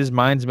once his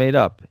mind's made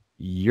up,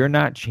 you're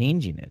not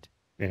changing it.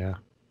 Yeah.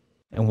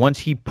 And once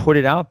he put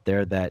it out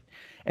there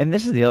and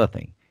this is the other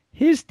thing,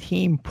 his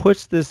team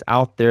puts this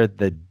out there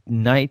the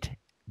night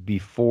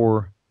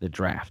before the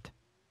draft.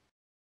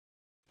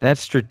 That's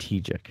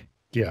strategic.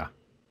 Yeah.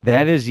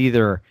 That is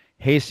either,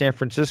 hey, San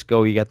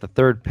Francisco, you got the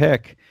 3rd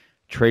pick.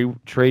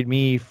 Trade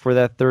me for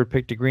that 3rd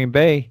pick to Green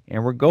Bay,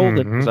 and we're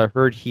golden. Because I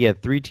heard he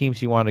had 3 teams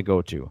he wanted to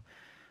go to: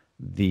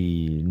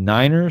 the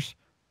Niners,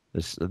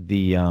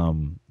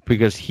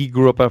 because he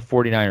grew up a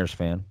 49ers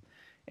fan,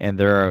 and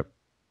they're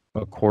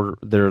a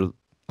quarter.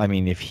 I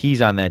mean, if he's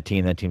on that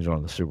team's going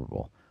to the Super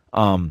Bowl.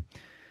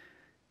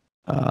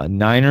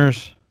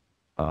 Niners,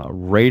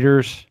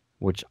 Raiders,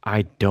 which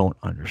I don't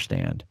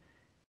understand.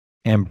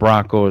 And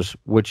Broncos,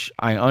 which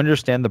I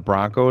understand the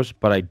Broncos,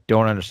 but I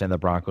don't understand the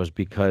Broncos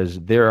because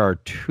there are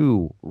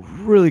 2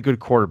 really good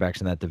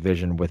quarterbacks in that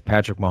division with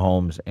Patrick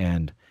Mahomes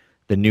and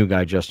the new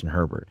guy, Justin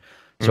Herbert.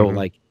 So,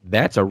 like,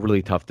 that's a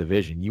really tough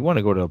division. You want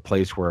to go to a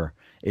place where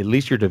at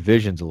least your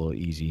division's a little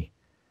easy,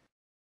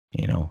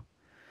 you know?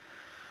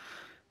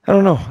 I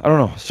don't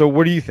know. So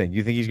what do you think?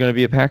 You think he's going to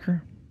be a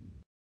Packer?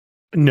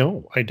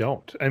 No, I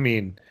don't. I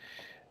mean,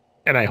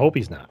 and I hope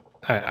he's not.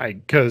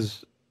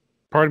 Because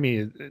part of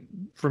me,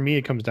 for me,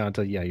 it comes down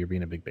to, you're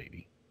being a big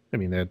baby. I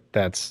mean,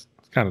 that's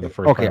kind of the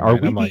first. Okay, are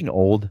we being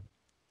old?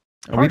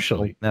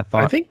 Partially.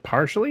 I think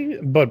partially,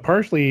 but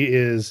partially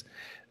is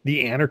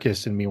the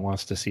anarchist in me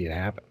wants to see it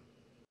happen.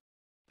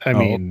 I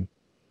mean,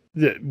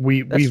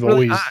 we've really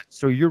always. Odd.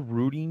 So you're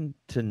rooting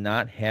to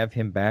not have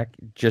him back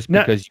just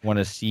because you want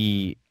to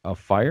see a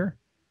fire?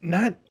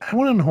 I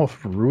want to know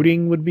if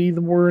rooting would be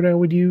the word I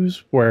would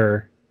use.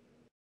 Where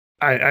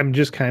I'm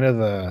just kind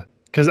of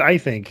because I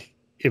think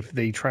if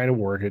they try to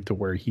work it to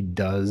where he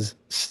does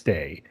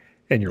stay,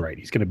 and you're right,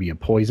 he's going to be a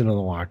poison in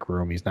the locker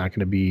room. He's not going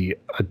to be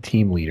a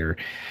team leader.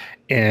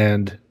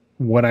 And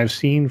what I've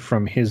seen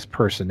from his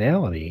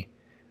personality,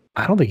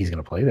 I don't think he's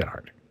going to play that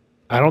hard.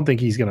 I don't think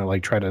he's going to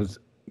try to,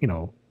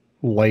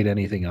 light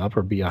anything up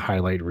or be a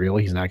highlight reel.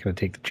 He's not going to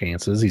take the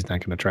chances. He's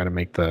not going to try to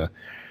make the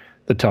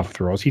tough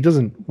throws. He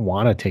doesn't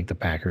want to take the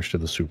Packers to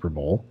the Super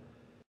Bowl.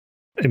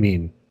 I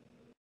mean,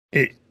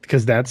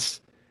 because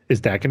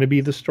is that going to be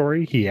the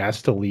story? He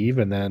has to leave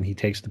and then he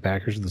takes the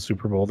Packers to the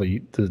Super Bowl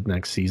the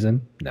next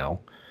season?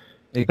 No,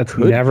 that's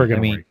never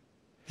going to work.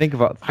 Think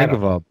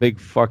of a big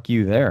fuck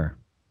you there.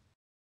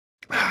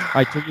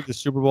 I took you to the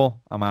Super Bowl.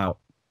 I'm out.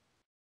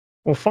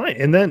 Well, fine.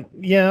 And then,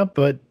 yeah,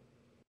 but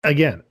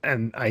again,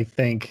 and I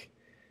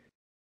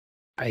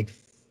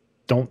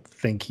don't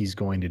think he's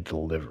going to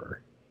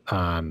deliver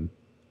on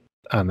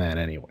that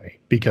anyway,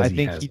 because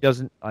he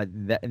doesn't.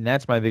 And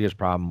that's my biggest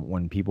problem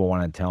when people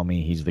want to tell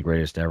me he's the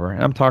greatest ever.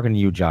 And I'm talking to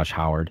you, Josh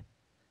Howard.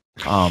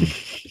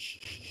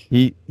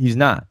 He's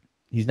not.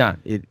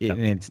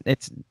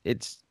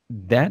 It's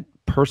that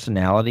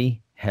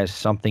personality has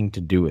something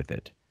to do with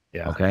it.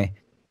 Yeah. Okay.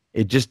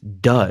 It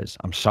just does.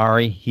 I'm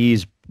sorry.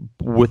 He's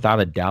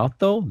without a doubt,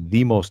 though,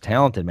 the most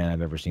talented man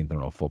I've ever seen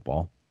throw a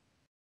football.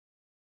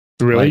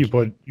 Really?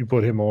 You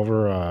put him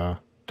over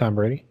Tom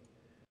Brady?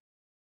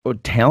 Well,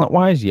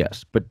 talent-wise,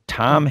 yes. But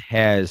Tom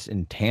has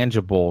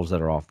intangibles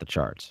that are off the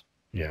charts.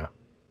 Yeah.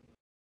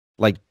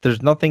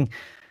 There's nothing,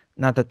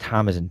 not that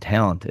Tom isn't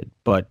talented,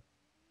 but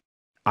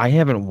I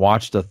haven't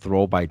watched a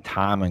throw by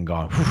Tom and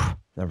gone,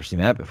 never seen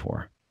that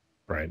before.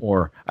 Right.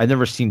 Or I've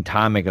never seen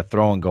Tom make a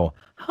throw and go,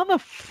 how the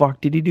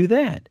fuck did he do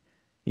that?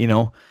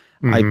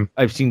 Mm-hmm.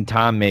 I've seen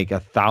Tom make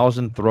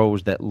 1,000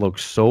 throws that look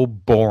so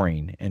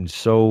boring and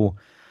so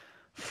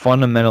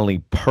fundamentally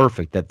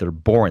perfect that they're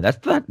boring.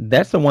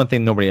 That's the one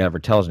thing nobody ever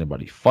tells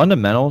anybody.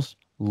 Fundamentals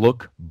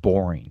look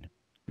boring.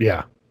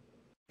 Yeah.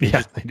 They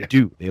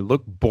do. They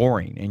look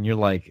boring. And you're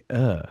like,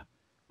 ugh.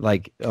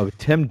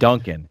 Tim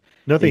Duncan.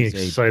 Nothing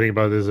exciting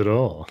about this at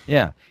all.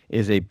 Yeah.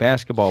 Is a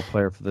basketball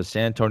player for the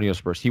San Antonio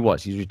Spurs.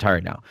 He's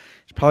retired now.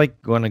 He's probably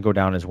going to go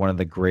down as one of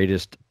the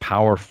greatest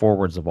power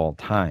forwards of all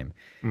time.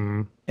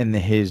 Mm-hmm. And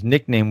his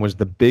nickname was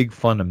the Big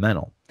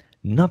Fundamental.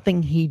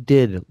 Nothing he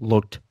did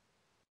looked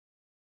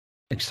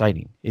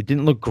exciting. It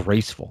didn't look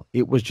graceful.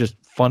 It was just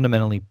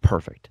fundamentally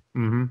perfect.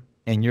 Mm-hmm.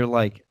 And you're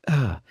like,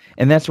 ugh.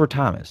 And that's where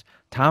Tom is.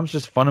 Tom's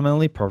just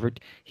fundamentally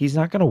perfect. He's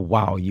not going to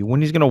wow you.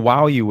 When he's going to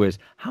wow you is,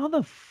 how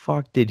the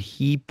fuck did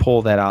he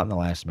pull that out in the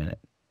last minute?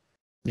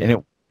 Yeah.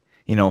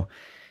 And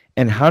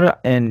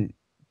and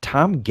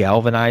Tom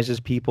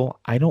galvanizes people.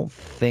 I don't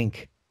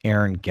think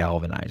Aaron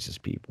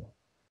galvanizes people.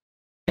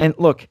 And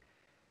look,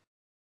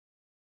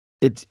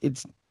 it's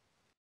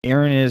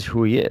Aaron is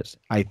who he is.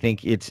 I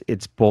think it's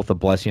both a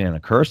blessing and a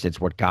curse. It's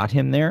what got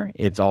him there.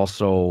 It's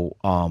also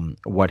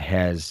what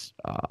has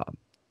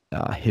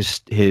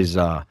his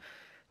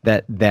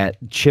that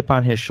chip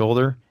on his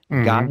shoulder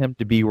got him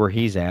to be where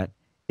he's at.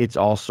 It's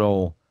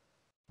also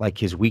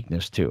his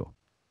weakness too.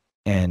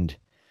 And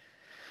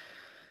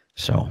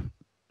so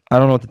I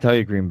don't know what to tell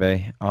you, Green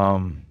Bay. I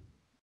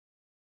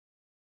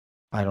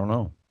don't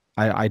know.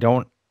 I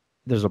don't.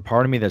 There's a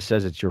part of me that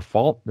says it's your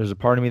fault. There's a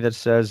part of me that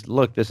says,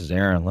 look, this is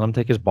Aaron. Let him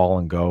take his ball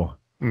and go.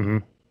 Mm-hmm.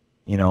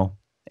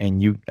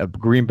 And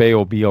Green Bay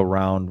will be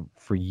around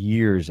for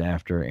years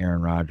after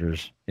Aaron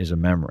Rodgers is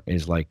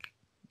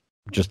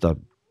just a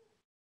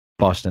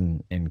bust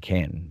in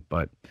Canton.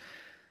 But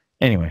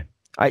anyway,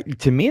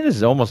 to me, this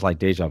is almost like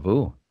deja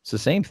vu. It's the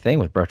same thing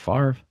with Brett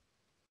Favre.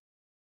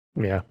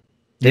 Yeah.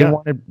 They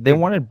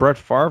wanted Brett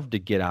Favre to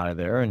get out of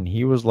there, and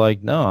he was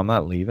like, no, I'm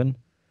not leaving.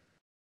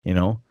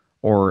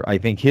 Or I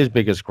think his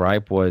biggest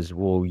gripe was,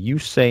 well, you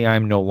say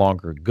I'm no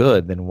longer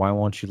good, then why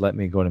won't you let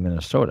me go to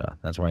Minnesota?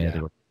 That's why I had to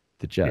go to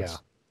the Jets. Yeah.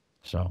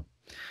 So,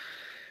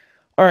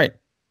 all right.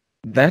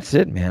 That's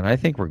it, man. I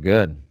think we're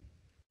good.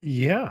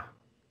 Yeah.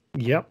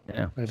 Yep.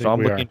 Yeah. So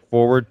I'm looking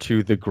forward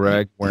to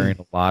TheGreg wearing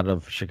a lot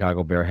of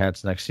Chicago Bear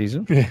hats next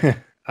season.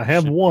 I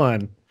have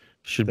one.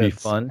 Should be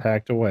fun.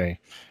 Packed away.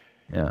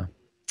 Yeah.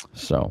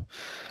 So,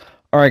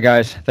 all right,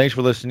 guys. Thanks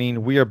for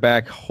listening. We are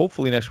back.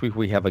 Hopefully next week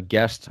we have a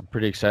guest. I'm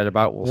pretty excited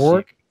about.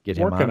 We'll get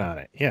him working on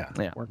it. Yeah.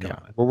 Working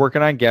on it. We're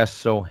working on guests,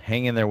 so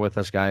hang in there with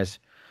us, guys.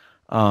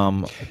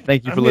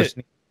 Thank you for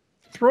listening.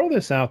 Throw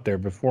this out there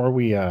before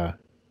we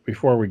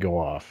go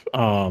off.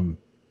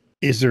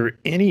 Is there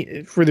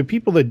any, for the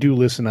people that do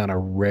listen on a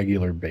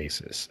regular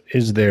basis,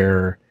 is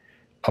there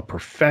a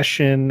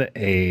profession,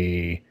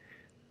 a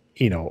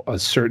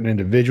certain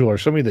individual or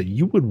somebody that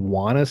you would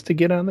want us to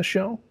get on the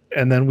show?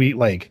 And then we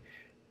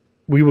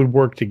would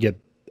work to get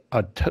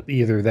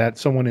either that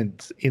someone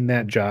in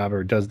that job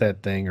or does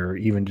that thing, or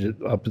even just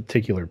a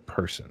particular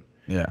person.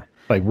 Yeah.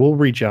 Like, we'll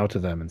reach out to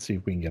them and see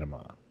if we can get them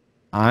on.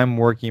 I'm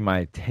working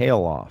my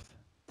tail off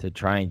to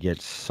try and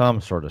get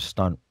some sort of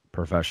stunt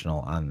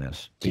professional on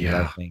this. Because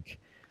I think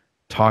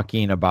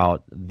talking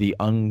about the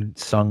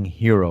unsung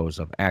heroes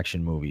of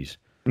action movies,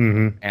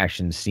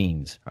 action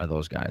scenes are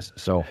those guys.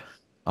 So,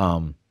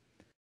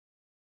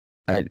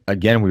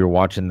 again, we were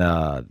watching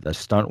the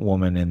stunt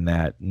woman in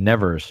that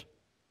Nevers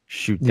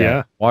shoot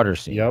that water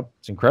scene. Yep.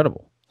 It's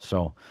incredible.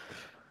 So,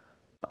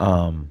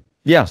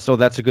 yeah, so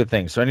that's a good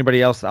thing. So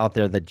anybody else out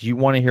there that you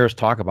want to hear us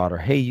talk about, or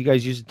hey, you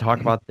guys used to talk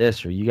about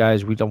this, or you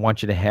guys, we don't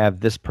want you to have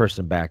this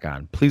person back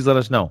on, please let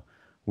us know.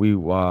 We'd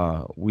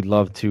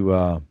love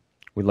to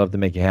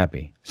make you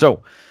happy.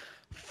 So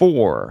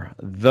for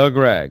the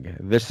Greg,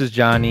 this is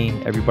Johnny.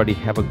 Everybody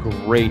have a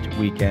great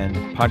weekend.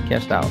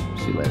 Podcast out.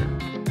 See you later.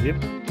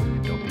 Yep.